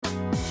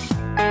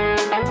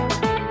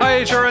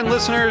HRN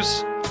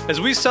listeners.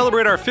 As we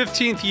celebrate our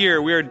 15th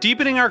year, we are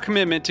deepening our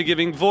commitment to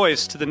giving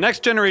voice to the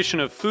next generation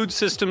of food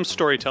systems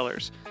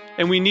storytellers,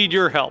 and we need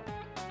your help.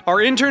 Our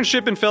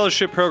internship and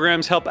fellowship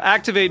programs help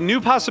activate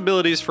new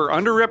possibilities for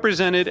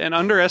underrepresented and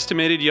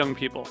underestimated young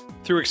people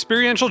through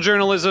experiential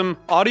journalism,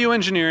 audio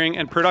engineering,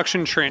 and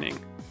production training.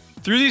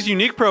 Through these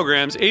unique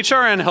programs,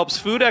 HRN helps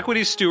food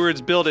equity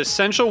stewards build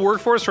essential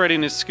workforce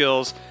readiness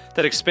skills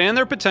that expand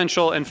their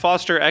potential and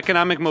foster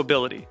economic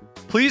mobility.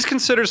 Please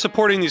consider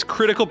supporting these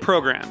critical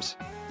programs.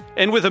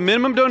 And with a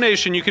minimum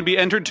donation, you can be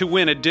entered to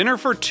win a dinner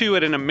for two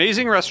at an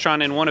amazing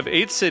restaurant in one of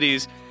 8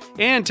 cities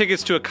and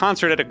tickets to a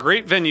concert at a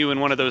great venue in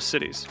one of those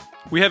cities.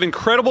 We have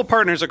incredible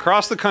partners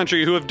across the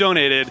country who have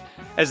donated,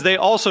 as they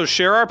also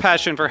share our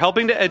passion for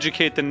helping to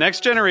educate the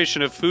next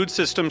generation of food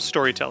systems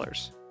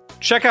storytellers.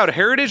 Check out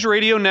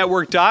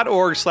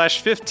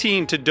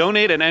heritageradionetwork.org/15 to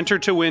donate and enter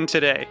to win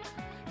today.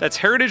 That's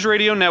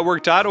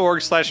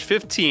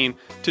heritageradionetwork.org/15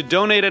 to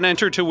donate and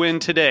enter to win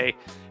today.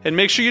 And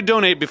make sure you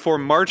donate before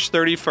March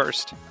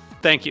 31st.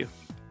 Thank you.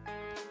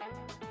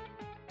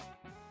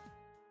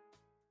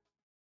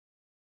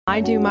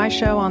 I do my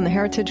show on the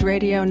Heritage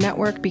Radio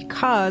Network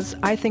because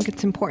I think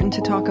it's important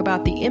to talk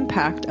about the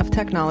impact of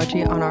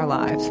technology on our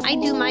lives. I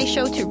do my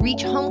show to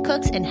reach home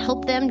cooks and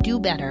help them do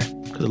better.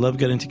 I love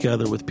getting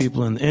together with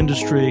people in the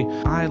industry.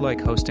 I like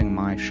hosting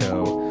my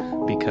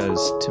show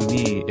because, to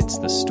me, it's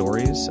the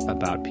stories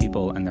about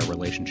people and their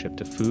relationship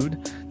to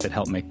food that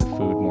help make the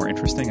food more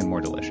interesting and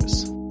more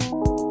delicious.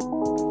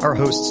 Our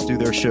hosts do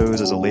their shows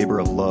as a labor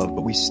of love,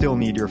 but we still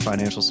need your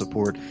financial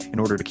support in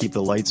order to keep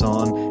the lights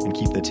on and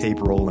keep the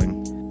tape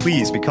rolling.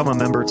 Please become a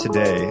member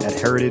today at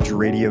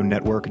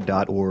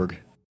heritageradionetwork.org.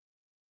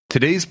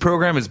 Today's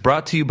program is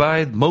brought to you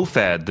by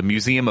MoFad, the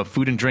Museum of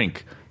Food and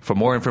Drink. For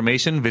more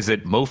information,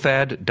 visit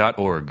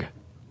mofad.org.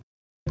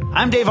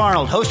 I'm Dave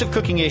Arnold, host of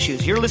Cooking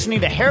Issues. You're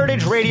listening to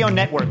Heritage Radio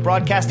Network,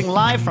 broadcasting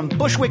live from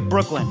Bushwick,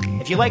 Brooklyn.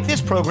 If you like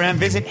this program,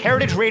 visit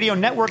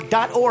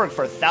heritageradionetwork.org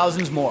for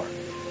thousands more.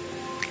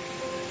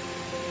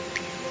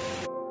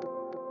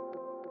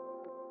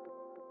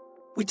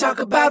 We talk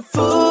about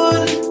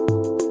food,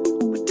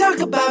 we talk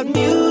about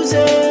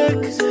music,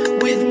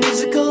 with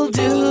musical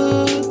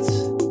dudes,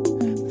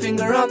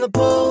 finger on the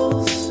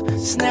pulse,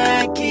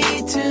 snacky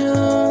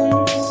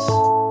tunes.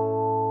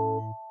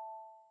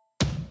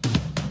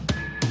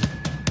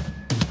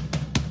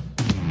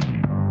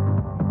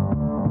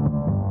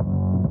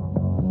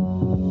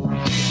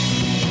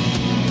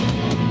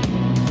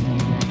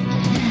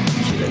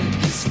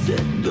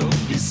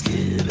 Don't be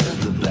scared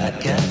of the Black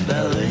Cat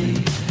Ballet.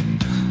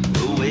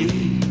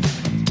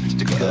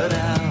 To cut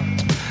out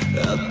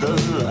the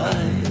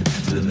light.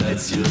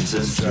 Tonight's your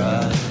test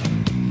drive.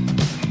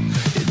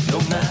 It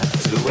don't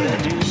matter what I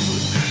do,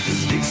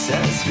 this big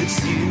size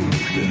fits you.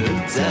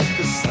 Gonna tap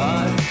the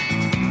start.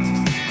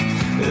 And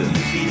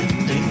if the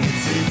ending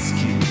it's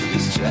cute,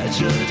 this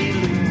tragedy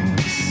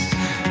looms.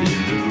 It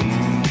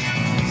looms.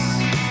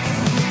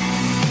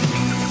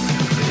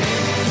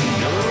 And you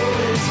know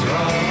it's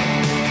wrong,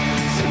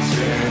 so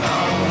turn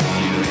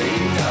off your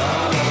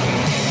radar.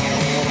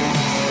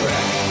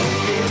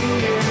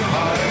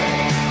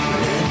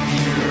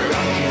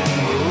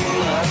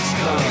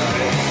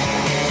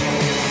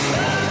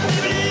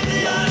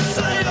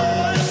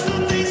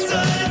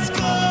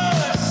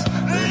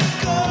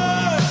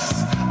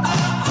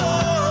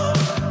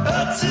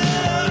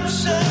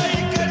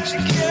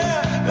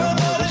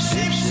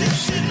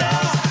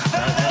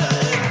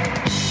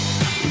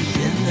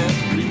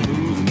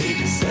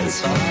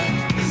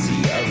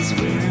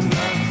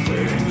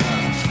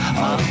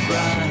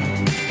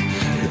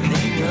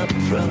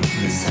 From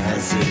this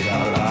has it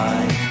all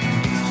right.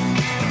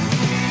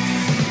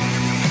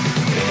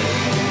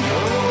 And you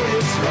know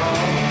it's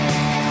wrong,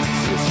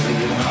 so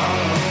turn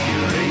off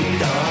your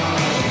radar.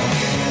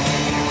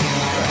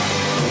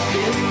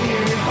 Open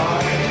your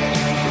heart,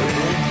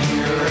 let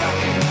your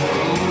rock and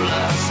roll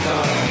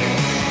start.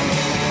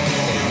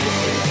 And if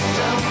it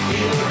don't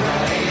feel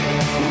right,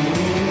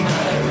 ooh,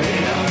 my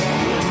radar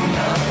will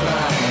not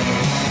lie.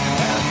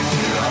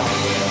 After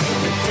all of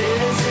the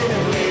days it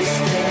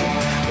wasted,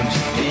 don't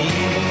you think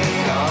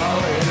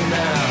calling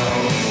now?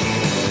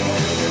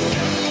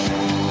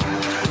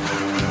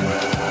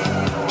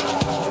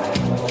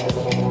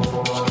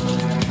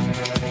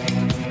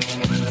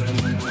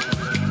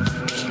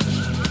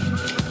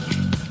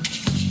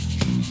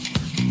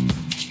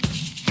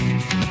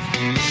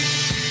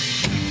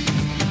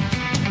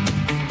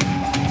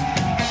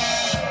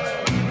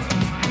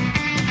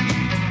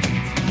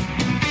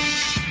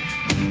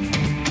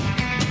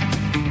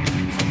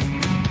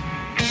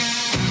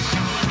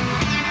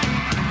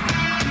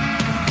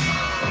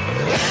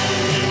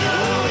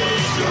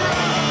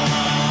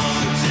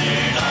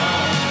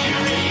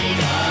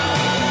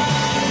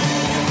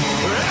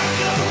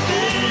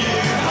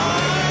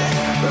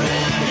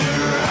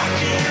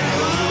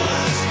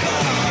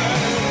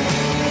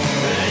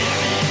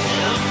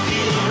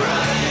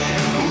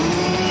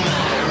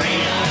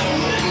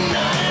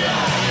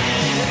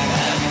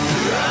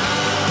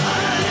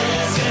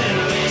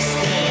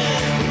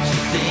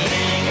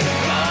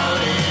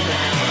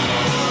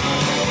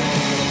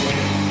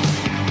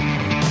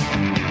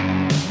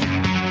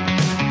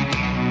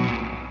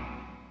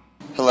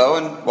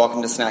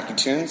 welcome to Snacky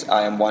Tunes.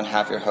 I am one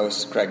half your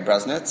host, Greg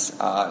Bresnitz,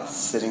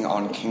 sitting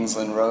on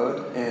Kingsland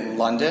Road in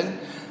London.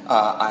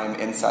 I'm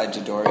inside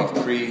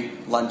Jidori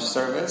pre-lunch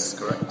service.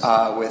 Correct.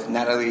 With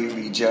Natalie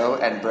Lee Joe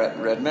and Brett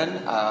Redman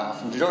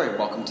from Jidori.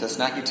 Welcome to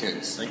Snacky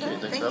Tunes. Thank you.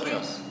 Thanks for having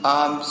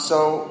us.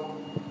 So,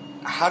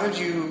 how did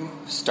you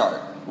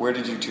start? Where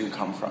did you two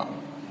come from?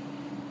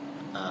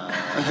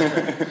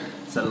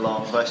 It's a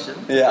long question.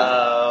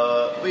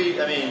 Yeah.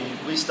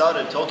 We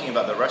started talking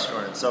about the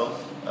restaurant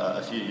itself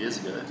a few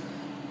years ago.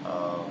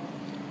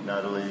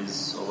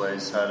 Natalie's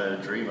always had a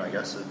dream, I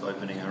guess, of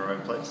opening her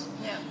own place.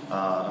 Yeah.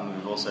 And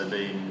we've also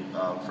been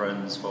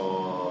friends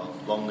for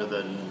longer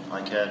than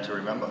I care to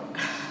remember.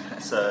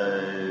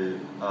 So,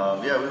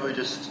 we were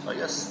just, I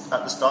guess,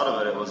 at the start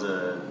of it was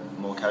a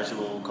more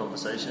casual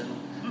conversation.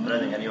 Mm-hmm. I don't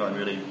think anyone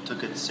really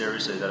took it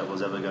seriously that it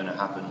was ever going to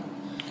happen.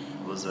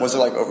 Was it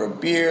like over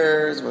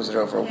beers? Was it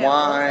over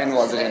wine?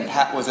 Was it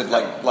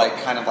like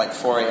kind of like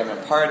 4 a.m.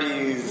 at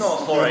parties?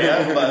 Not 4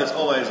 a.m., but it's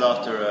always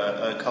after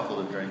a couple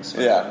of drinks.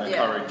 When the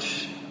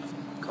courage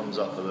comes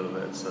up a little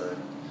bit. So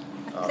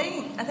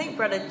I think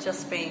Brett had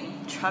just been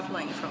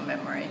travelling from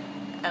memory,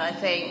 and I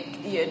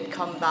think you'd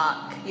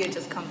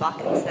just come back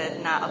and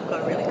said, "Nah, I've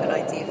got a really good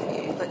idea for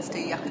you. Let's do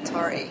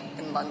yakitori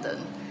in London."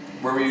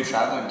 Where were you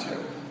travelling to?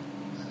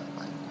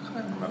 I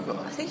don't remember.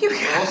 I think you were.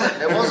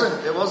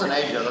 It wasn't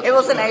Asia. It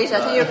wasn't Asia. I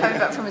think you were coming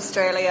back from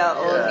Australia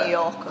or New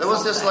York. There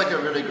was just like a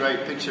really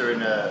great picture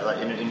in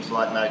an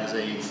in-flight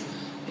magazine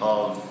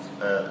of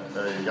a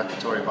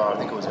yakitori bar. I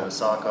think it was in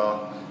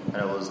Osaka,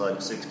 and it was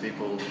like 6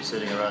 people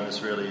sitting around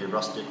this really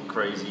rustic,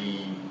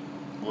 crazy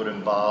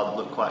wooden bar that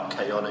looked quite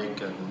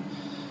chaotic, and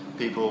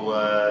people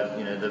were,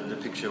 the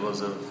picture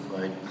was of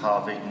like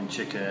half-eaten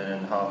chicken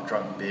and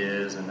half-drunk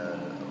beers, and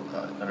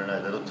I don't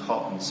know, they looked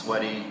hot and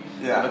sweaty.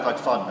 Yeah. They looked like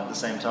fun at the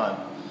same time.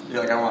 You're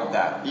like, I want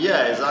that.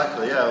 Yeah,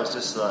 exactly. Yeah, it was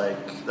just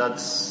like,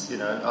 that's,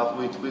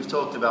 we've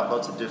talked about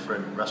lots of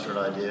different restaurant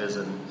ideas,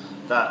 and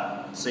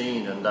that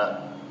scene and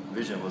that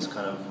vision was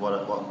kind of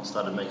what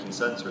started making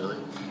sense, really.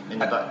 In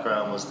the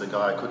background was the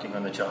guy cooking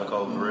on the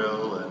charcoal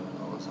grill, and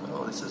I was like,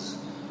 oh, this is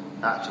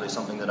actually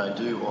something that I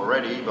do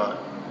already, but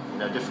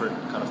in a different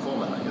kind of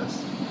format, I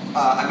guess.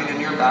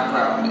 And your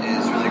background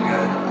is really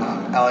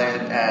good,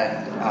 Elliot,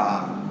 and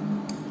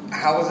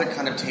how was it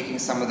kind of taking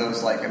some of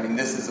those,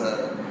 this is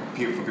for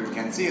people who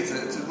can't see, it's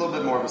a little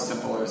bit more of a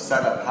simpler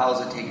setup. How is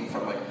it taking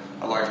from like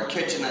a larger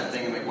kitchen, that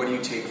thing, and like what do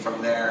you take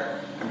from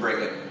there and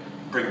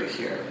bring to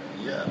here?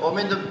 Yeah, well,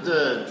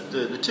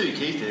 the two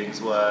key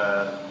things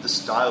were the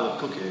style of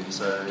cooking.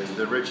 So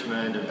the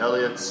Richmond and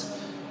Elliot's,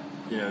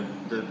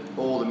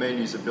 all the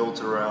menus are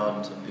built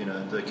around,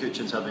 the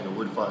kitchen's having a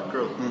wood-fired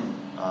grill.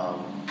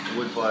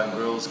 Wood-fired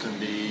grills can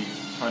be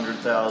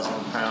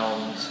 100,000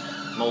 pounds,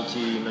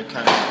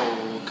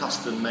 multi-mechanical,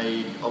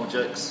 custom-made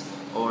objects,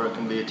 or it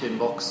can be a tin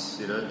box,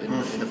 in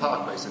the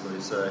park, basically.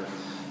 So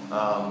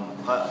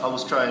I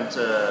was trying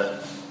to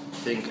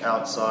think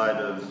outside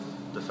of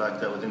the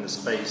fact that within the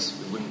space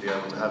we wouldn't be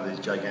able to have these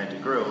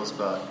gigantic grills,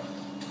 but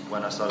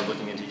when I started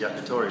looking into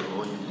yakitori,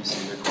 you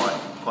see they're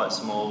quite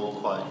small,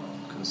 quite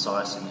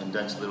concise and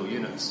condensed little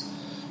units.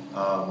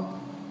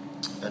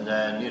 And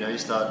then, you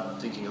start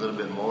thinking a little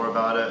bit more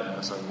about it, and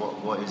it's like,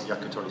 what is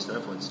yakitori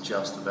stand for? It's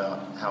just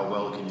about how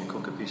well can you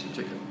cook a piece of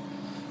chicken.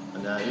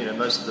 And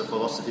most of the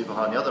philosophy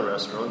behind the other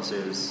restaurants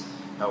is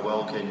how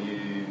well can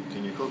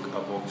you cook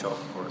a pork chop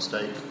or a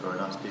steak or a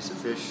nice piece of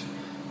fish.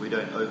 We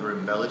don't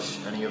over-embellish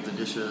any of the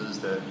dishes.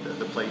 The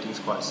plating's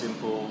quite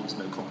simple. There's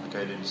no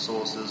complicated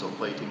sauces or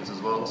platings as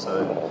well.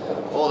 So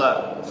all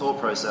that thought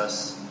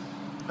process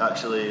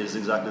actually is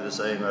exactly the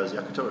same as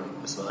yakitori.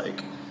 It's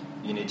like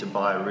you need to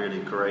buy a really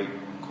great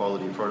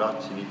quality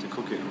product. You need to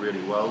cook it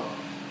really well.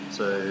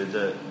 So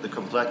the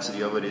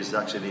complexity of it is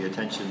actually the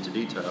attention to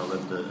detail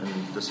and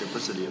the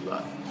simplicity of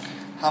that.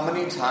 How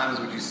many times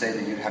would you say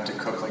that you'd have to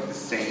cook like the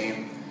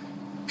same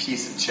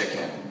piece of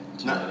chicken?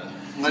 No.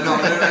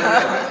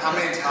 How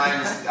many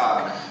times?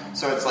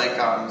 So it's like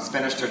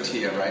Spanish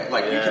tortilla, right?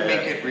 Like you can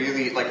make it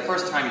really, like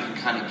first time you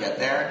can kind of get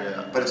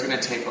there, but it's going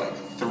to take like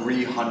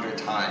 300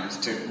 times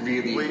to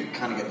really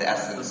kind of get the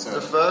essence.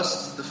 The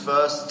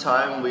first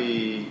time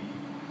we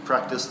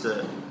practiced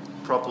it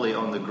properly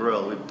on the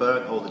grill, we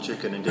burnt all the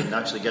chicken and didn't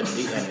actually get to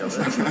eat any of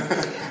it.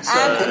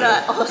 And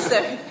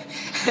also,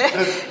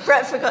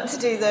 Brett forgot to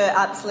do the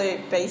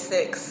absolute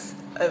basics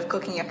of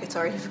cooking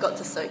yakitori. He forgot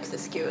to soak the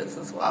skewers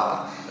as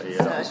well.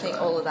 So I think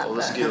all of that. All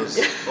the skewers,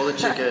 all the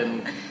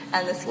chicken,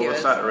 and the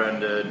skewers, all the fat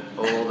rendered,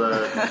 all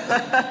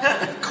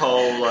the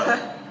coal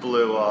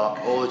blew up,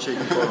 all the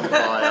chicken caught on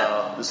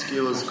fire, the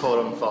skewers caught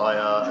on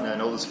fire, and then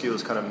all the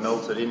skewers kind of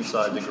melted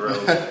inside the grill.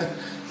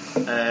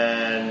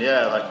 And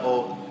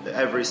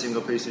every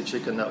single piece of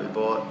chicken that we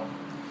bought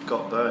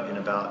got burnt in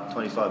about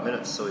 25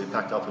 minutes, so we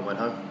packed up and went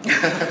home.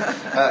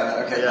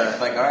 Okay,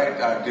 like all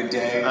right, good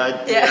day.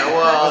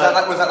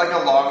 Well, was that like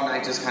a long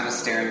night, just kind of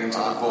staring into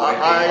the void?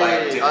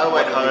 I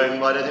went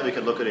home. I don't think we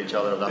could look at each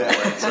other at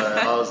that point. So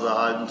I was like,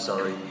 I'm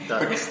sorry,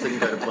 that didn't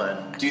go to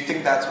plan. Do you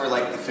think that's where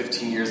like the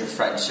 15 years of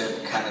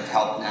friendship kind of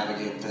helped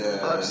navigate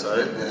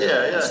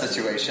the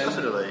situation?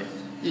 Definitely.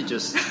 you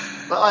just...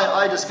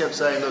 I just kept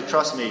saying, look,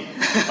 trust me,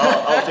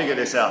 I'll figure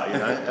this out, you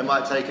know. It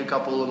might take a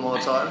couple of more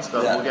times,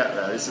 but we'll get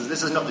there. This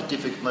is not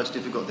the most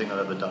difficult thing I've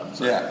ever done.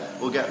 So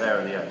we'll get there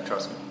in the end,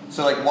 trust me.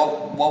 So, like,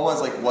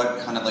 what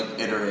kind of, like,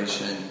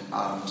 iteration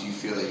do you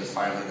feel that you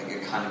finally, like,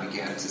 it kind of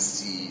began to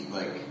see,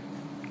 like,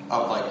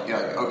 of, like, you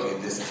know, like, okay,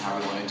 this is how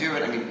we want to do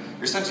it? I mean,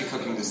 you're essentially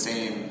cooking the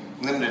same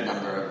limited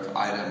number of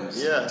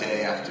items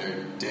day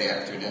after day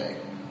after day.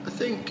 I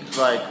think,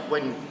 like,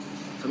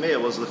 for me,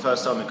 it was the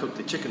first time I cooked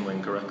the chicken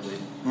wing correctly.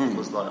 It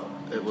was like,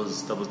 that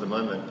was the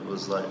moment. It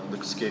was like,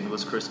 the skin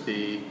was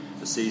crispy,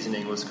 the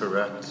seasoning was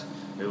correct,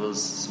 it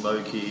was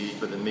smoky,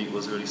 but the meat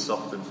was really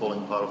soft and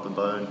falling apart off the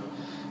bone.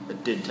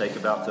 It did take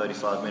about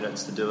 35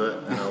 minutes to do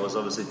it, and I was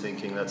obviously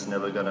thinking that's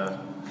never gonna...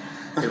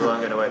 People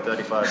aren't going to wait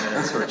 35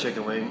 minutes for a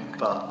chicken wing,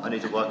 but I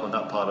need to work on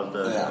that part of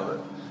it.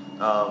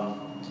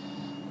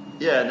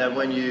 And then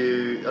when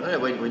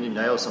you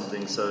nail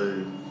something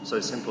so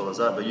simple as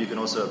that, but you can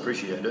also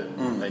appreciate it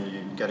and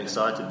you get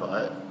excited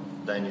by it,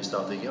 then you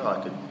start thinking,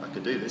 I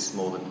could do this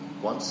more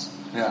than once.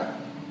 Yeah.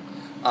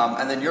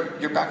 And then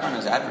your background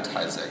is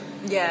advertising.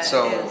 Yeah.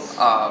 So, it is.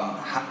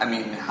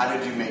 how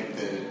did you make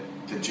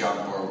the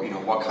jump, or, you know,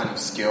 what kind of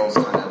skills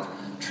kind of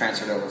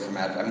transferred over from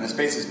ad? I mean, the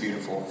space is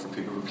beautiful for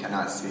people who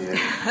cannot see it.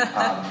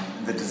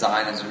 The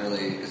design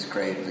is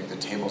great. Like, the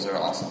tables are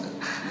awesome.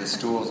 The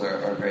stools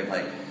are great.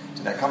 Like,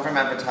 did that come from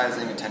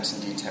advertising,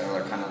 attention to detail,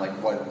 or kind of like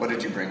what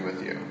did you bring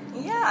with you?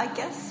 Yeah, I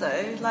guess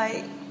so.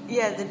 Like,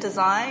 the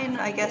design,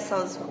 I guess I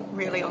was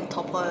really on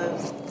top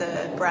of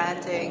the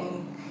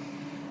branding.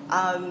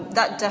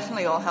 That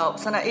definitely all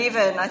helps, and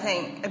I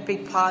think a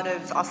big part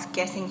of us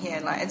getting here,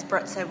 like as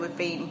Brett said, we'd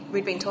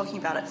been talking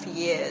about it for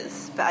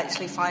years, but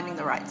actually finding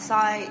the right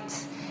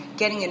site,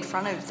 getting in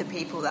front of the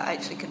people that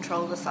actually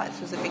control the sites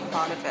was a big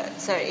part of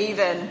it. So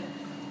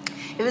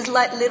it was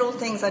like little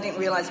things I didn't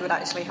realise would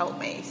actually help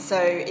me.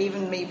 So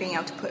even me being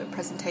able to put a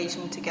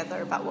presentation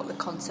together about what the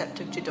concept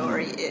of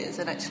Jidori is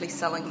and actually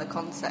selling the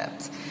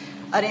concept,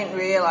 I didn't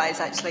realise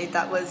actually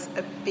that was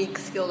a big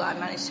skill that I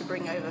managed to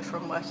bring over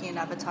from working in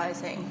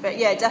advertising. But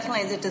yeah,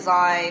 definitely the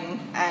design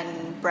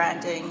and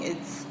branding,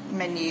 its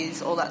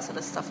menus, all that sort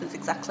of stuff is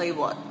exactly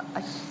what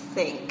I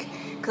think.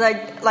 Because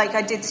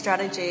I did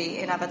strategy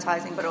in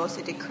advertising, but I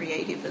also did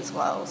creative as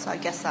well. So I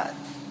guess that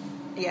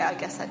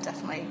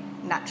definitely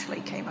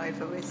naturally came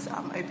over with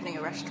opening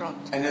a restaurant.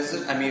 And is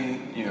it? I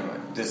mean, you know,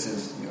 this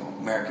is, you know,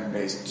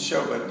 American-based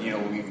show, but, you know,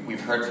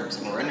 we've heard from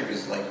some of our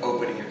interviews, like,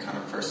 opening your kind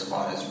of first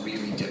spot is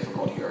really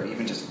difficult here, or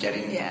even just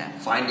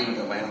finding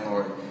the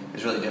landlord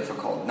is really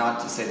difficult. Not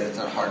to say that it's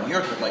not hard in New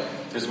York, but, like,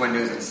 there's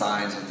windows and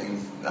signs and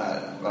things,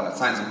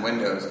 signs and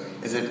windows.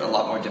 Is it a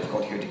lot more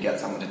difficult here to get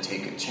someone to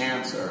take a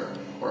chance, or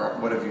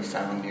what have you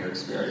found in your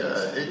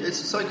experience? Yeah, it's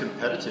so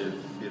competitive,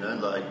 you know,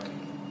 like,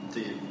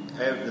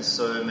 there's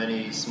so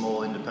many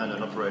small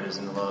independent operators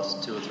in the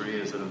last 2 or 3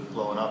 years that have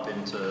blown up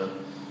into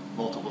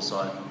multiple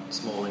site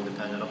small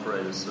independent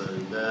operators. So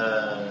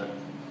they're,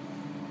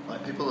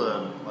 like, people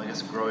are, I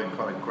guess, growing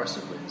quite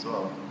aggressively as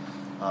well.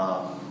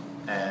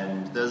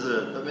 And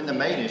the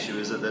main issue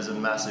is that there's a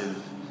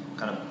massive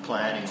kind of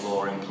planning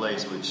law in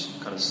place which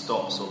kind of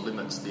stops or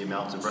limits the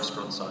amount of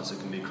restaurant sites that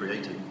can be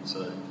created.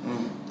 So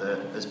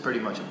there's pretty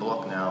much a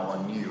block now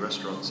on new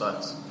restaurant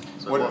sites.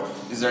 So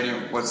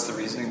what's the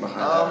reasoning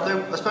behind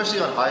that? Especially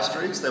on high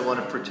streets, they want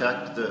to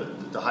protect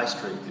the high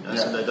street, you know.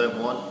 So they don't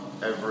want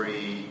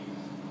every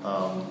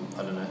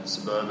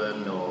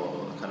suburban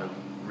or kind of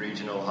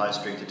regional high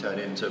street to turn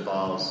into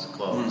bars,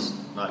 clubs,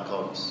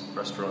 nightclubs,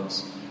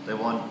 restaurants. They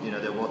want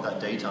that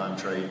daytime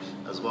trade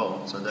as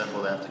well. So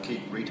therefore, they have to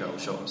keep retail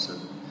shops, and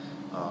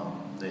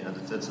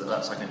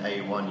that's like an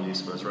A1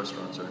 use versus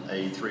restaurants, or an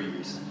A3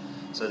 use.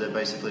 So they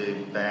basically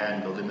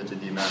banned or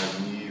limited the amount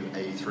of new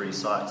A3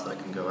 sites that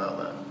can go out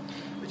there,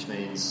 which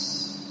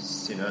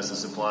means, you know, as the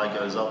supply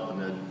goes up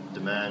and the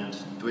demand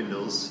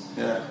dwindles,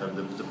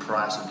 the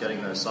price of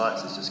getting those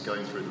sites is just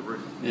going through the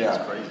roof. Yeah.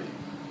 It's crazy.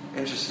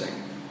 Interesting.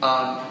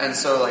 And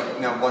so, like,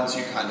 you know, once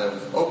you kind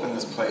of opened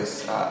this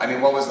place,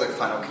 what was the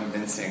final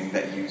convincing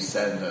that you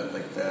said,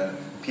 the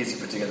piece you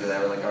put together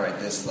that were like, all right,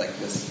 this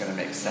is going to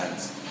make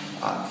sense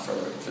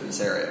for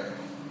this area?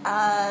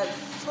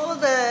 For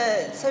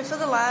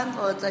the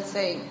landlords, I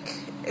think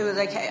it was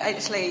okay.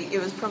 Actually,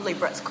 it was probably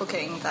Brett's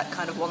cooking that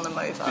kind of won them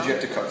over. Did you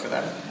have to cook for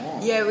them? Oh.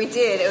 Yeah, we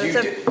did. There it is.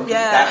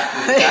 That's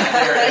the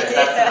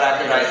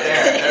bracket right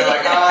there. They're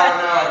like, I don't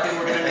know. I think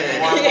we're going to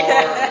need one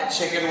more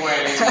chicken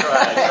wing.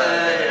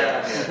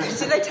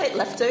 Did they take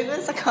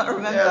leftovers? I can't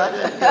remember.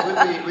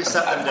 Yeah, we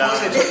sat them down.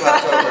 They took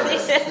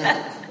leftovers.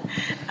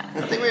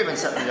 I think we even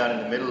sat them down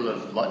in the middle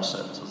of lunch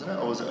service, wasn't it?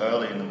 Or was it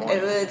early in the morning?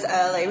 It was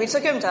early. We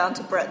took them down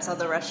to Brett's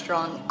other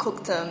restaurant,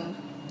 cooked them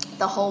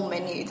the whole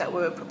menu that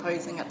we were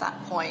proposing at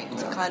that point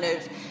to kind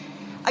of,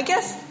 I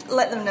guess,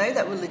 let them know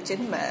that we're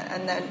legitimate,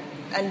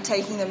 and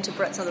taking them to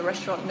Brett's other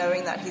restaurant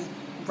knowing that he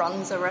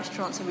runs a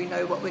restaurant, so we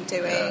know what we're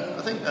doing. Yeah,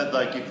 I think that,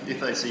 like, if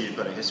they see you've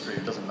got a history,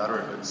 it doesn't matter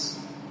if it's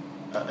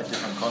a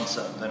different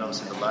concept, then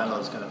obviously the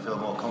landlord's going to feel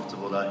more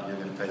comfortable that you're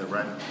going to pay the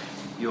rent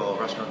your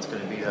restaurant's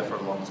going to be there for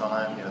a long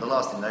time. The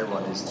last thing they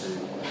want is to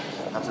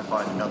have to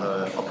find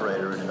another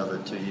operator in another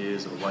 2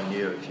 years or 1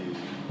 year if you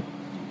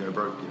go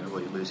broke,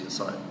 or you lose your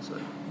site. So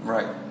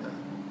right.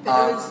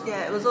 But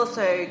it was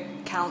also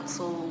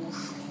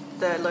councils,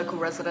 the local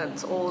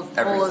residents, all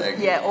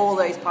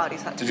those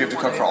parties had to. Did you have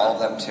to cook for all of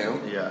them too?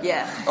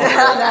 Yeah. Oh,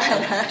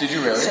 really? No. Did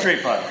you really?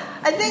 Street party.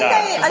 I think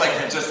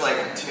just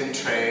like tin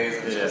trays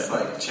and just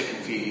like chicken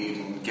feed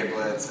and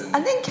giblets and. I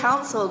think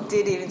council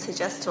did even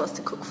suggest to us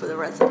to cook for the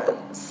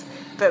residents,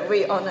 but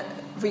we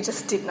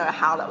just didn't know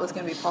how that was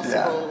going to be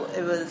possible. Yeah.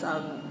 It was,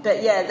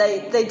 but yeah,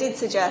 they did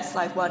suggest,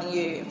 like, why don't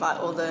you invite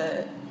all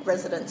the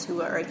residents who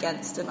were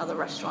against another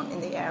restaurant in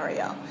the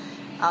area?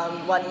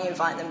 Why don't you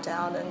invite them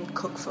down and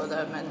cook for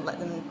them and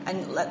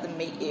let them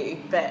meet you?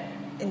 But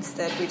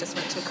instead, we just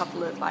went to a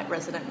couple of like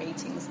resident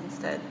meetings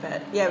instead.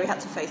 But yeah, we had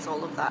to face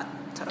all of that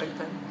to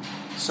open.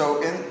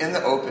 So in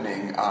the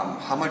opening,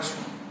 how much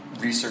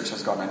research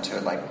has gone into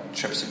it, like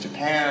trips to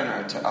Japan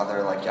or to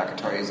other like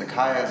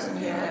yakitori-izakayas,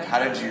 and like how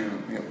did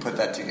you put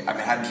that together? I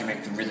mean, how did you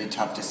make the really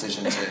tough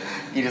decision to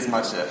eat as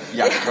much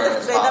yakitori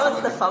as possible? That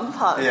was the fun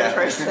part of the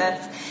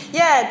process.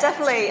 Yeah,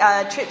 definitely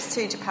trips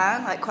to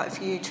Japan, like quite a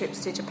few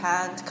trips to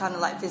Japan to kind of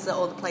like visit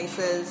all the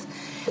places,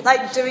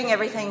 like doing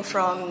everything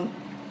from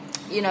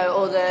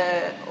all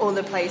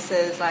the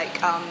places like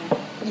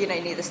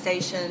near the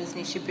stations,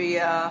 near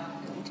Shibuya,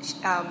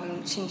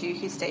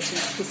 Shinjuku Station,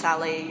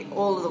 Kisali,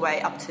 all the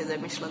way up to the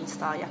Michelin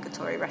star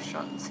yakitori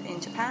restaurants in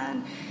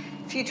Japan.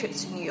 A few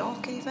trips to New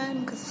York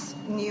even, because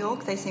New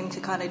York, they seem to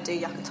kind of do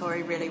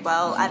yakitori really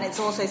well, and it's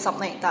also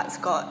something that's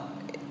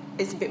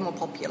is a bit more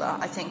popular,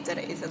 I think, than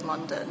it is in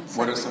London. So.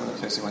 What are some of the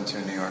places you went to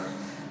in New York?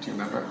 Do you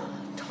remember?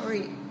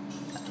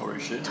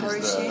 Torishin.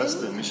 That's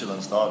the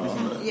Michelin starred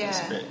one, but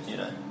it's a bit,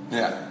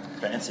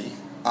 fancy.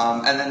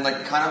 And then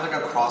like kind of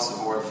like across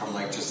the board from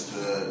like just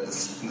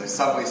the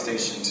subway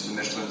station to the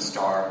Michelin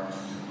star,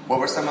 what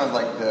were some of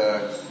like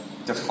the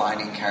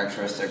defining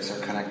characteristics or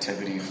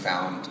connectivity you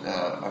found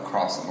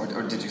across them,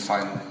 or did you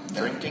find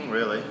drinking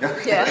really?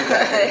 Yeah.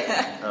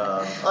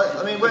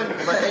 I mean, when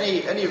like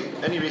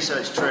any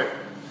research trip,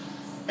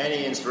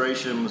 any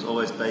inspiration was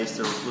always based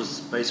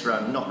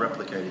around not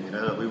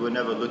replicating. We were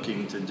never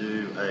looking to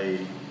do a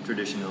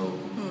traditional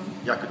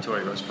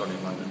yakitori restaurant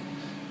in London.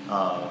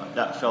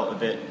 That felt a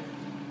bit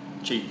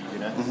cheap,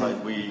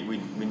 like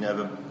we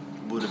never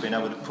would have been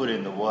able to put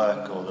in the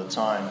work or the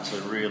time to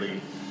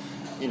really,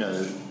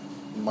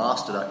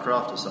 master that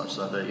craft as such.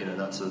 So that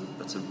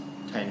that's a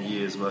 10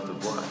 years worth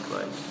of work,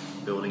 like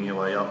building your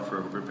way up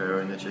from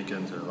preparing the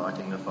chicken to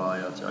lighting the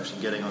fire to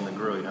actually getting on the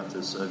grill. You have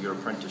to serve your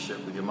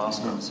apprenticeship with your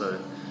master. So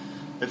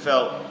it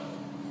felt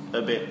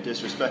a bit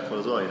disrespectful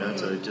as well,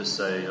 to just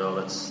say, oh,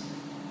 let's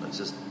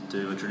just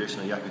do a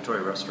traditional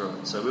yakitori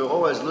restaurant. So we were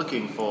always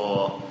looking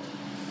for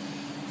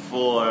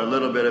a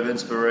little bit of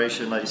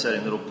inspiration, like you said,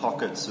 in little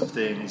pockets of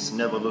things,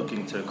 never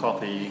looking to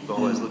copy, but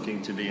always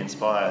looking to be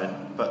inspired.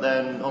 But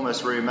then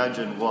almost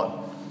reimagine what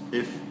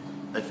if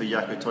a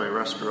yakitori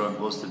restaurant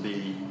was to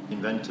be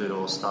invented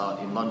or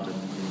start in London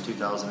in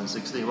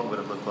 2016, what would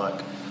it look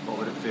like? What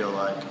would it feel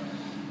like?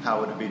 How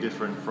would it be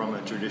different from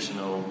a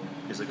traditional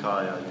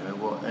izakaya?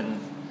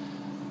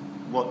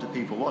 What do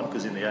people want?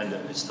 Because in the end,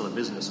 it's still a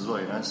business as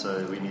well,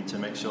 so we need to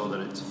make sure that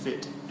it's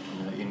fit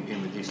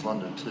in with East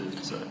London too.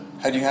 So,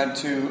 had you had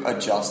to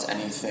adjust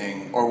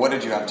anything, or what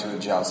did you have to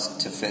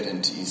adjust to fit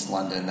into East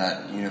London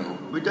that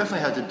We definitely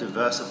had to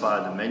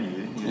diversify the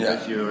menu.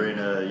 If you're in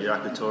a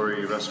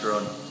yakitori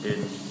restaurant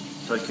in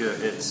Tokyo,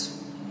 here's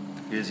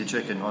your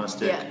chicken on a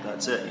stick,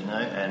 that's it,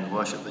 and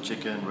worship the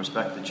chicken,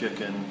 respect the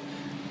chicken,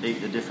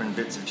 eat the different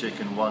bits of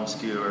chicken one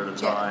skewer at a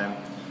time,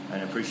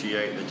 and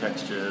appreciate the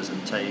textures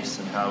and tastes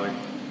and how it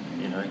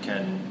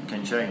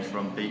can change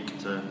from beak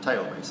to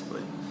tail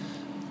basically.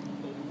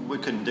 We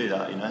couldn't do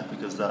that,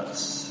 because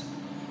that's,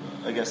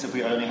 I guess if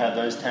we only had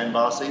those 10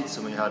 bar seats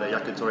and we had a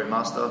yakitori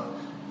master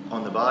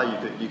on the bar,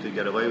 you could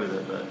get away with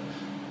it, but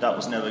that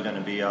was never going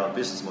to be our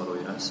business model,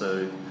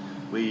 So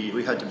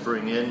we had to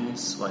bring in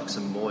like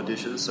some more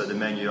dishes. So the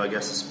menu, I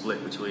guess, is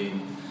split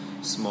between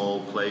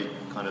small plate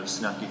kind of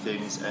snacky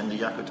things and the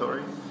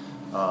yakitori.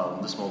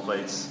 The small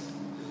plates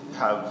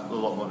have a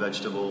lot more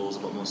vegetables, a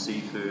lot more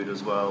seafood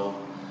as well.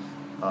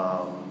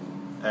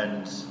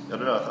 And I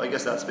don't know, I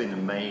guess that's been the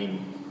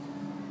main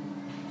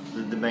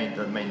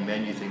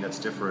menu thing that's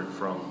different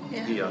from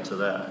here to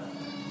there.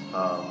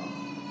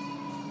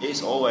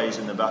 It's always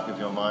in the back of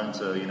your mind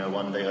to,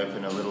 one day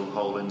open a little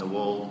hole in the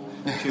wall,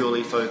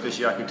 purely focused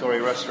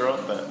yakitori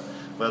restaurant, but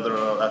whether or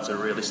not that's a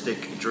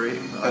realistic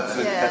dream. That's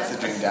the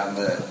dream down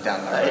the road.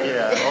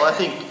 Well, I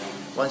think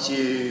once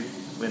you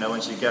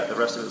get the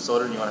rest of it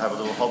sorted and you want to have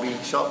a little hobby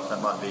shop,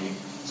 that might be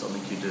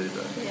something you do.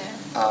 But.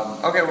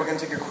 Okay, we're going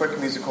to take a quick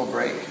musical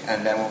break,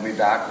 and then we'll be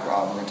back.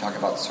 We're going to talk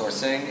about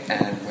sourcing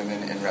and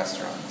women in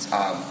restaurants.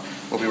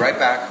 We'll be right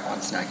back on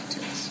Snacky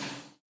Tunes.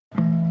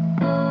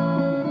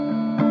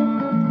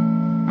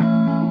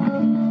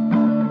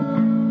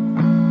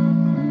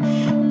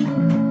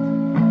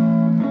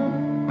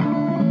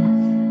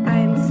 I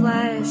am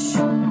flesh.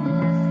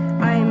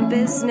 I am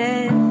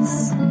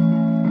business.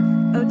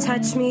 So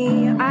touch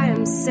me, I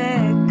am sick.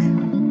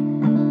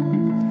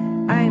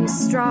 I am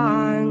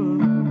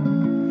strong.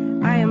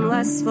 I am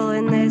lustful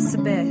in this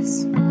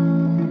abyss.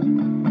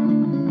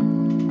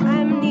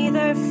 I'm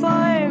neither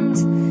formed.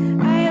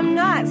 I am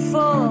not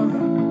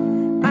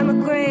full. I'm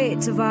a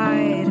great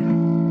divide.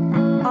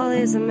 All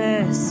is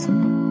amiss.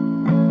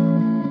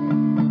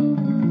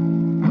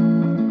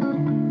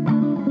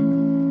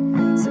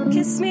 So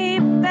kiss me,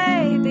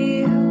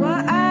 baby,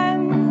 while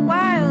I'm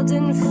wild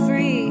and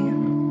free.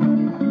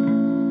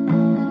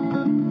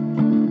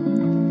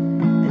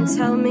 And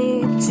tell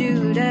me,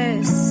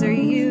 Judas, are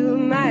you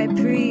my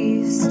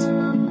priest?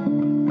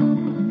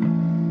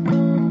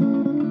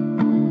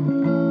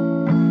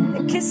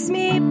 And kiss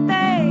me,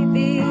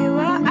 baby,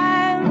 while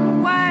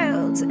I'm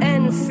wild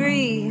and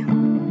free.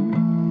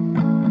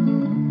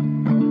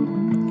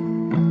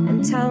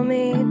 And tell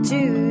me,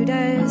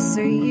 Judas,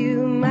 are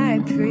you my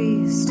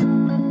priest?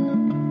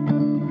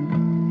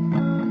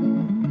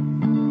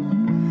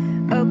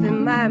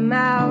 Open my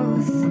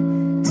mouth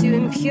to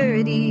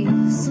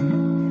impurities.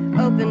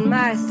 Open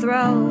my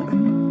throat,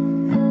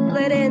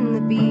 let in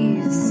the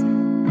bees,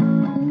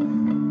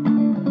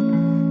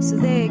 so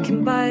they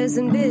can buzz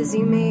and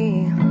busy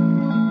me.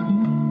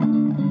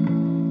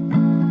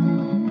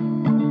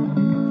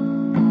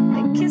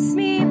 And kiss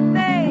me,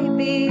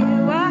 baby,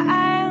 while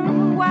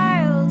I'm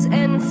wild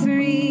and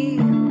free.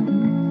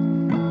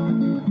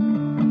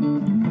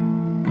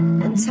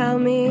 And tell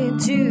me,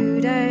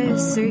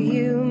 Judas, are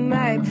you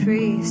my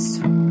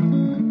priest?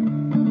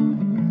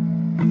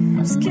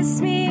 Just kiss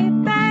me,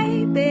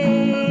 baby,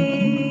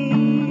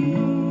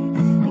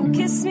 and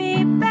kiss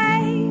me,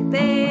 baby,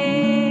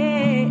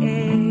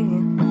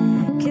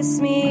 kiss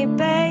me,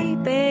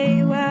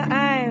 baby, while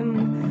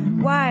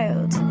I'm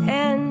wild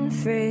and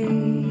free.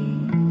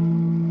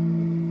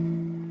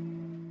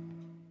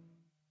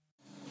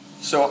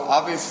 So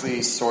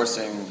obviously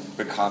sourcing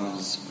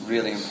becomes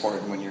really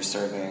important when you're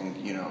serving,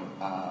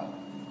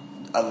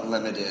 a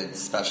limited,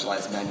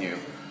 specialized menu.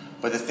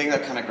 But the thing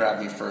that kind of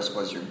grabbed me first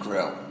was your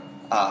grill.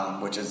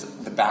 Which is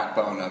the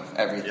backbone of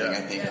everything,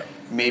 I think. Yeah.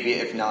 Maybe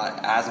if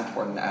not as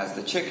important as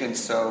the chicken.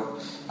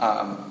 So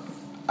I'm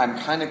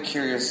kind of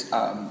curious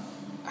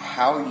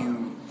how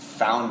you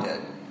found it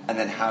and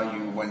then how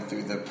you went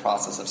through the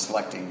process of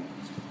selecting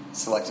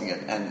it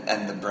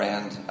and the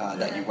brand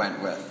that you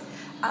went with.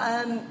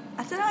 I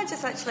don't know,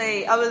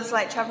 I was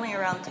like traveling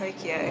around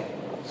Tokyo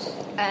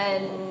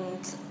and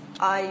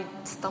I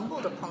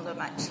stumbled upon them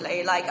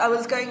actually. Like I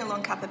was going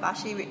along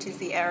Kappabashi, which is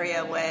the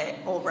area where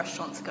all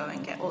restaurants go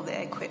and get all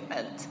their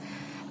equipment.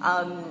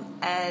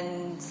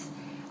 And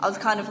I was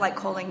kind of like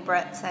calling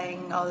Brett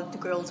saying, oh, the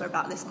grills are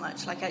about this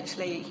much. Like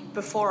actually,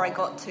 before I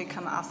got to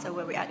Kama'asa,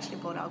 where we actually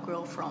bought our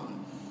grill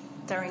from,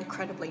 they're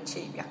incredibly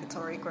cheap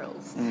yakitori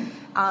grills. And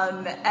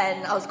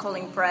I was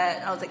calling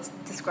Brett, I was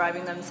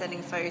describing them,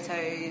 sending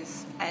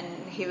photos, and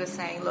he was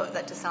saying, look,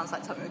 that just sounds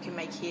like something we can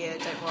make here,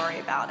 don't worry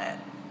about it.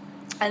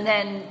 And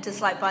then just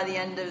like by the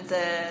end of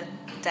the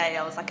day,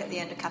 I was like at the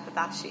end of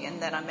Kappabashi,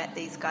 and then I met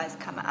these guys,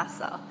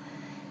 Kama'asa.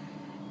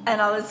 And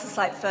I was just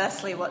like,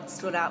 firstly, what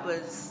stood out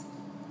was,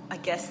 I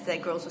guess their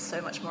grills were so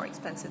much more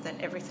expensive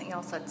than everything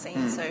else I'd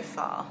seen so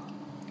far.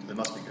 They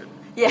must be good.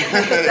 Yeah,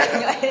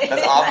 exactly.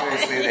 That's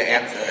obviously the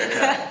answer.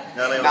 Yeah.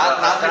 No, not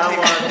that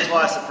one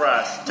twice the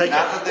price. Take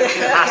not it. That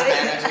they're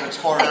managed in a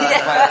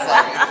tournament, but it's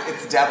like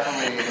it's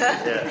definitely.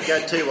 Yeah,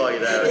 get two while you're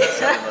there.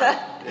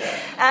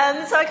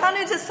 So I kind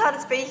of just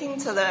started speaking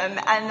to them,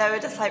 and they were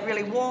just like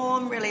really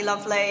warm, really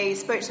lovely.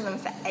 Spoke to them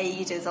for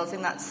ages. I was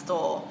in that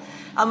store.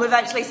 We've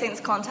actually since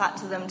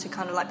contacted them to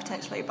kind of like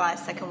potentially buy a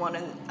second one,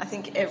 and I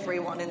think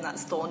everyone in that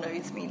store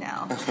knows me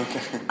now.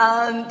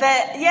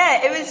 But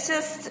yeah, it was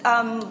just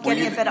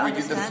getting a better understanding. Were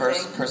you the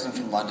first person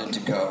from London to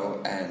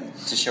go and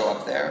to show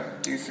up there,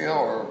 do you feel,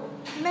 or?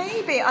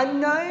 Maybe. I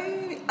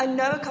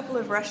know a couple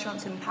of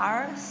restaurants in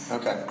Paris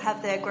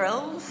have their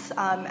grills,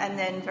 and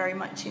then very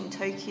much in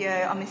Tokyo.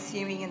 I'm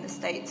assuming in the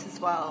States as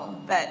well,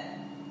 but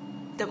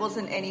there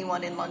wasn't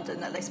anyone in London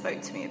that they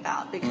spoke to me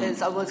about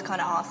because I was kind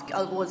of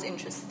I was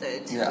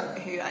interested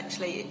who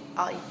actually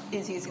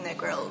is using their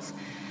grills.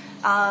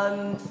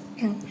 And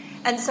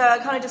so I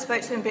kind of just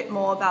spoke to them a bit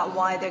more about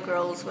why their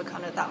grills were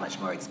kind of that much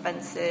more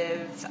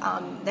expensive.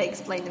 They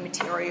explained the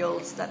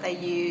materials that they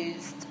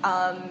used.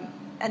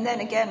 And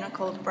then again, I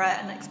called Brett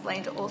and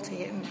explained it all to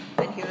him,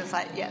 and he was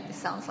like, "Yeah, this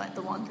sounds like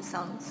the one. This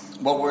sounds."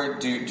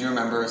 Do you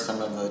remember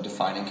some of the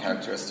defining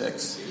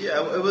characteristics?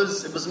 Yeah, it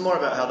was more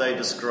about how they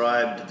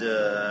described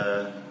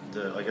the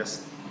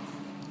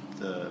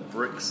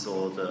bricks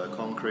or the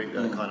concrete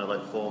that kind of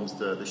like forms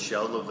the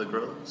shell of the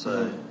grill.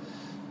 So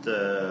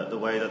the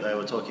way that they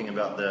were talking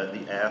about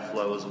the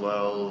airflow as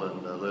well,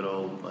 and the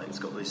little it's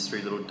got these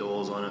 3 little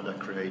doors on it that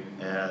create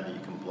air that you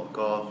can block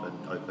off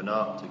and open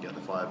up to get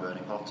the fire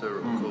burning hotter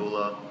or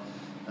cooler.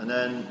 And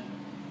then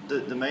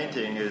the main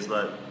thing is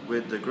like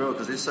with the grill,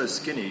 because it's so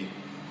skinny,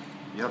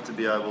 you have to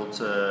be able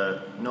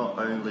to not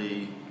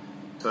only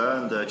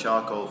burn the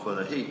charcoal for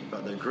the heat,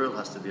 but the grill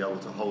has to be able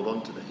to hold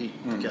on to the heat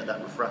to get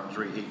that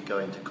refractory heat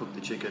going to cook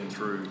the chicken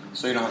through.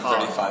 So you don't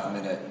have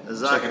 35-minute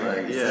exactly. chicken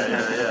rings.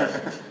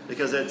 Yeah.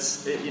 Because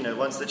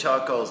once the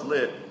charcoal's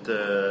lit,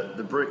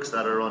 the bricks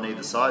that are on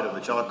either side of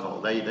the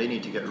charcoal, they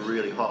need to get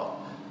really hot,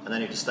 and they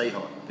need to stay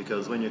hot,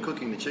 because when you're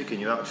cooking the chicken,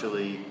 you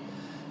actually,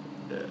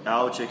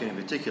 our chicken in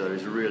particular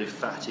is really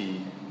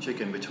fatty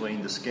chicken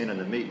between the skin and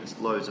the meat. There's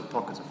loads of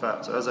pockets of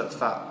fat. So as that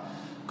fat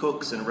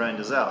cooks and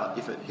renders out,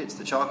 if it hits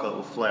the charcoal, it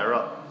will flare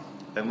up.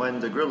 And when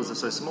the grillers are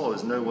so small,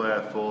 there's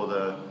nowhere for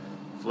the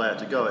flare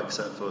to go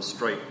except for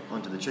straight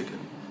onto the chicken.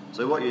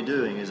 So what you're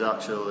doing is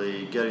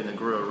actually getting the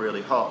grill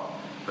really hot,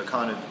 but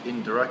kind of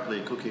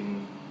indirectly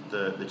cooking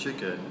the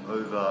chicken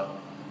over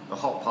the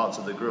hot parts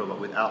of the grill, but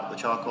without the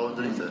charcoal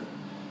underneath it.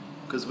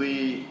 Because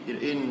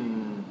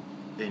in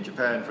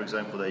Japan, for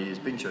example, they use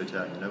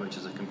binchotan, which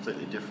is a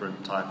completely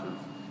different type of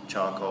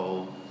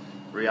charcoal,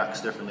 reacts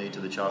differently to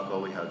the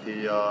charcoal we have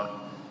here.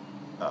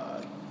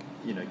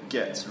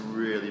 Gets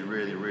really,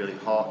 really, really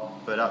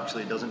hot, but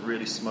actually doesn't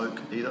really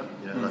smoke either.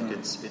 Like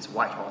it's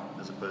white hot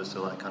as opposed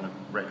to like kind of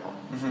red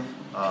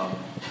hot.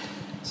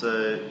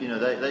 So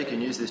they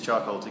can use this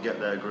charcoal to get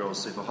their grills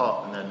super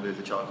hot and then move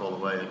the charcoal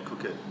away and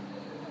cook it.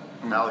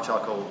 Our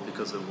charcoal,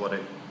 because of what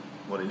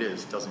it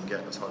is, doesn't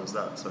get as hot as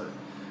that. So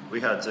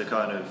we had to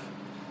kind of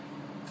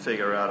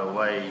figure out a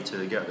way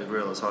to get the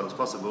grill as hot as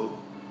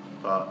possible,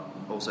 but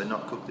also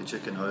not cook the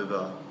chicken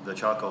over the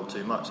charcoal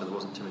too much, so there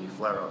wasn't too many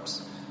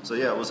flare-ups. So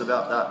yeah, it was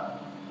about that,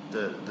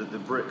 the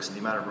bricks and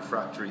the amount of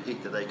refractory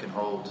heat that they can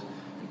hold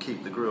and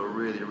keep the grill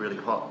really, really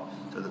hot,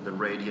 so that the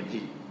radiant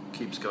heat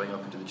keeps going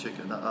up into the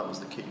chicken. That was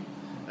the key.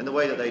 And the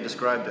way that they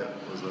described it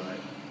was like...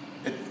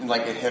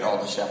 It hit all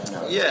the chef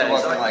notes. Yeah, it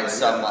wasn't like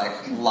some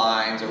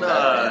lines or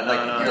whatever.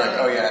 No.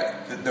 Oh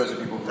yeah, those are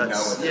people who know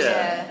what this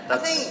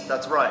is.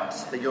 That's right.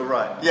 You're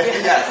right. Yeah,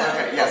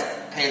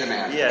 yes, pay the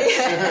man.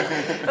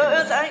 Yes. Well, it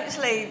was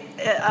actually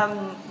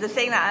the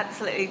thing that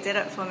absolutely did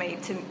it for me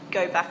to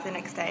go back the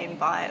next day and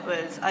buy it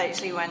was I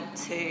actually went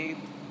to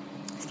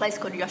this place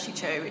called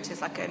Yoshicho, which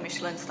is like a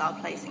Michelin-star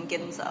place in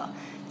Ginza,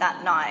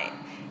 that night,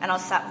 and I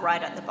was sat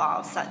right at the bar. I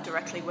was sat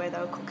directly where they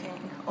were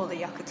cooking all the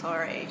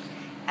yakitori,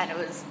 and it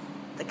was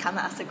the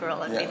Kamasa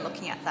grill I'd been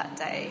looking at that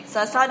day. So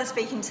I started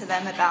speaking to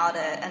them about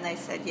it, and they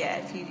said,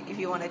 if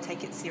you want to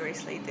take it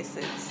seriously, this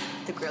is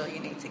the grill you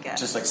need to get.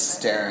 Just like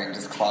staring,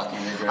 just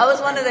clocking the grill. I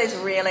was one of those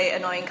really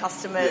annoying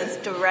customers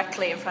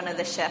directly in front of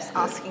the chefs,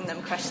 asking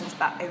them questions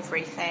about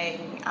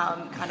everything,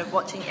 kind of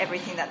watching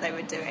everything that they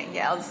were doing.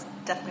 Yeah, I was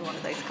definitely one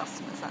of those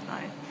customers that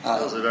night.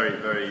 That was a very,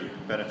 very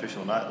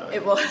beneficial night, though.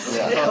 It was.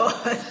 Yeah. It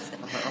was.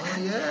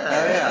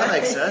 That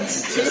makes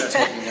sense. Just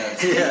taking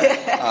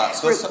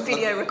notes. So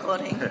video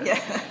recording. Yeah.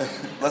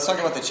 Let's talk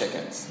about the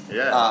chickens.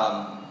 Yeah.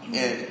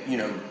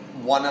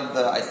 One of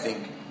the, I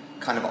think,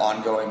 kind of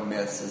ongoing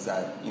myths is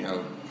that,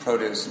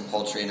 produce and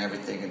poultry and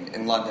everything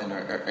in London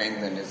or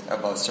England is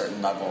above a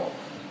certain level,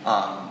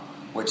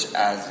 which,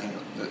 as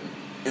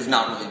is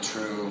not really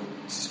true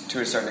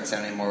to a certain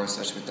extent anymore,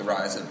 especially with the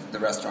rise of the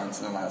restaurants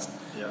in the last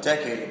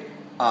decade.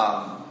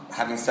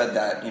 Having said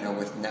that,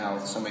 with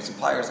so many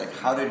suppliers, like,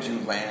 how did you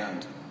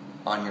land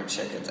on your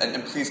chickens?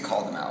 And please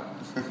call them out.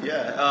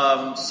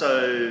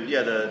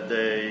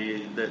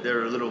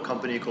 They're a little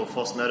company called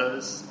Foss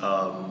Meadows.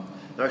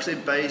 They're actually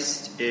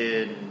based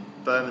in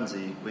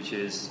Bermondsey, which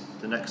is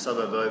the next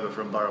suburb over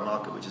from Borough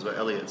Market, which is where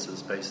Elliot's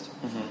is based.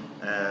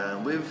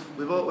 And we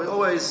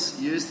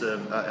always used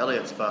them at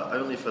Elliot's, but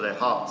only for their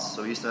hearts.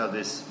 So we used to have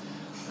this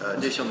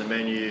dish on the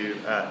menu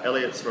at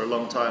Elliot's for a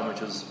long time,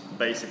 which was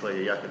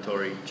basically a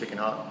yakitori chicken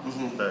heart,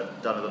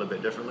 but done a little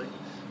bit differently.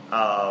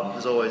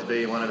 Has always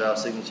been one of our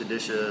signature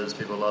dishes.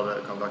 People love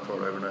it, come back for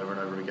it over and over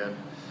and over again.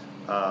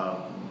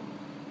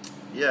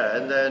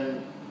 And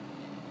then,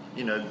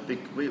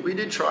 we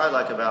did try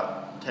like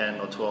about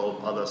 10 or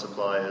 12 other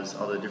suppliers,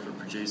 other different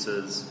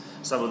producers.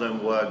 Some of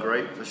them were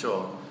great for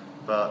sure,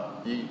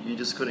 but you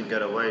just couldn't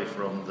get away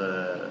from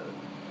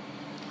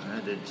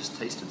they just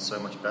tasted so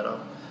much better.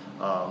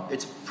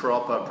 It's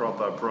proper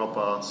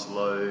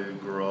slow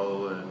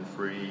grow and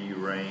free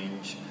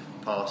range,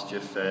 pasture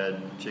fed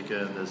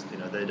chicken. There's,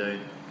 they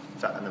don't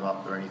fatten them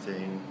up or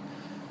anything.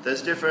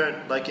 There's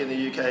different, like in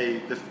the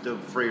UK, the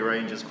free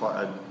range is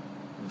quite a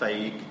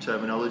vague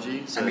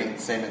terminology. So,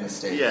 same in the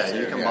States. Yeah, too,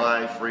 you can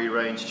buy free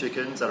range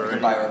chickens that are. You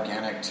can buy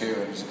organic too,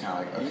 and it's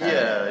kind of like okay.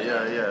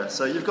 Yeah.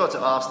 So you've got to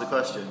ask the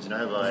questions,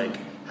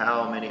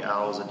 how many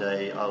hours a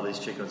day are these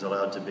chickens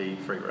allowed to be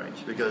free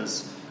range?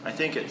 Because I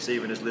think it's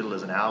even as little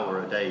as an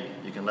hour a day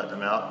you can let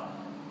them out,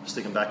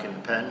 stick them back in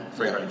the pen,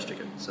 free range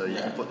chicken. So you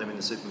can put them in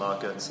the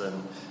supermarkets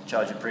and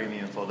charge a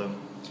premium for them.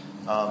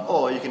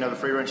 Or you can have a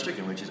free range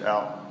chicken, which is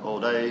out all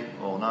day,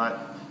 all night,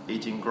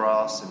 eating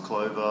grass and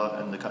clover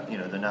and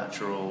the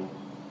natural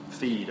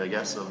feed, I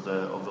guess, of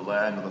the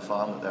land or the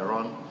farm that they're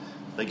on.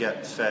 They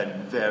get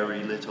fed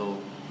very little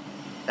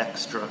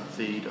extra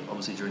feed,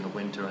 obviously during the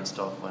winter and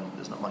stuff when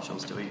there's not much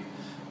else to eat.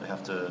 They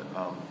have to,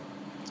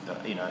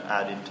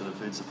 add into the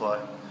food supply.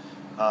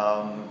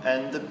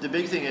 And the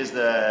big thing is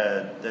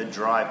they're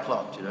dry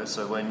plucked,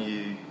 So when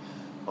you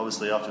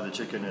obviously after the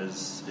chicken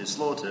is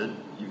slaughtered,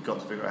 you've got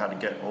to figure out how to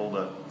get all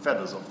the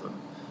feathers off them.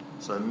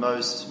 So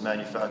most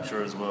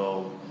manufacturers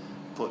will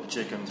put the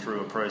chicken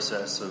through a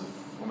process of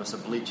almost a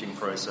bleaching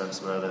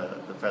process where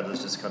the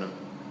feathers just kind of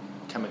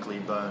chemically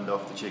burned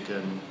off the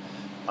chicken.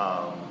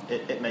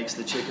 It makes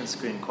the chicken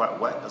skin quite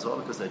wet as well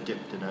because they're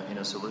dipped in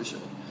a solution.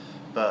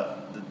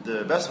 But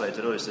the best way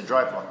to do it is to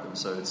dry pluck them.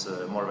 So it's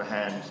more of a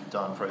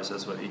hand-done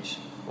process where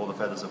all the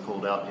feathers are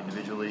pulled out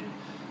individually.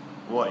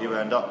 What you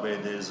end up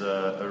with is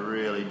a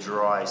really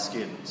dry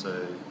skin.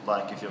 So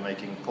like if you're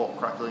making pork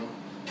crackling,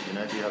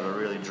 if you have a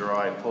really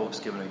dry pork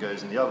skin when it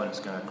goes in the oven, it's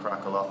going to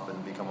crackle up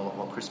and become a lot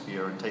more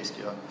crispier and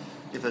tastier.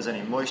 If there's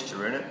any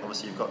moisture in it,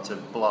 obviously you've got to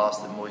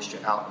blast the moisture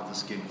out of the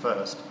skin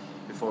first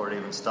before it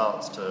even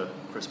starts to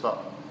crisp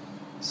up.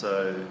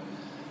 So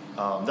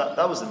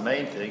that was the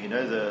main thing,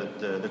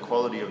 the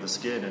quality of the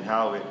skin and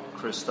how it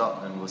crisped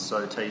up and was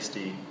so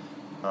tasty.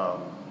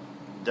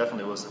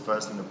 Definitely was the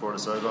first thing that brought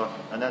us over.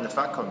 And then the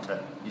fat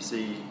content.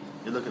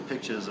 You look at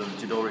pictures of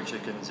Jidori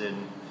chickens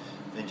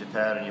in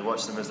Japan and you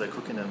watch them as they're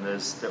cooking them,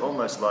 they're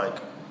almost like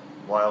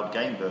wild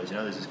game birds.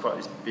 There's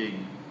these big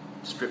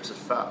strips of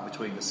fat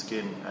between the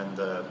skin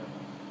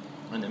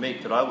and the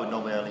meat that I would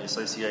normally only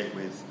associate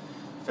with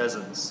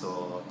pheasants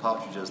or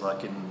partridges,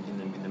 like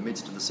in the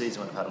midst of the season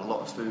when they've had a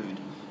lot of food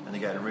and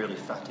they're getting really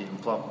fatty and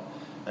plump.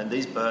 And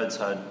these birds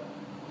had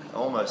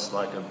almost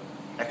like an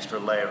extra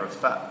layer of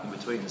fat in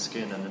between the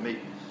skin and the meat.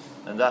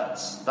 And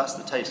that's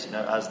the taste,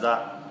 as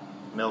that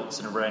melts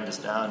and renders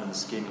down and the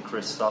skin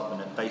crisps up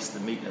and it bastes the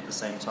meat at the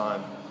same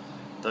time.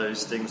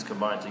 Those things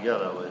combined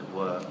together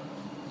were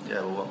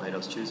what made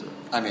us choose it.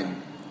 I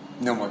mean,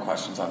 no more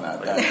questions on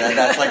that.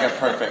 That's like a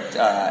perfect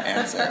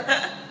answer.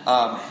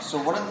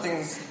 So one of the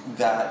things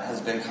that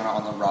has been kind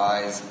of on the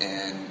rise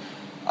in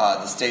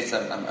the States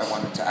that I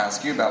wanted to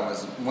ask you about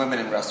was women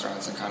in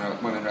restaurants and kind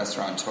of women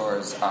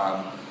restaurateurs.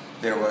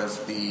 There was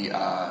the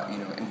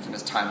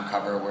infamous Time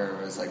cover where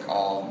it was like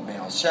all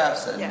male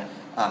chefs, and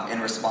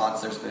in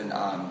response, there's been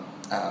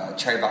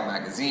Cherry Bomb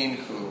Magazine,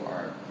 who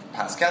are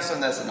past guests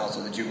on this, and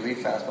also the Jubilee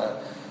Fest.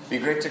 But it'd be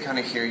great to kind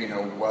of hear,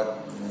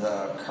 what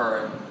the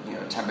current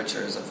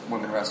temperatures of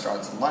women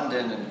restaurants in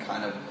London and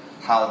kind of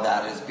how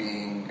that is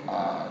being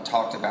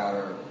talked about,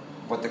 or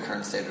what the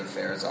current state of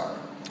affairs are.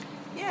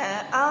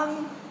 Yeah,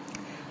 I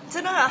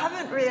don't know. I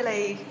haven't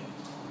really.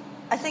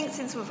 I think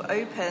since we've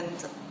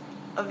opened,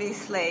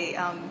 obviously,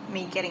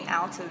 me getting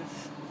out of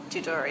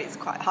Jidori is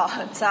quite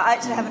hard. So I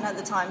actually haven't had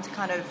the time to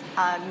kind of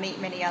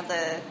meet many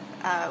other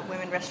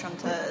women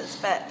restaurateurs.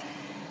 But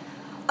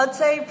I'd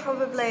say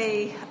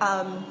probably,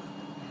 at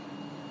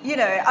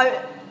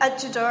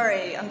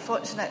Jidori,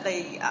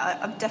 unfortunately,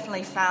 I've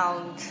definitely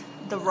found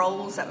the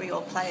roles that we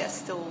all play are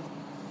still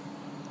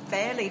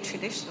fairly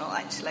traditional,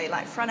 actually.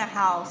 Like front of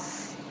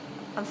house,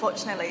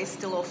 unfortunately, is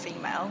still all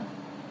female.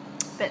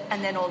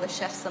 And then all the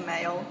chefs are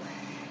male.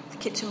 The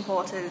kitchen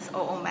porters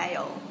are all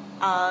male.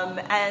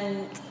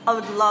 And I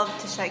would love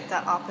to shake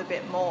that up a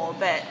bit more,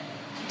 but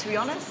to be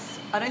honest,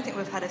 I don't think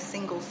we've had a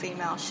single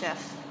female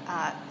chef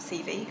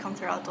CV come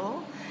through our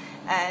door,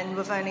 and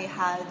we've only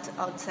had,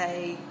 I'd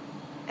say,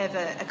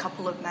 ever a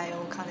couple of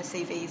male kind of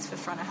CVs for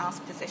front of house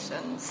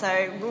positions.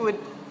 So we would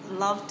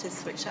love to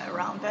switch that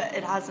around, but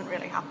it hasn't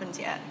really happened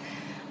yet.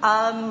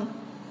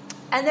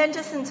 And then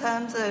just in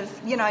terms of,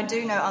 I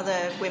do know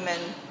other women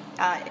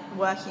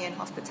working in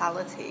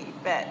hospitality,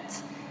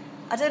 but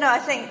I don't know, I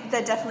think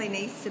there definitely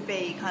needs to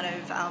be kind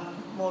of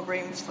more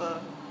rooms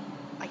for,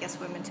 I guess,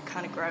 women to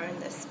kind of grow in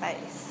this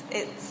space.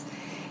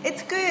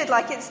 It's good,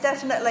 like it's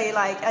definitely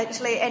like,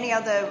 actually any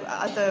other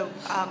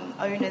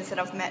owners that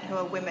I've met who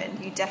are women,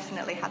 you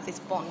definitely have this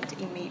bond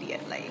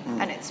immediately.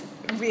 And it's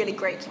a really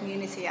great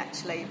community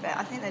actually, but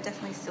I think there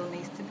definitely still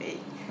needs to be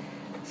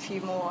a few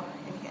more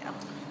in here.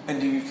 And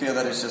do you feel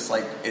that it's just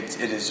like it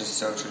is just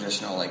so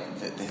traditional, like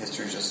the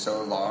history is just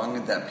so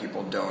long that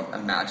people don't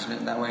imagine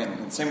it that way?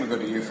 And same would go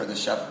to you for the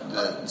chef.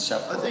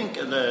 I think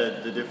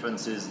the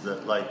difference is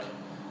that like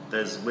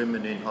there's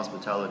women in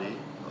hospitality,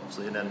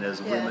 obviously, and then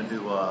there's women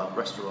who are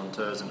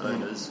restaurateurs and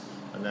owners,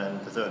 and then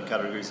the third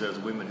category is there's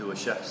women who are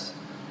chefs.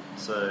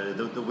 So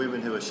the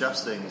women who are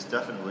chefs thing is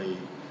definitely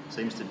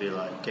seems to be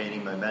like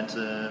gaining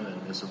momentum,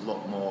 and there's a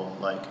lot more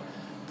like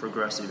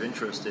progressive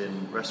interest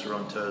in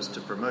restaurateurs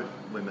to promote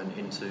women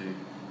into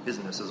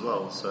business as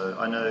well. So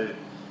I know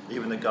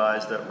even the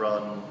guys that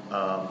run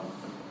what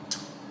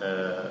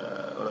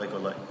they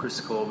call like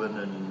Chris Corbin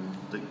and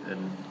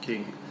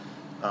King,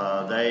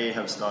 they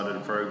have started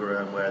a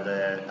program where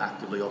they're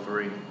actively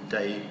offering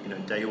day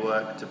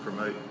work to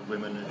promote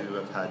women who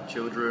have had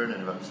children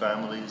and who have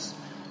families,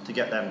 to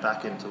get them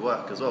back into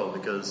work as well,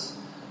 because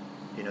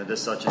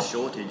there's such a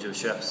shortage of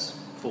chefs,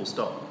 full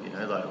stop.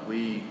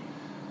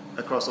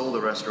 Across all the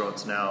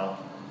restaurants now,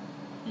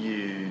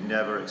 you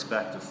never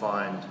expect to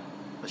find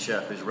a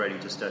chef who's ready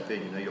to step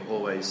in. You're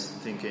always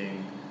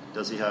thinking,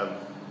 does he have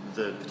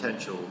the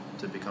potential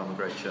to become a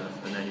great chef?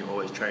 And then you're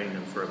always training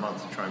them for a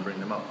month to try and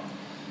bring them up.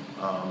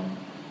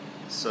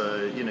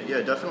 So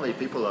definitely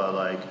people are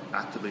like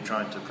actively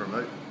trying to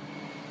promote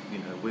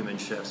women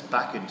chefs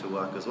back into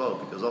work as well,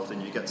 because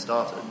often you get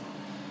started,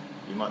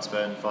 you might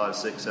spend 5,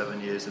 6,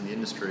 7 years in the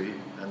industry,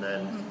 and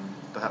then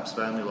perhaps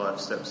family life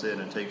steps in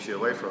and takes you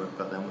away from it.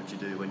 But then what do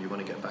you do when you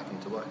want to get back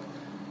into work?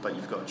 But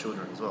you've got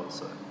children as well,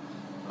 so.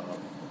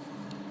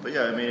 But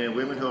yeah, I mean,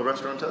 women who are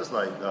restaurateurs,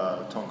 like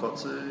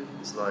Tonkotsu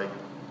is like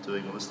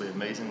doing obviously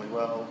amazingly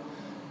well.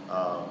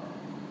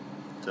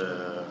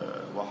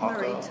 The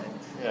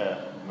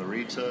Oaxaca,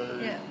 Marito.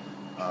 Yeah.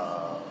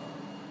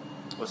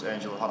 What's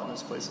Angela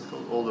Hartnett's place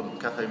called? All the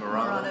Cafe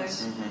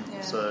Muranos.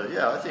 Yeah. So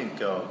yeah, I think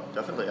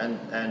definitely, and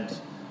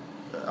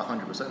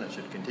 100% it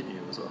should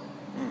continue as well.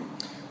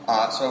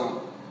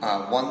 So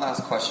one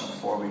last question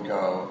before we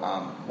go: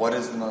 what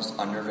is the most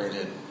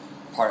underrated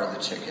part of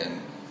the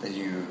chicken that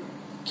you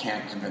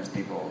can't convince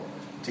people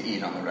to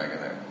eat on the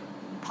regular?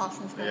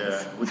 Parsons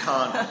nose. Yeah, we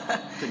can't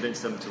convince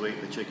them to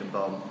eat the chicken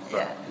bum,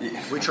 but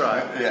we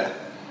try. Yeah.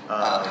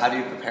 How do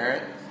you prepare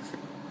it?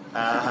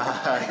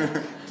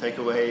 Take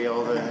away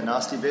all the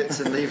nasty bits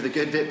and leave the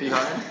good bit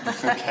behind.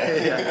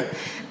 Okay.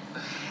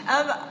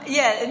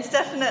 It's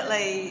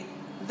definitely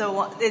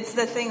it's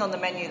the thing on the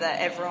menu that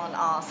everyone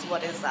asks,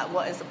 what is that?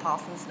 What is the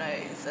Parsons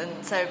nose?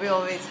 And so we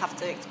always have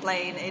to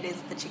explain it is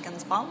the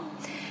chicken's bum.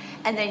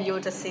 And then you'll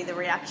just see the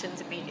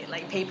reactions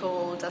immediately. People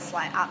will just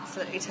like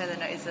absolutely turn their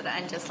nose at it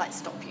and just like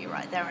stop you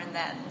right there and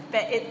then.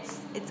 But it's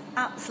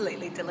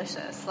absolutely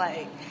delicious.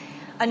 Like,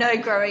 I know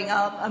growing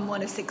up, I'm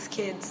one of 6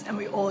 kids, and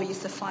we all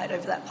used to fight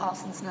over that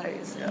Parsons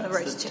nose and the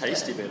roast chicken.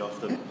 It's the tasty bit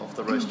off the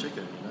roast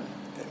chicken,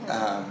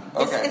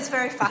 Okay. It's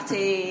very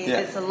fatty.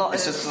 There's a lot.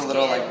 It's of just skin. a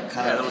little like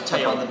kind of little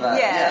tip tail on the back.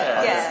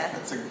 Yeah.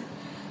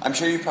 I'm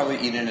sure you've probably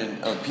eaten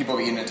it. People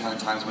have eaten it a ton of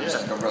times when it's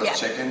just like a roast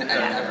chicken and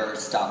never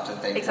stopped to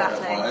think what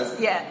it was.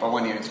 Yeah. But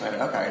when you explain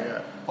it, okay.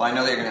 Yeah. Well, I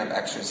know that you're going to have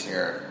extras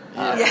here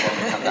when we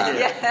come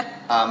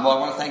back. Well, I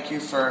want to thank you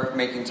for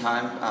making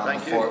time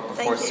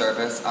before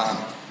service.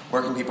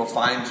 Where can people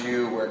find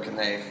you? Where can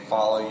they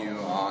follow you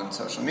on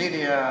social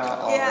media?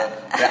 All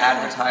the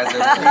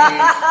advertisers,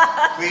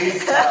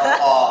 please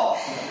tell all.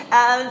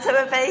 So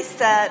we're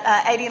based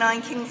at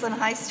 89 Kingsland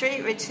High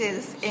Street, which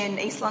is in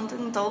East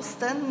London,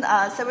 Dalston.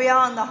 So we are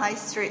on the High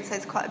Street, so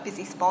it's quite a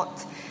busy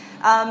spot.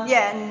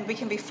 And we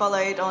can be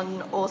followed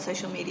on all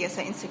social media,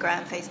 so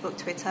Instagram, Facebook,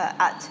 Twitter,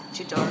 at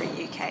Jidori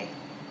UK.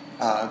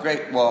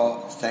 Great.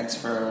 Well, thanks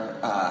for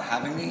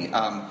having me.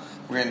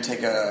 We're going to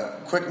take a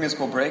quick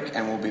musical break,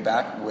 and we'll be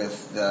back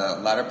with the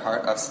latter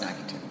part of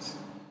Snacky Tunes.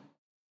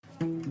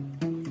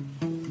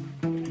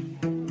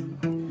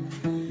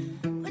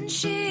 When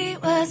she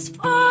was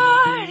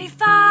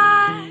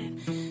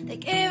 45, they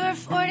gave her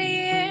 40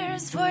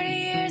 years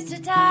to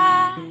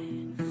die.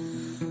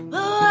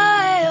 But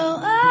why, oh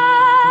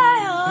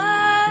why, oh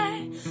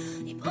why?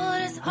 He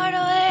pulled his heart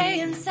away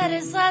and said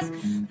his last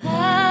goodbye.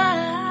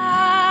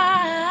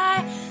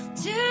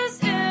 Too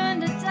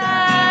soon to die.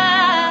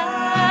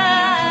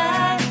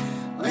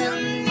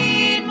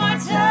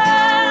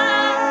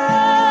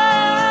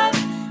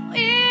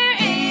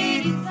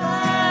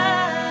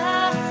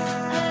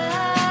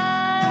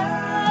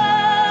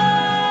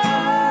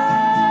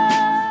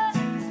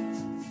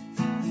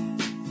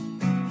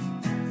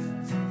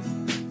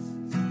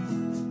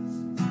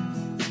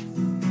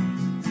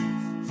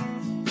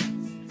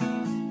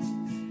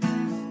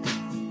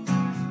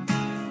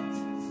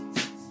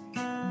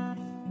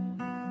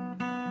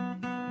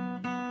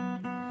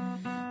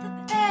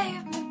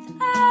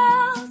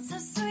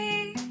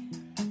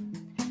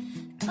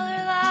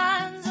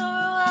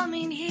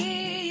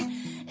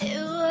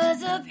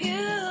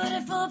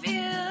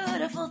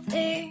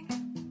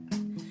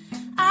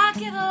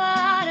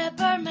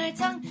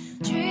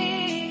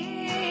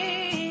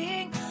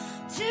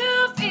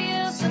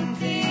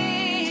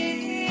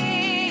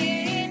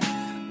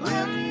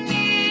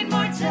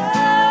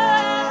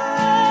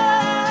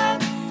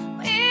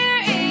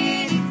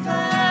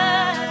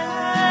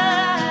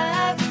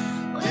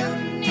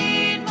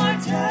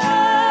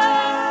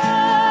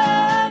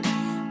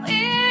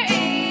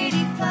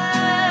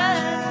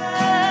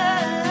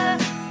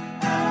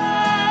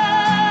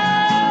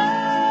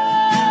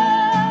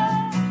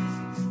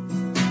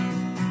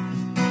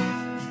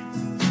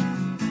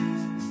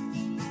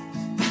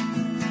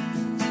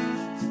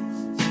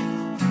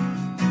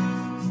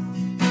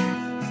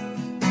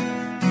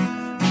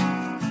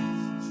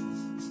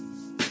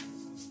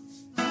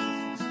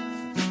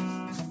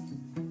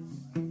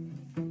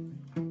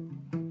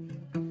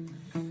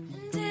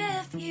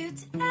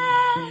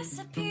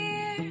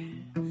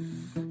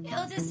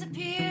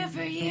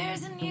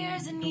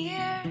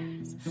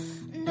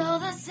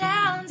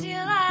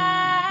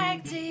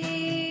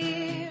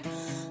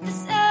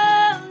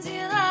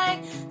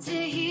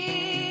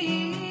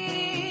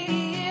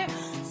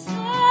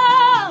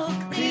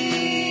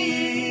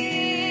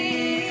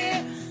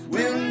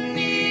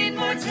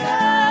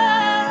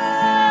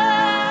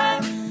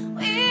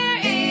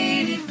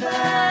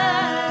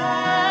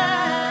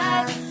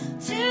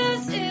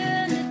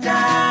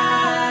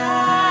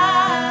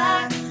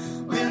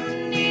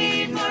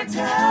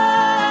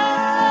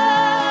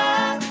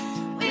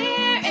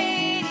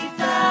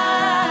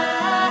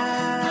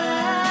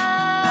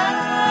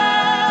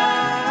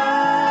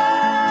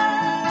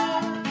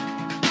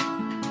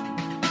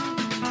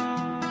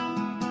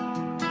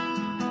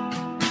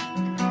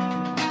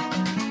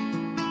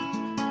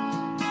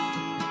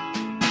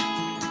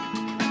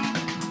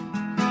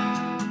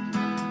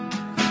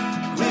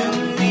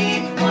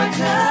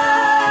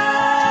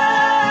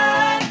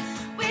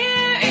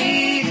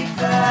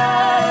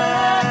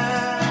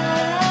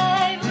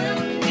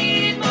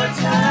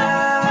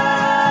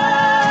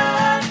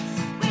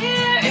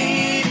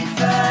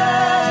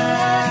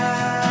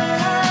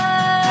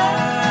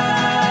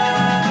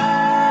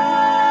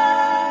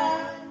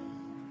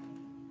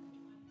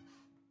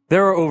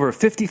 There are over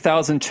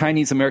 50,000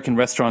 Chinese American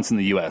restaurants in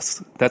the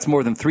U.S. That's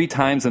more than 3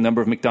 times the number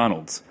of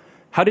McDonald's.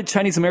 How did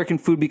Chinese American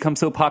food become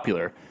so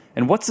popular?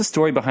 And what's the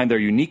story behind their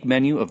unique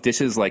menu of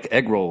dishes like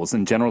egg rolls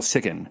and General's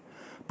chicken?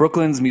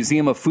 Brooklyn's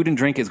Museum of Food and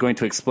Drink is going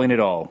to explain it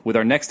all with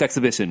our next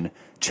exhibition,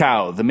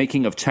 Chow, the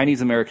Making of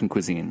Chinese American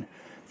Cuisine,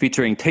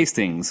 featuring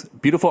tastings,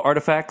 beautiful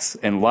artifacts,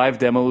 and live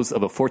demos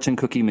of a fortune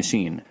cookie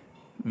machine.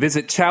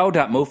 Visit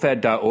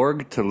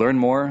chow.mofad.org to learn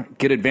more,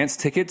 get advance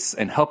tickets,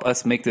 and help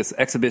us make this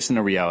exhibition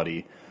a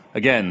reality.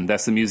 Again,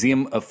 that's the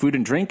Museum of Food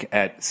and Drink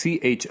at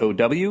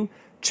chow.mofad.org.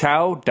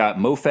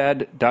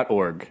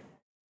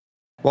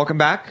 Welcome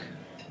back.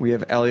 We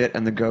have Elliot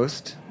and the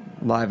Ghost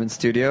live in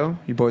studio.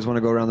 You boys want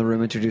to go around the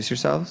room and introduce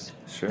yourselves?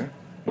 Sure.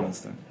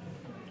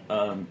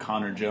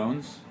 Connor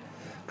Jones.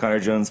 Connor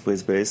Jones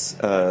plays bass.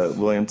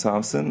 William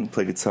Thompson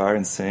play guitar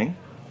and sing.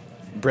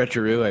 Brett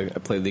Giroux, I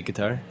play lead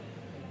guitar.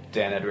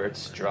 Dan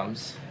Edwards,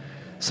 drums.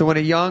 So when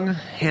a young,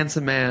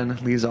 handsome man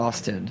leaves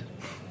Austin,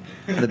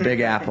 the Big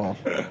Apple,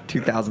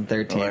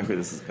 2013. I like where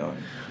this is going.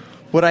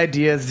 What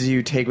ideas do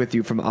you take with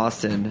you from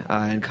Austin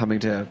and coming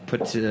to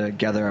put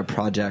together a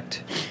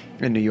project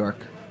in New York?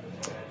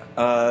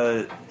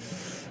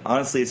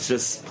 Honestly, it's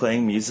just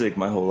playing music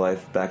my whole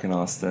life back in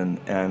Austin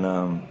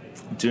and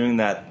doing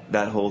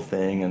that whole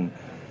thing and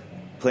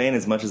playing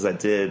as much as I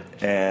did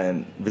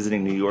and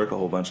visiting New York a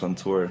whole bunch on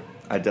tour.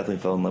 I definitely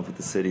fell in love with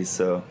the city,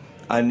 so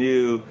I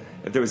knew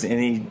if there was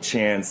any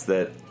chance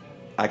that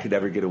I could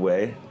ever get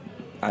away,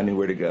 I knew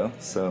where to go.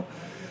 So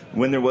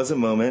when there was a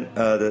moment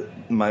that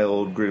my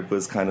old group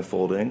was kind of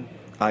folding,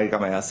 I got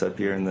my ass up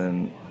here and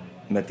then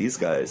met these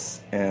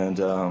guys. And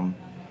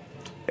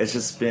it's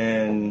just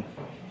been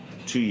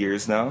 2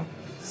 years now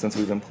since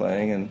we've been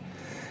playing, and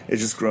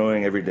it's just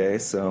growing every day.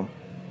 So,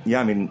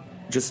 yeah, I mean,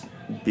 just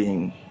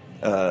being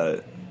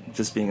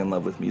in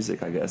love with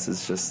music, I guess,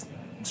 is just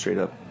straight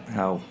up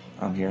how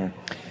I'm here.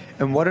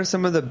 And what are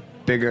some of the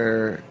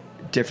bigger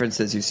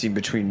differences you've seen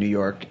between New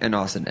York and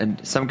Austin?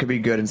 And some could be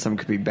good and some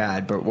could be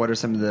bad, but what are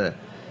some of the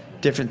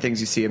different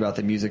things you see about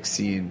the music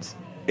scenes?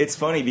 It's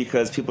funny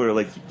because people are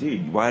like,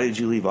 dude, why did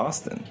you leave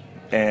Austin?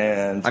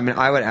 And I mean,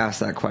 I would ask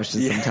that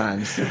question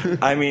sometimes.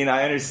 I mean,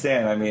 I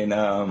understand. I mean,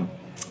 I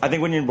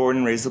think when you're born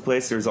and raised the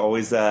place, there's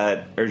always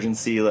that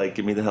urgency, like,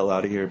 get me the hell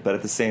out of here. But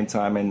at the same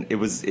time, and it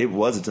was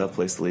a tough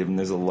place to leave, and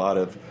there's a lot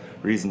of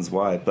reasons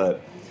why.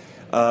 But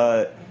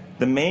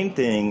the main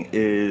thing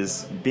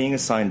is being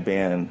assigned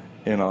band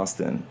in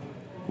Austin,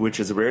 which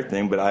is a rare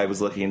thing, but I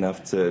was lucky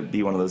enough to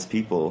be one of those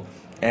people.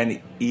 And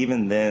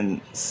even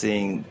then,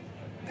 seeing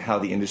how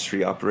the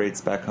industry operates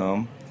back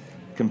home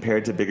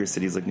compared to bigger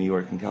cities like New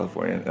York and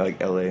California,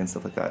 like LA and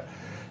stuff like that,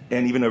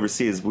 and even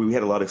overseas, we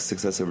had a lot of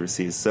success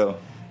overseas. So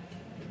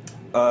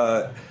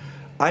I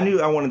knew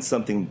I wanted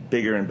something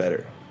bigger and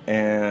better,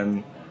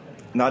 and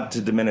not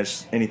to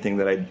diminish anything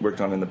that I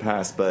worked on in the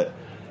past, but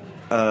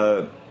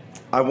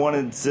I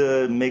wanted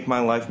to make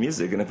my life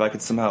music, and if I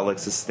could somehow like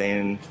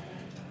sustain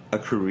a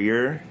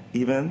career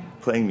even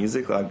playing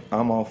music, like,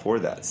 I'm all for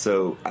that.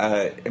 So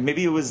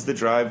maybe it was the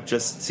drive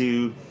just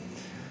to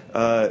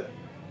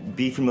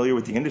be familiar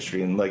with the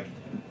industry, and like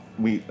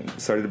we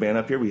started a band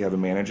up here. We have a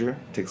manager,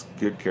 takes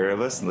good care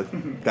of us, and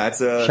like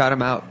that's a shout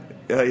him out.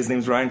 His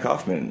name's Ryan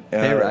Kaufman.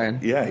 Hey Ryan.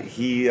 Yeah,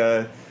 he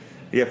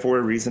For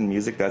a Reason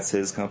Music, that's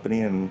his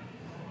company, and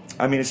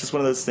I mean it's just one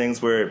of those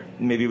things where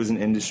maybe it was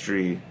an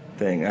industry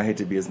thing. I hate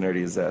to be as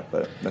nerdy as that,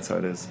 but that's how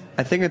it is.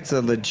 I think it's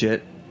a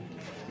legit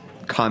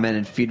comment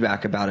and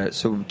feedback about it.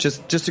 So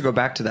just to go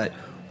back to that,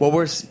 what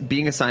were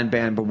being assigned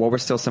band, but what were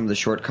still some of the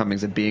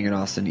shortcomings of being in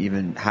Austin,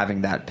 even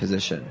having that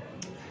position?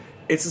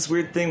 It's this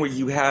weird thing where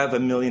you have a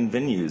million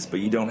venues, but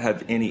you don't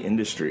have any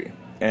industry.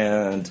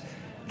 And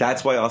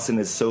that's why Austin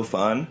is so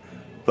fun,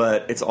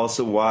 but it's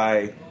also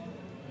why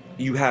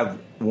you have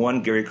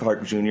one Gary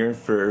Clark Jr.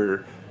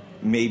 for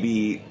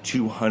maybe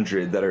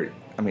 200 that are,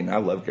 I mean, I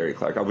love Gary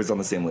Clark. I was on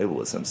the same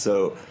label as him.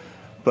 So,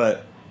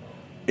 but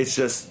it's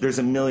just, there's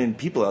a million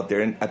people out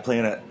there, and I play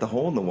at the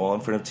hole in the wall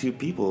in front of 2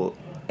 people,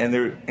 and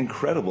they're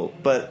incredible,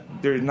 but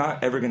they're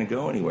not ever going to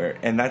go anywhere.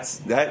 And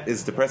that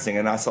is depressing.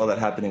 And I saw that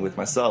happening with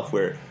myself,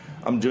 where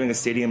I'm doing a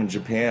stadium in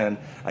Japan.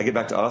 I get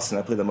back to Austin.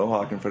 I play the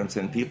Mohawk in front of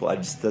 10 people. I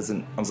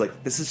was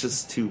like, this is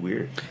just too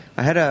weird.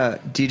 I had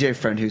a DJ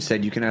friend who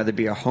said you can either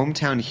be a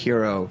hometown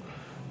hero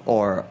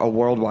or a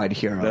worldwide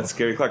hero. That's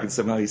Gary Clark, and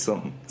somehow he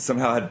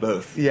somehow had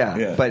both.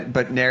 Yeah.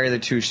 But nary the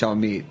two shall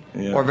meet,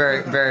 or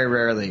very, very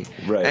rarely.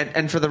 Right.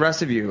 And for the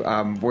rest of you,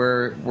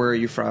 where are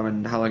you from,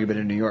 and how long have you been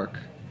in New York?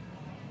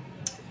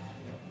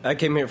 I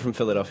came here from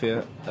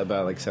Philadelphia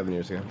about like 7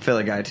 years ago.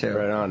 Philly guy too.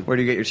 Right on. Where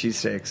do you get your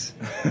cheesesteaks?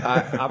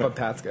 I'm a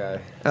Pats guy.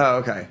 Oh,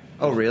 okay.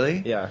 Oh,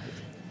 really? Yeah.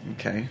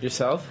 Okay.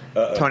 Yourself?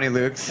 Tony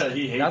Luke's.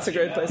 That's a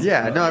great place.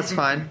 Yeah, no, it's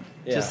fine.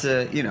 Yeah. Just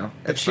the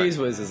Cheese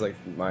Whiz is like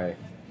my.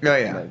 Oh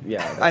yeah,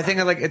 yeah. I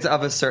think like it's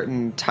of a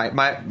certain type.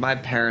 My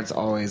parents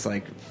always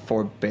like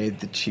forbade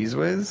the Cheese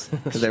Whiz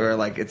because they were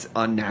like it's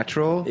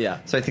unnatural. Yeah.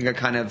 So I think it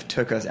kind of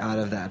took us out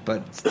of that,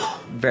 but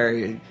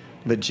very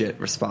legit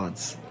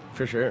response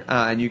for sure.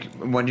 And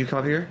when did you come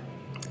up here?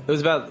 It was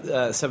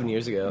about 7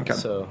 years ago. Okay.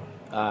 So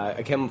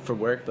I came for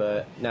work,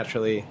 but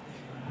naturally,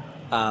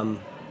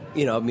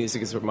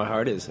 music is where my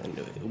heart is. And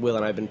Will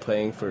and I have been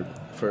playing for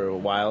a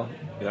while.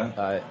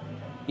 Yeah.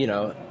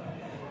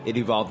 It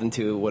evolved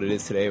into what it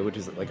is today, which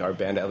is like our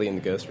band, Elliot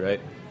The Ghost,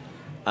 right?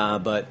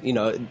 But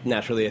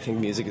naturally, I think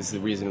music is the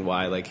reason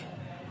why, like,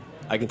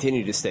 I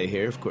continue to stay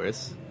here, of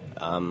course.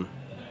 And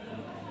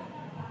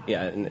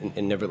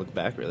never look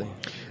back, really.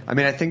 I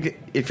mean, I think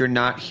if you're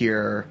not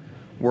here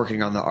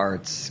working on the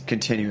arts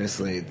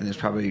continuously, then there's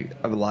probably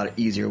a lot of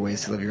easier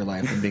ways to live your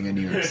life than being in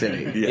New York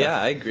City. Yeah,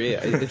 I agree.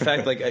 In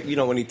fact, like,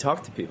 when you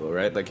talk to people,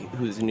 right, like,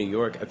 who's in New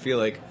York, I feel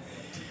like,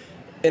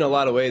 in a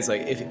lot of ways,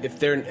 like, if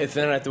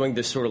they're not doing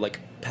this sort of, like,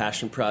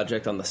 passion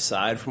project on the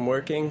side from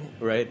working,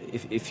 right,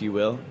 if you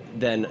will,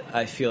 then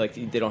I feel like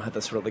they don't have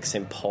the sort of, like,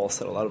 same pulse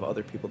that a lot of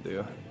other people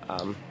do.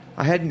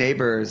 I had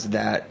neighbors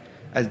that,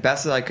 as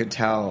best as I could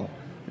tell,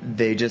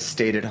 they just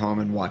stayed at home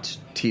and watched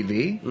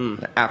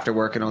TV after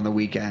working on the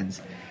weekends.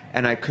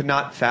 And I could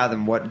not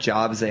fathom what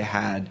jobs they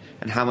had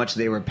and how much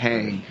they were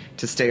paying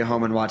to stay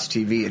home and watch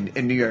TV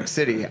in New York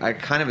City. I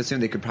kind of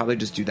assumed they could probably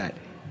just do that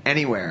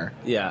anywhere.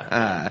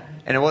 Yeah.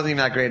 And it wasn't even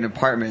that great in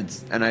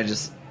apartments. And I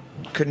just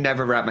could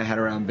never wrap my head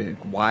around being,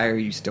 why are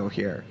you still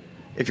here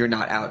if you're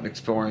not out and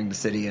exploring the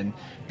city and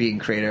being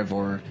creative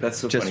or That's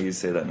so just... funny you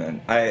say that,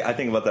 man. I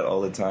think about that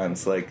all the time.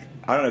 It's like,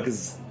 I don't know,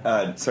 because,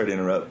 sorry to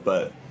interrupt,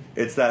 but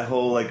it's that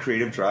whole, like,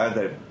 creative drive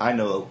that I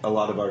know a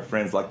lot of our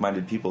friends,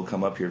 like-minded people,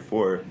 come up here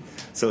for.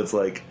 So it's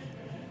like,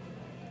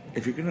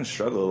 if you're going to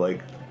struggle, like,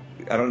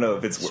 I don't know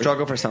if it's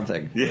struggle for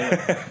something.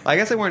 Yeah. I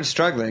guess they weren't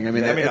struggling. I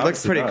mean, it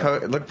looked pretty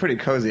it looked pretty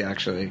cozy,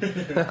 actually.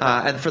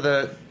 And for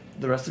the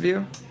rest of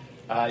you?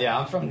 Yeah,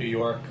 I'm from New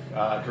York.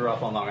 Grew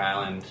up on Long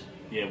Island.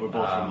 Yeah, we're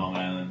both from Long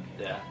Island.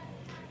 Yeah.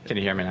 Can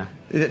you hear me now?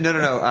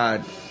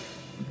 No.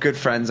 Good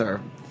friends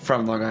are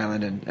from Long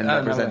Island and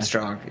represent no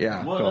strong.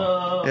 Yeah.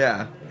 Cool.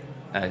 Yeah.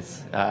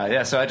 Nice.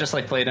 So I just,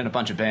 like, played in a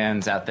bunch of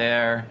bands out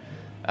there,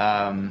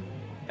 and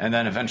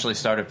then eventually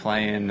started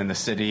playing in the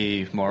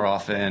city more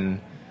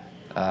often.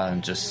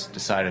 Just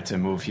decided to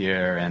move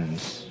here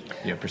and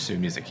pursue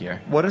music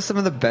here. What are some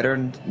of the better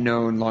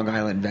known Long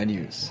Island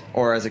venues?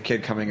 Or as a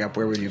kid coming up,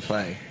 where would you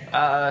play?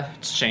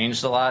 It's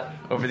changed a lot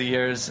over the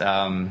years,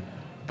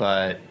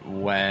 but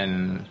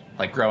when,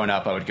 like, growing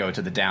up, I would go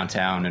to the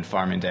downtown in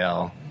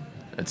Farmingdale.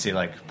 I'd see,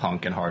 like,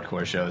 punk and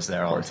hardcore shows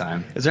there all the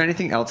time. Is there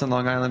anything else in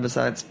Long Island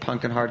besides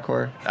punk and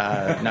hardcore?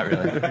 Not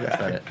really. That's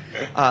about it.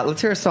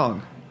 Let's hear a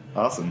song.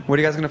 Awesome. What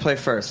are you guys going to play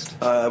first?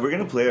 We're going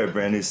to play our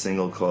brand new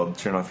single called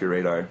Turn Off Your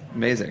Radar.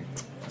 Amazing.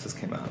 It just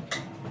came out.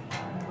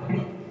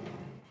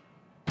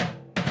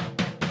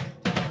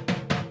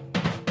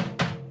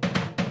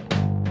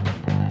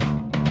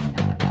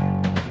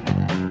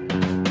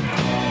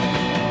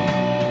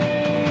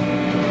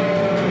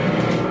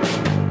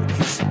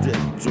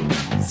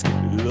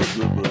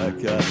 The black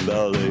cat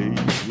ballet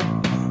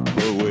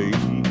away,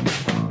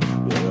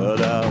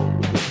 get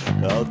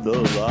out the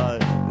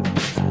line.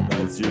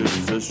 Tonight's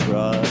yours to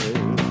strive. It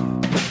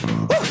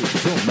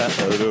don't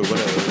matter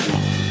what I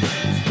do,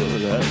 but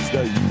that's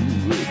that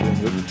you been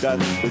hooked at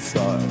the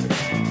start.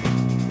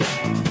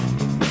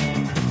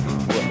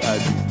 What I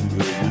do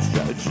is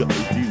try to show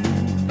you.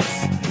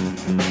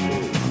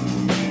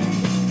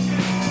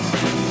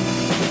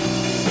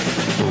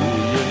 Oh,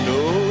 you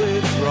know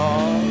it's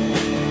wrong.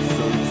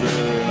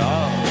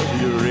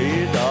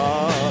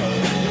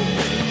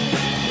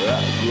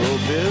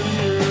 In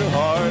your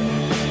heart,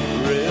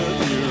 red,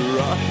 your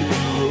rock and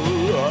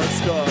roll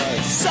sky.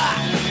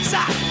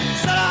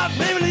 Shut up,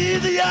 baby,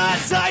 leave the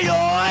odds are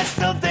yours.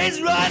 Something's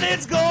run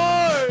its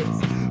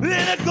course,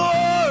 in a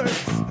course.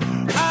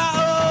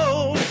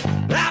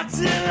 I'm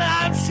till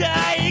I'm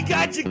shy, you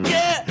got your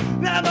get.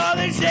 Now all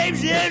the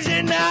shapes,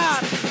 and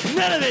not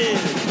none of it.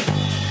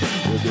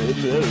 But then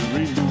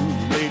every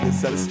move made us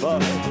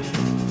satisfied.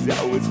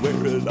 Now it's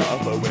wearing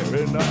off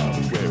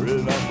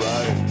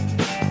right.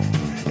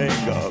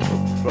 Hang up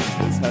from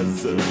this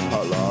hazard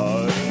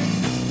hotline.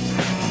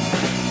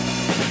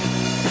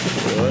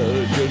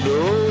 But you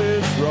know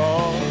it's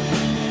wrong,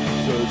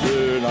 so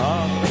turn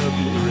off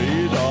your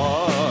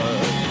radar.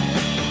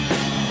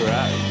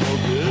 Crack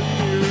open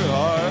your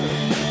heart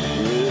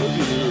with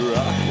your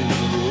rock and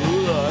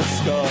roll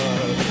scar.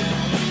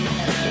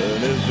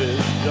 And if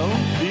it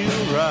don't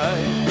feel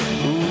right,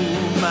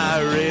 ooh, my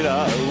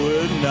radar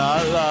would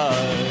not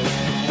lie.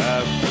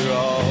 After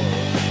all,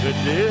 the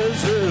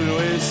days are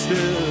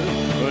wasted.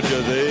 What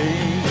you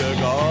think you're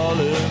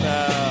calling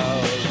out?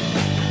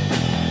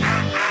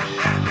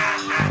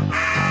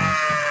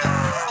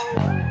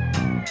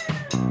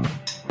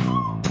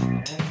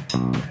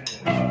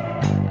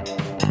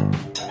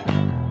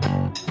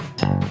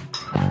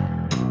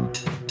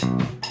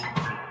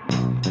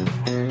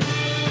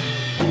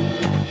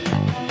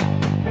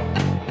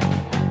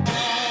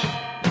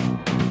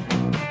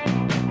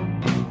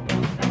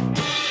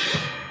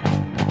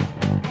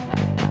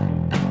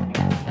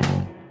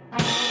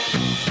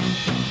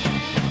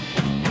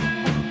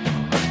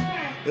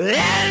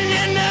 And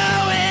you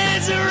know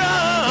it's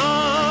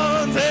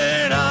wrong.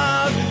 Turn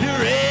off your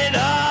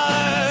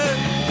radar.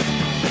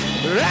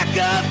 rock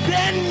up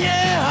in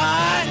your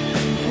heart,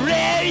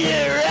 ready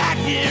to rock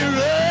and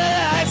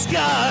roll like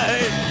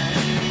scarred.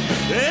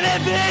 And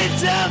if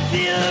it don't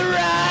feel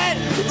right,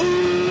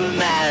 ooh,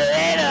 my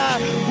lady,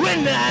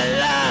 when I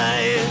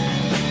lie,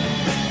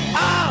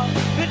 all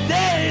the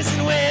days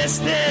in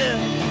Weston,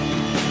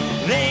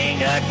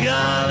 they are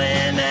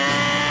calling out.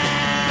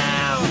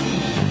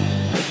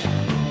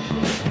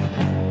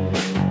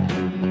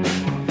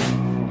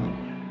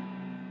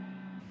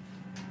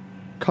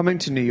 Coming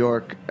to New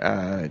York,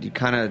 you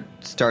kind of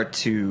start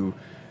to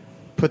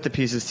put the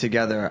pieces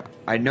together.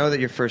 I know that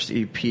your first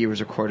EP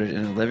was recorded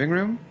in a living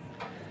room.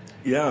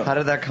 Yeah. How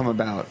did that come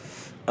about?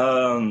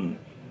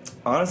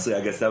 Honestly,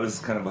 I guess that was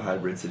kind of a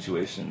hybrid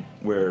situation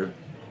where,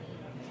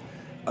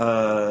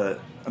 I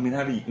mean,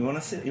 how do you want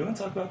to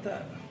talk about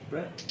that,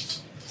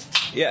 Brett?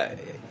 Yeah,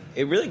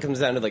 it really comes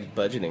down to like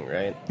budgeting,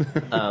 right?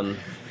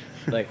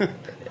 Like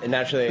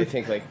naturally, I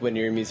think like when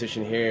you're a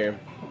musician here,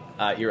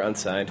 you're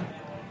unsigned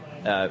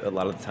a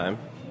lot of the time,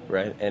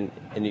 right? And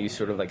you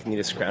sort of like need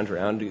to scrounge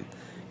around to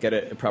get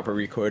a proper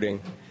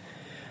recording.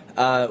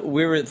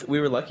 We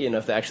were lucky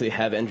enough to actually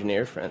have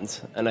engineer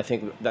friends, and I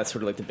think that's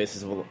sort of like the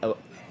basis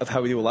of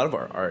how we do a lot of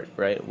our art,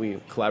 right? We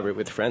collaborate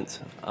with friends,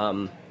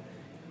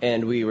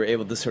 and we were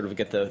able to sort of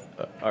get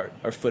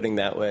our footing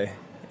that way,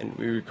 and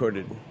we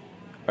recorded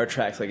our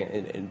tracks like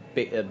in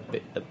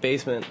a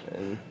basement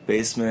and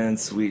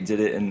basements. We did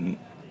it in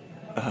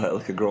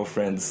like a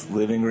girlfriend's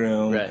living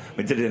room. Right.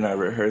 We did it in our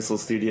rehearsal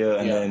studio,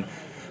 and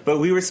but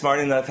we were smart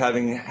enough,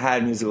 having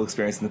had musical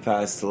experience in the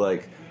past, to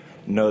like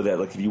know that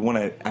like if you want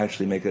to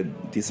actually make a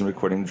decent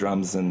recording,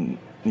 drums and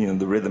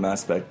the rhythm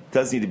aspect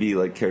does need to be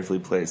like carefully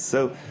placed.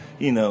 So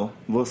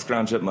we'll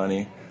scrounge up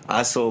money.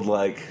 I sold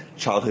like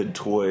childhood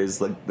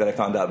toys like that I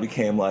found out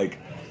became like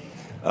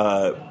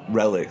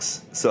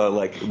relics. So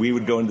like we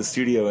would go into the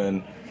studio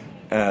and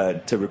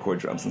to record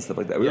drums and stuff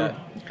like that.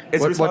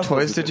 What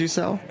toys did you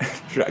sell?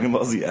 Dragon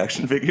Ball Z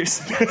action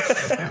figures.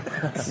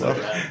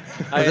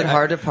 Was it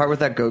hard to part with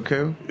that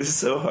Goku? It's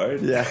so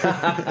hard. Yeah.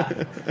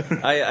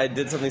 I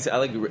did something.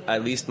 I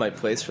leased my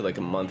place for like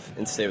a month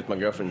and stayed with my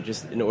girlfriend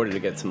just in order to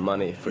get some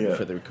money for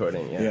the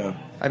recording. Yeah.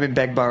 I mean,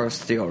 beg, borrow,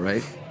 steal,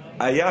 right?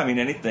 Yeah, I mean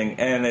anything,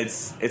 and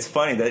it's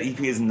funny that EP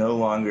is no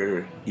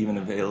longer even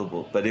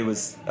available. But it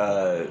was.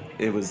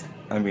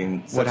 I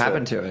mean, what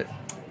happened to it?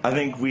 I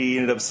think we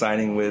ended up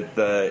signing with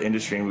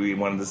industry, and we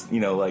wanted this.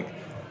 Like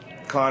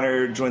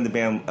Connor joined the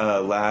band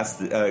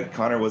last.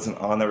 Connor wasn't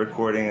on that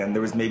recording, and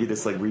there was maybe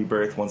this like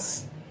rebirth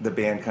once the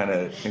band kind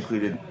of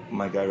included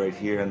my guy right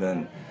here, and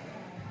then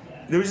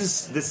there was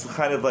just this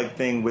kind of like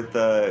thing with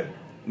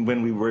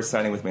when we were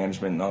signing with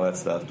management and all that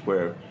stuff,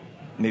 where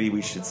maybe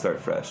we should start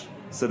fresh.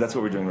 So that's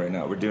what we're doing right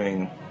now. We're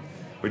doing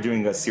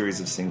a series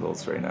of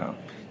singles right now.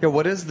 Yeah,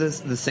 what is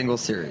the single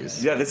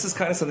series? Yeah, this is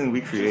kind of something we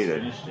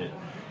created. Just finished it.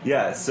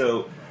 Yeah,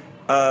 so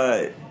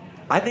I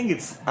think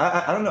it's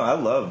I don't know. I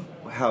love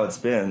how it's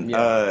been.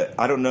 Yeah.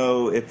 I don't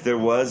know if there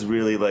was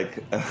really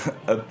like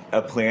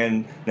a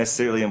plan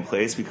necessarily in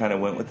place. We kind of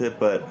went with it,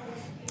 but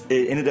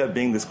it ended up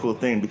being this cool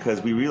thing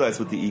because we realized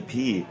with the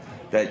EP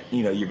that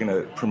you're going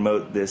to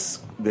promote this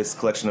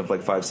collection of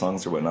like 5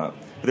 songs or whatnot,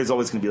 but there's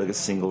always going to be like a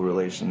single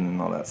relation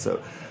and all that.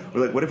 So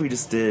we're like, what if we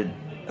just did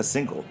a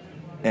single,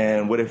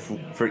 and what if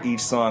for each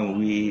song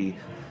we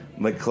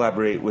like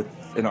collaborate with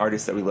an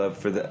artist that we love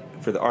for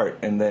the art,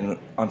 and then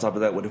on top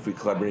of that, what if we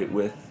collaborate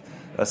with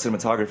a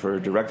cinematographer or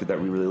director that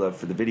we really love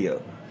for the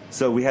video?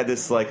 So we had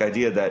this like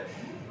idea that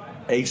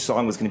each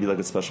song was going to be like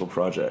a special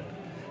project,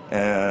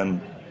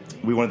 and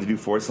we wanted to do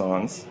 4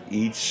 songs.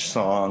 Each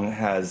song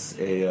has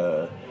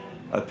a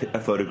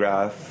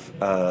photograph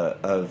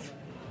of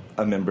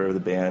a member of the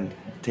band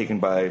taken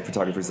by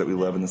photographers that we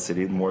love in the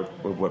city. More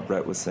of what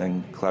Brett was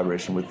saying,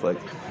 collaboration with like.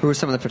 Who are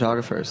some of the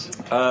photographers?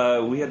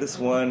 We had this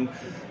one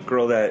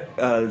girl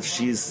that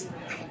she's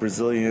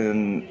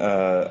Brazilian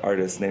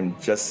artist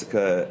named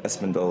Jessica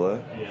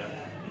Espindola. Yeah.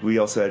 We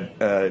also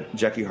had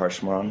Jackie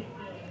Harshman,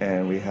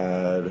 and we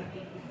had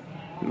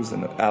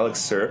Alex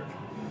Serp.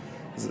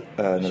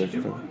 Another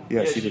photographer.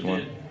 Yeah, she did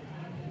one.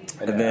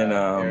 And then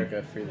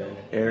Erica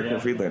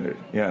Friedlander.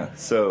 Yeah,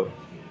 so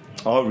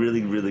all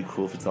really, really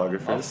cool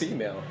photographers. All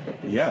female.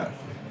 Yeah.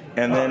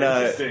 And then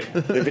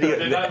the video.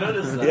 Did not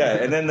notice that.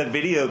 Yeah, and then the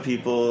video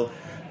people.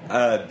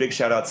 Big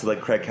shout out to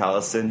like Craig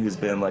Callison, who's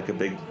been like a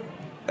big.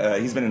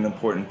 He's been an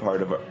important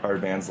part of our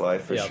band's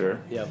life for sure.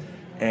 Yep.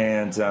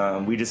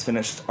 And we just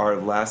finished our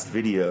last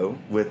video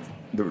with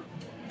the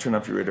Turn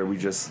Off Your Radar. We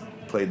just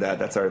played that.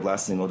 That's our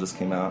last single, just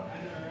came out.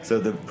 So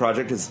the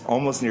project is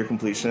almost near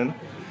completion.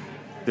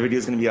 The video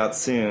is going to be out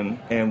soon,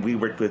 and we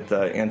worked with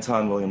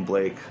Anton William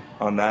Blake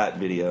on that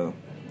video,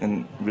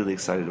 and really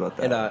excited about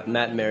that. And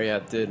Matt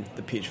Marriott did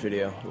the Peach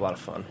video. A lot of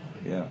fun.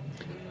 Yeah.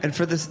 And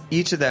for this,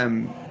 each of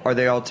them, are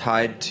they all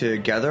tied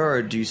together,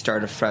 or do you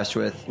start afresh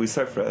with? We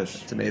start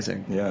fresh. It's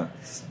amazing. Yeah.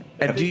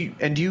 And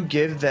do you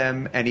give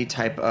them any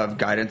type of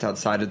guidance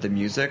outside of the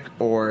music,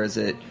 or is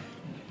it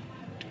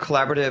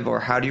collaborative, or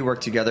how do you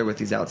work together with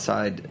these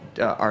outside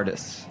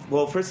artists?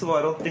 Well, first of all,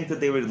 I don't think that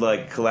they would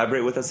like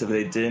collaborate with us if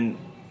they didn't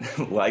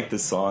like the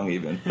song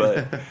even,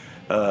 but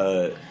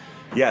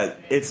Yeah,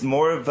 it's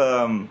more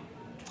of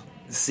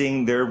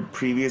seeing their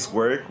previous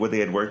work, what they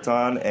had worked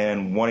on,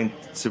 and wanting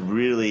to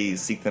really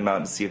seek them out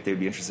and see if they'd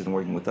be interested in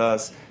working with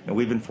us. And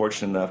we've been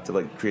fortunate enough to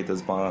like create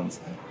those bonds.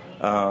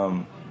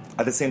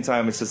 At the same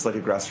time, it's just like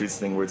a grassroots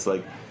thing where it's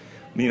like,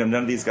 none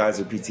of these guys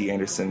are P.T.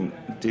 Anderson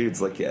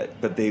dudes like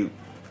yet, but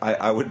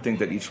I would think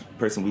that each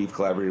person we've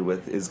collaborated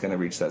with is going to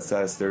reach that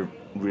status. They're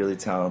really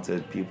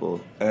talented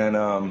people, and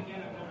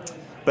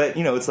but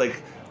it's like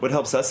what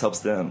helps us helps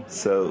them.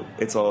 So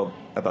it's all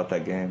about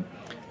that game.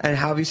 And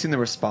how have you seen the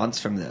response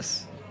from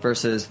this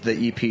versus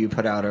the EP you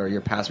put out or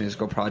your past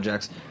musical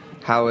projects?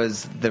 How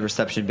has the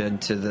reception been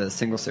to the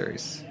single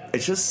series?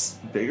 It's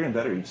just bigger and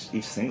better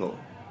each single.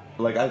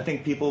 Like, I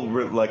think people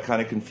were like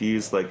kind of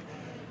confused. Like,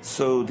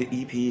 so the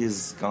EP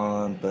is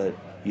gone, but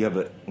you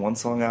have one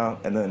song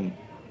out, and then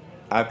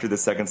after the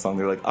second song,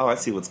 they're like, "Oh, I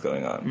see what's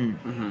going on."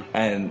 Mm-hmm.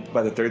 And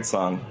by the third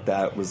song,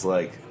 that was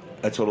like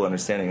a total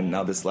understanding. And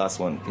now this last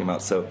one came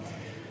out, so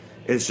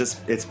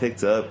it's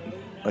picked up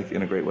like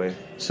in a great way.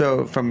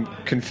 So from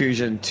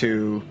confusion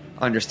to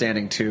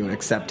understanding to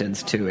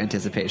acceptance to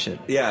anticipation.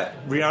 Yeah,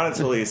 Rihanna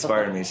totally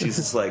inspired me. She's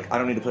just like, I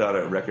don't need to put out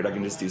a record. I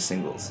can just do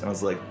singles. And I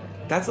was like,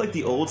 that's like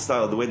the old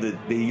style, the way that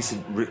they used to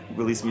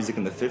release music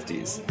in the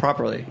 50s.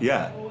 Properly.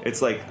 Yeah,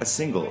 it's like a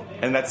single,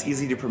 and that's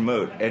easy to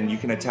promote, and you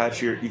can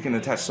attach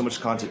so much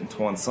content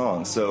into one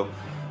song. So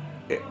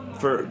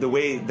for the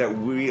way that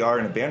we are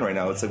in a band right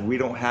now, it's like we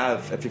don't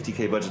have a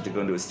 $50K budget to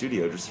go into a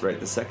studio just right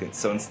this second.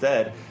 So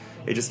instead,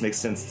 it just makes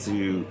sense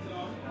to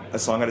a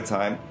song at a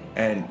time,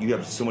 and you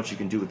have so much you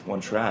can do with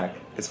one track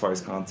as far as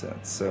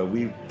content. So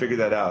we figured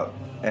that out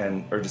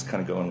and are just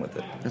kind of going with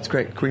it. That's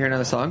great. Can we hear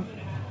another song?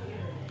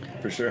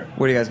 For sure.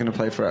 What are you guys going to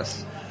play for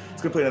us?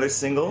 It's going to play another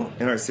single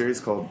in our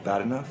series called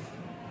Bad Enough.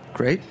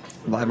 Great.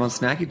 Live on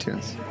Snacky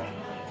Tunes.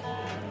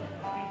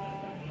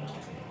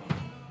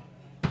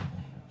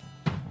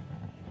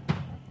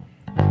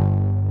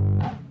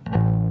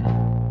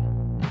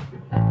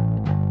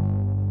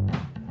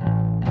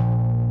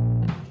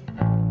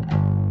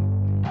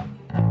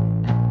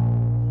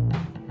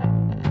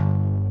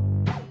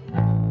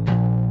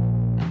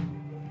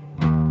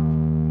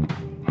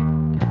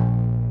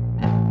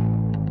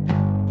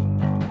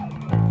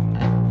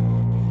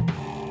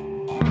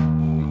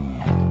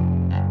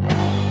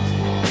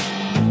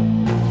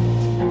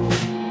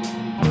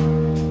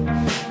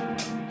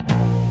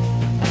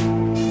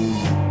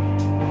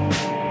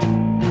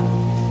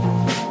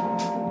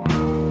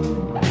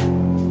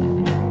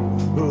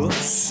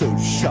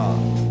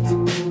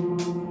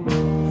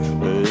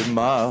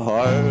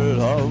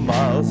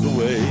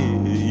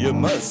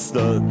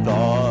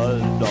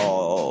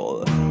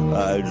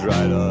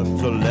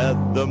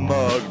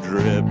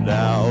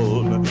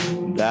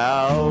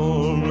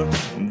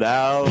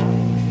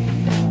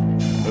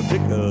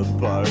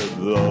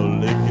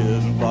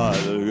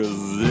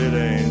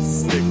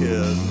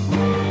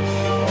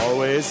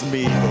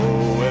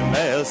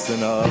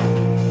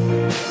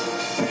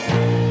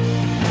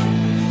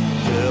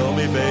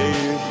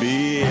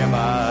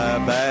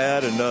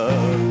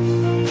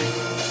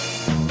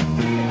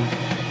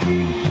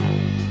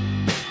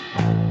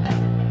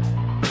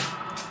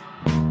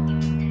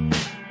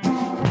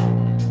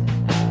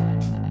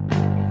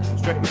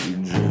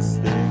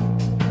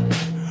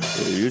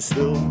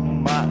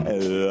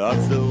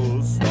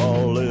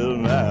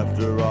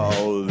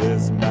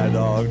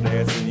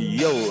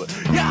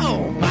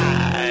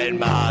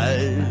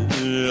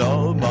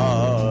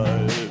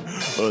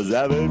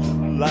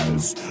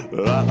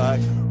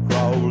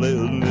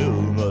 Crawling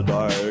in the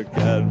dark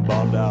and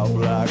bombed out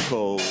black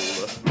hole.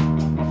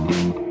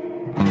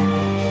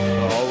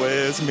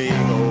 Always me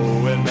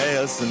going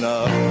messing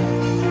up.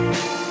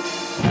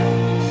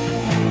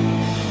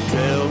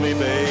 Tell me,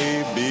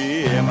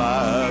 baby, am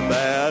I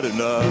bad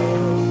enough?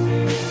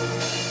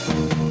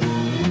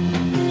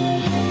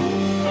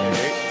 I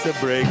hate to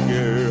break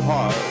your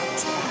heart,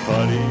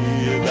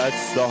 honey,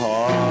 that's the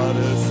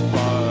hardest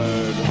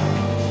part.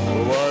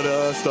 What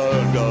a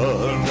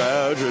stun-gun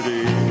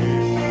tragedy.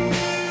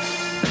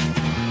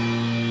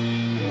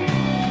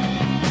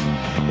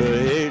 I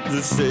hate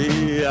to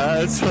say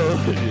I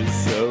told you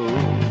so.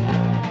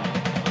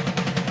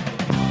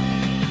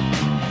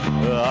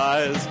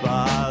 I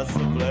spy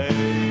some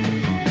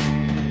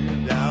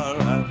flame down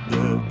at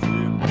the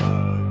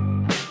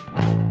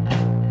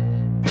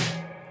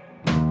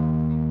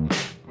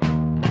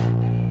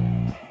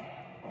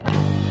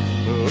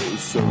oh,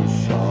 so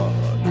short.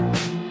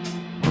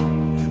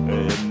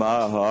 In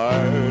my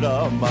heart,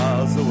 I'm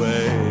miles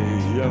away.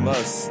 You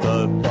must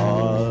have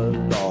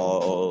thought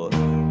all.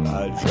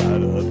 I tried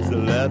to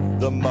let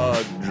the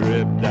mud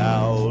drip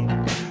down,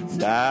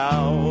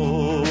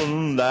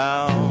 down,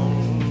 down.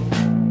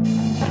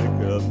 Pick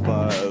up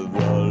by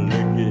the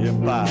licky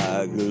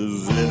pie,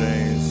 'cause it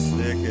ain't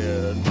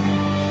sticking.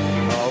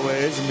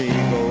 Always me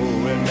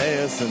going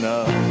messing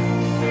up.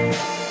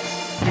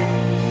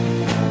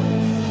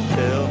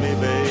 Tell me,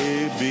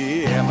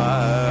 baby, am I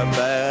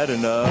bad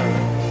enough?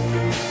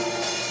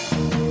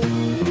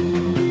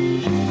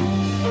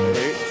 I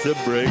hate to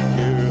break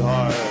your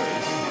heart,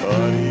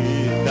 but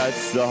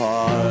That's the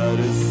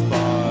hardest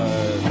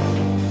part.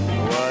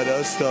 What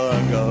a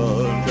stung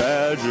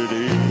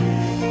tragedy.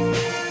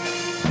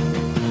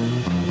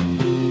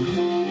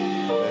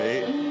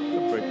 Hey,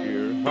 come break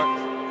your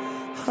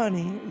heart.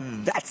 Honey,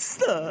 that's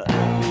the...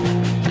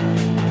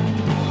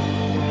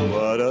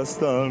 What a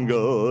stung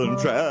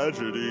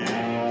tragedy.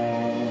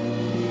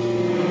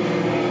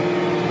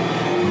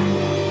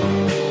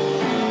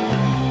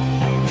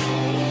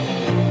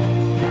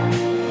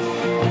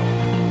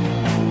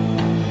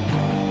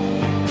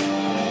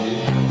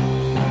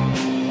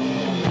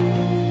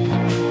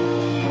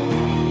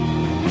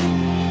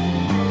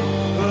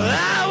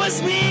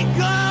 Me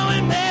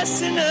going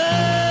messing up.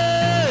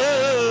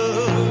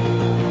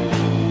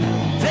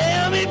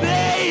 Tell me,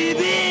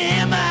 baby,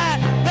 am I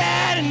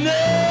bad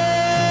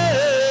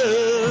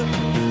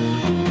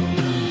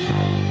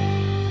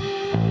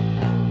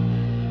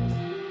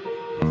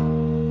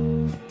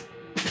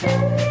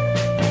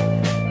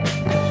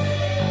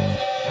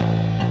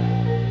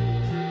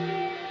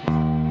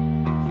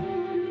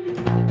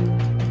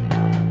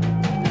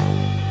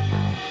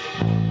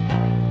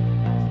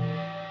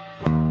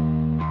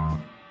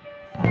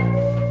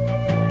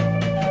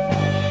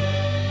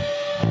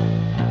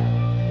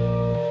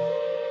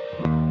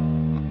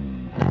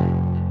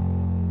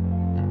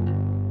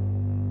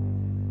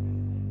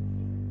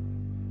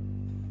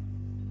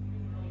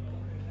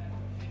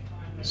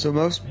So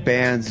most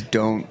bands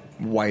don't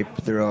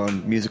wipe their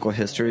own musical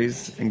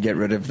histories and get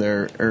rid of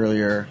their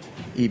earlier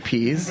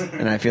EPs,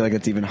 and I feel like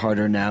it's even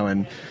harder now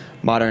in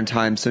modern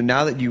times. So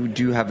now that you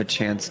do have a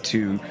chance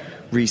to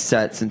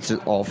reset, since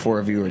all four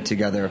of you are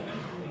together,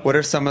 what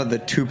are some of the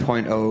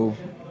 2.0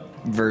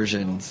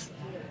 versions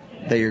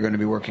that you're going to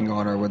be working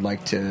on or would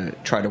like to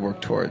try to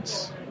work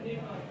towards?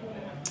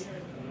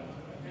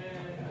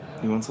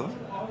 You want some?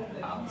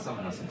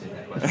 Someone else can take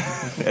that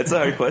question. It's a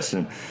hard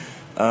question.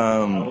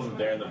 I wasn't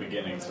there in the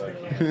beginning, so I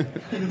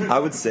can't. I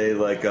would say,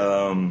 like,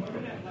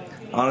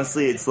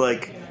 honestly, it's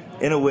like,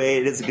 in a way,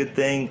 it is a good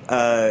thing.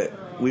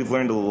 We've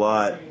learned a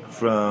lot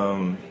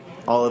from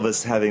all of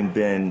us having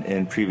been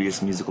in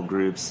previous musical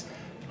groups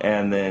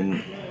and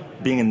then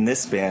being in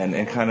this band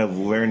and kind of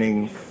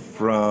learning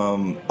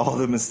from all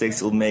the mistakes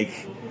you'll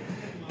make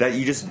that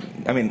you just,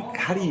 I mean,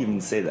 how do you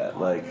even say that?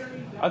 Like,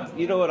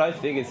 you know what I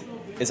think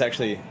is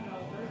actually,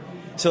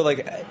 so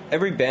like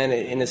every band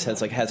in a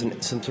sense like has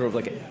some sort of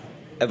like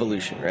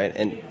evolution, right?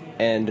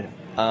 And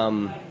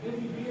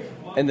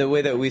the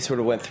way that we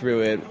sort of went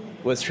through it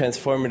was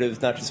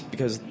transformative, not just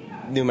because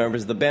new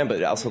members of the band,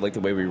 but also like the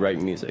way we write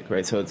music,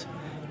 right? So it's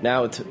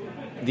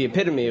the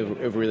epitome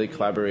of really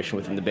collaboration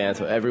within the band.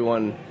 So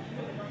everyone,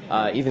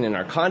 even in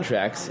our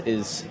contracts,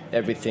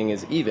 everything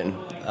is even.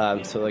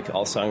 So like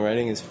all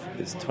songwriting is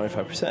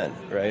 25%,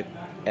 right?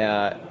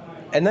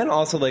 And then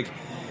also like,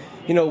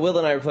 you know, Will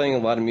and I were playing a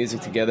lot of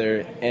music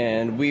together,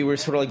 and we were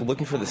sort of like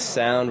looking for the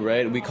sound,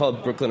 right? We call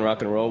it Brooklyn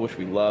rock and roll, which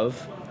we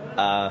love.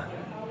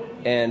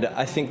 And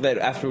I think that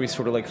after we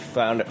sort of like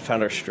found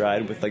our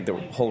stride with like the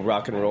whole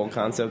rock and roll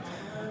concept,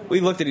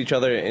 we looked at each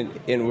other and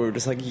we were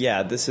just like,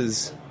 yeah, this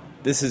is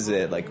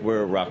it. Like,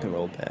 we're a rock and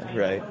roll band,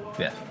 right?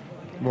 Yeah.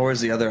 What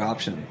was the other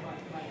option?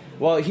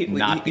 Well,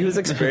 he was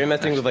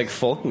experimenting with like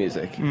folk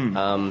music,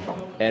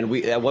 and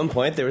we at one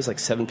point there was like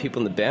 7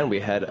 people in the band. We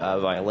had a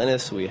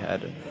violinist, we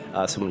had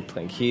someone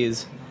playing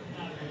keys,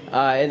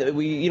 and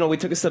we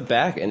took a step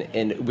back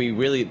and we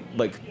really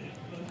like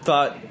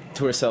thought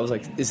to ourselves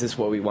like, is this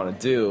what we want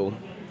to do?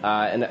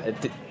 And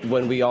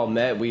when we all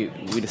met, we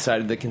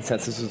decided the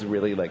consensus was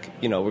really like,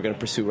 you know, we're going to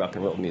pursue rock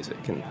and roll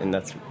music, and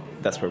that's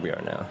where we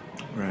are now.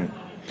 Right.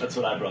 That's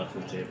what I brought to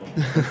the table.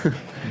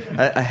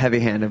 A heavy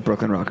hand of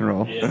Brooklyn rock and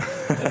roll. Yeah,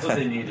 that's what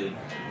they needed.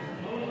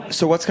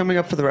 So what's coming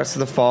up for the rest of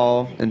the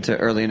fall into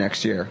early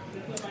next year?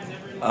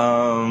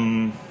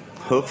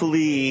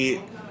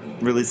 Hopefully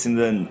releasing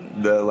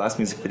the last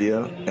music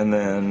video, and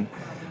then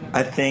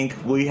I think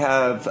we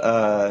have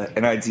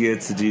an idea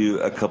to do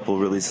a couple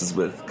releases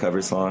with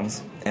cover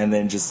songs, and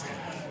then just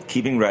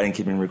keeping writing,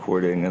 keeping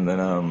recording, and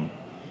then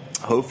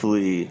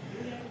hopefully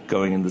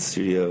going in the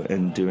studio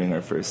and doing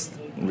our first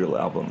real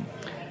album.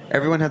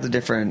 Everyone has a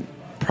different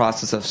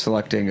process of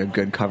selecting a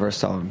good cover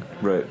song.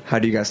 Right. How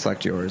do you guys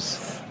select yours?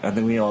 I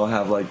think we all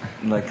have like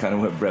kind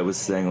of what Brett was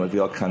saying. Like, we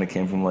all kind of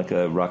came from like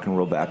a rock and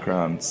roll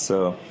background.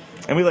 So,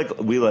 and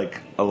we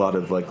like a lot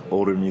of like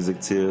older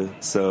music too.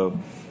 So,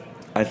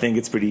 I think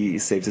it's pretty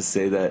safe to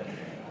say that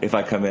if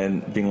I come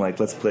in being like,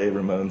 let's play a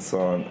Ramones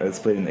song, let's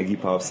play an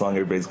Iggy Pop song,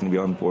 everybody's going to be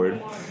on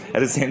board. At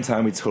the same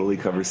time, we totally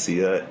cover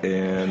Sia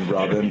and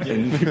Robin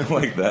and people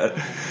like that.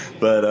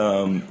 But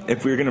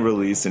if we were going to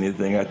release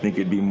anything, I think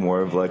it'd be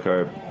more of like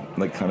our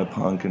like kind of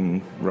punk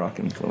and rock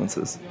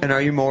influences. And are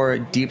you more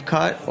deep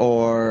cut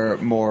or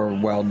more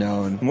well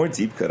known? More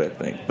deep cut, I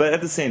think. But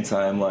at the same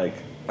time, like,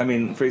 I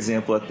mean, for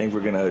example, I think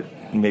we're going to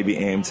maybe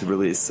aim to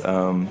release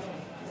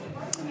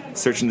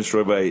Search and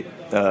Destroy by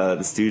the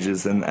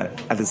Stooges, and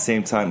at the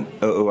same time,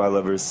 Oh, I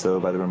Love Her So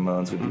by the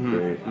Ramones would be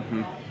great.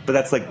 Mm-hmm. But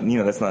that's like, you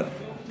know, that's not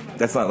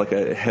like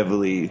a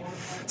heavily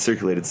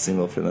circulated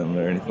single for them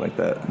or anything like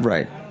that.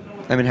 Right.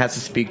 I mean, it has to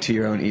speak to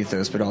your own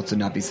ethos, but also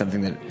not be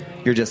something that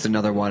you're just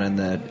another one in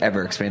the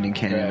ever-expanding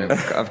canon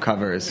of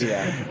covers.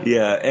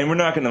 Yeah, and we're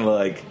not going to,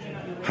 like,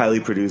 highly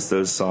produce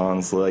those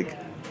songs. Like,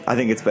 I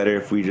think it's better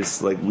if we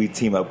just, like, we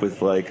team up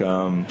with, like,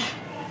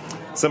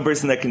 some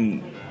person that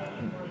can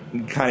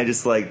kind of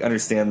just, like,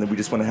 understand that we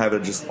just want to have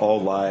it just all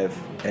live.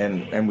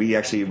 And we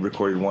actually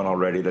recorded one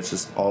already that's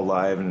just all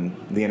live, and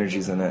the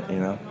energy's in it, you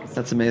know?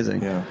 That's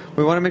amazing. Yeah.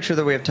 We want to make sure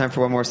that we have time for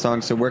one more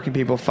song, so where can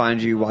people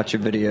find you, watch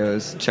your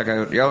videos, check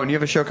out... Oh, and you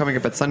have a show coming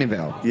up at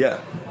Sunnyvale.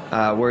 Yeah.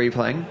 Where are you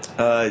playing?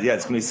 Yeah,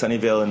 it's going to be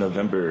Sunnyvale in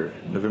November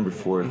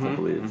 4th, I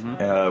believe.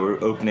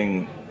 We're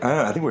opening...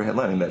 I think we're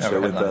headlining that show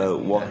with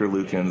Walker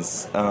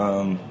Lukens.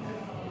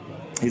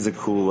 He's a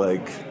cool,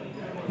 like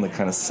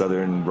kind of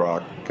southern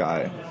rock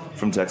guy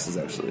from Texas,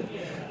 actually.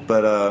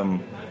 But,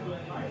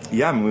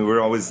 yeah, I mean, we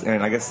were always...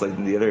 And I guess,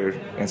 like, the other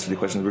answer to the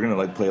question is we're going to,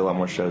 like, play a lot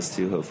more shows,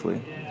 too,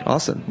 hopefully.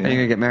 Awesome. Yeah. And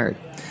you're going to get married.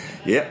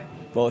 Yeah.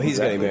 Well, he's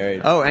getting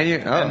married. Oh, and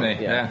you... Oh, And me,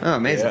 yeah. Oh,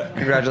 amazing. Yeah.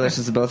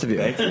 Congratulations to both of you.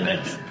 Thank you.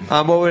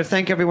 Well, we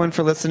thank everyone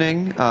for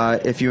listening.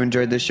 If you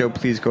enjoyed this show,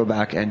 please go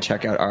back and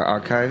check out our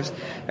archives.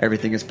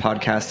 Everything is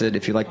podcasted.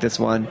 If you like this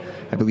one,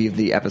 I believe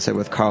the episode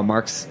with Karl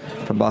Marx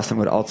from Boston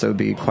would also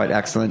be quite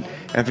excellent.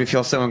 And if you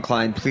feel so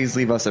inclined, please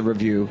leave us a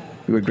review.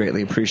 We would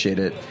greatly appreciate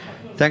it.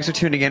 Thanks for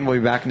tuning in. We'll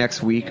be back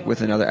next week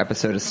with another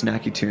episode of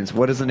Snacky Tunes.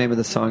 What is the name of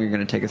the song you're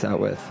going to take us out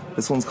with?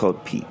 This one's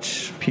called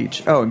Peach.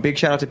 Peach. Oh, and big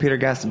shout out to Peter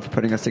Gaston for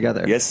putting us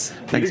together. Yes,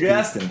 Thanks, Peter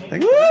Gaston.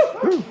 Thanks.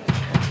 Woo!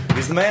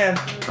 He's the man.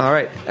 All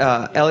right.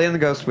 Elliot the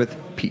Ghost with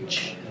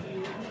Peach.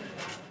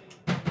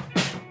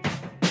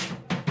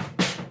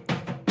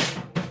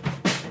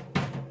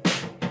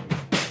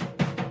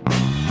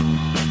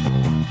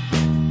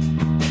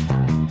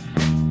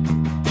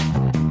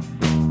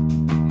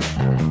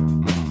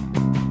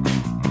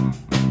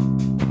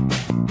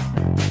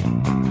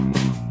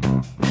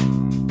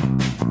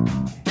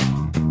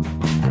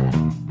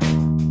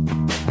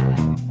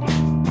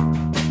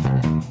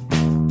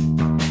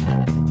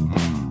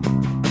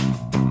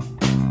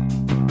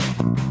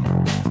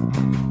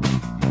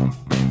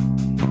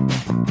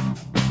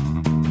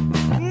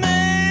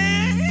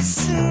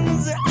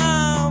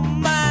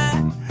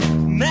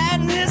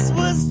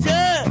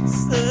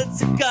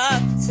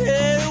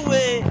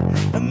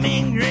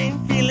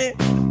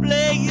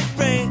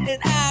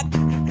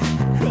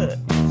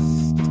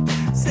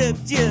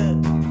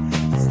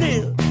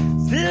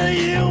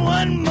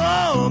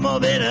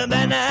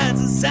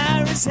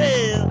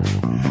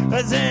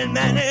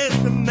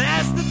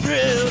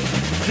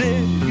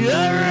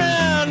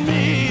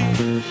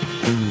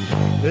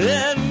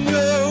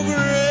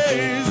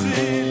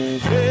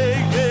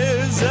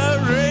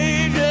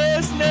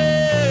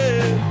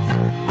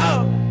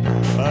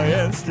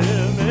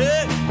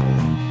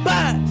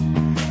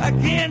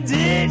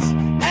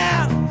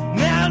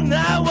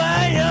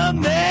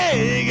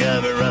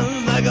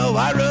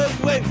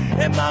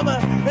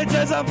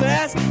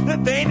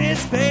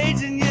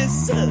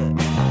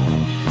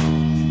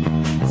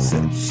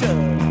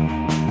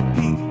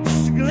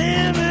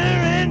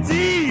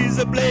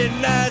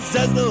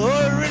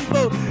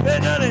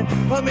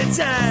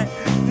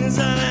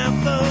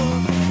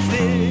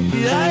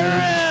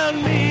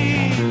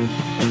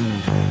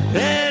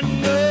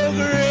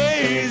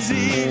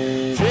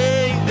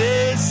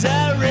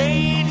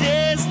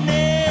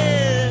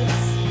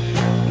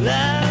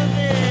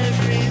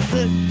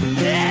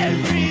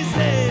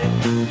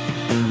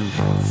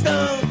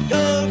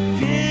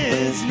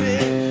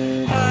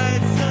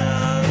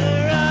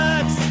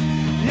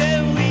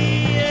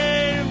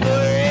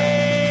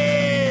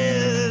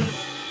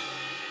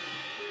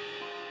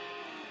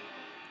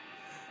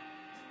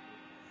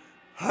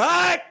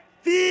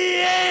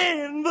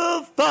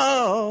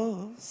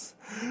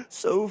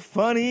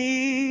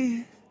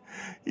 Funny,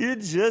 you're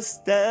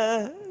just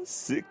as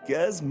sick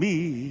as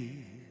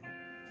me.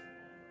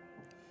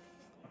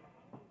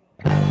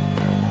 No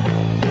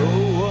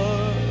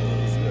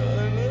one's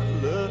gonna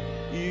love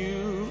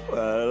you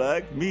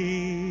like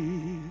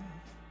me.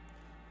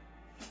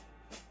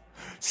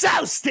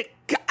 So stick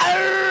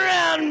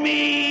around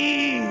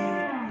me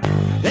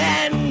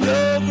and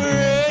go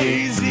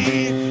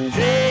crazy.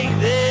 Take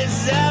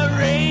this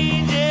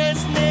outrageousness.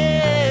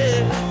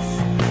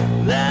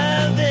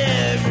 Love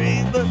everything.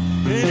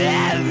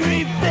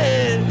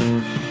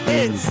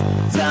 It's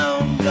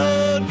Stone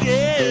Cold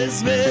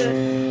Kiss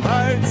Me.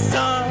 Hearts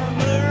on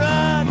the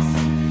rocks.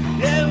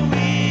 Yeah,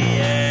 we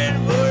yearn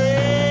for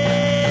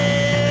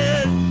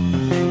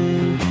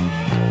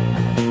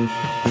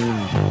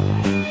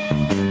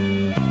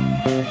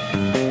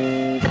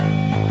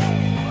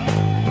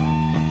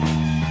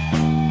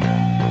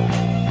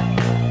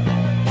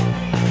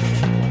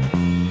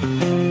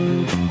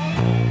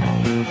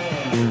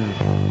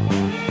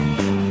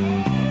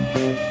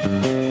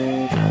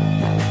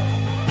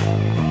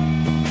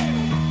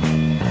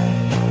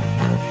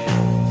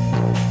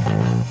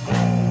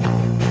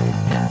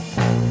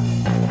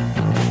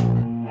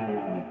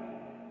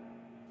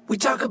We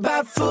talk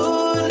about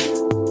food,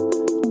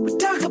 we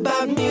talk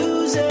about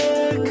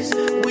music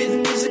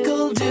with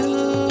musical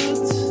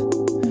dudes.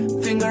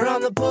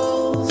 on the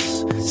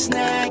pulse,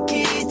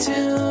 snacky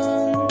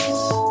tunes.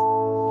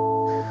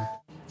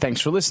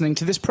 Thanks for listening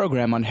to this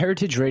program on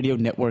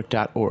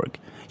heritageradionetwork.org.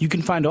 You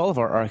can find all of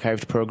our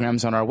archived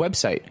programs on our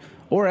website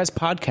or as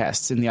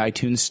podcasts in the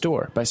iTunes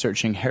Store by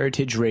searching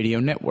Heritage Radio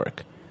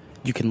Network.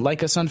 You can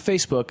like us on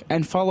Facebook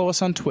and follow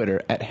us on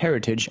Twitter at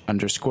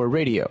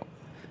heritage_radio.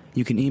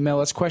 You can email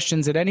us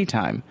questions at any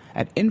time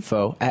at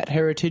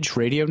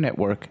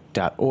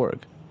info@heritageradionetwork.org.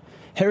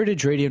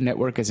 Heritage Radio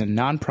Network is a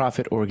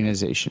nonprofit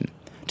organization.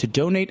 To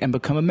donate and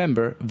become a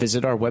member,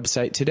 visit our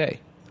website today.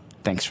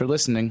 Thanks for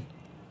listening.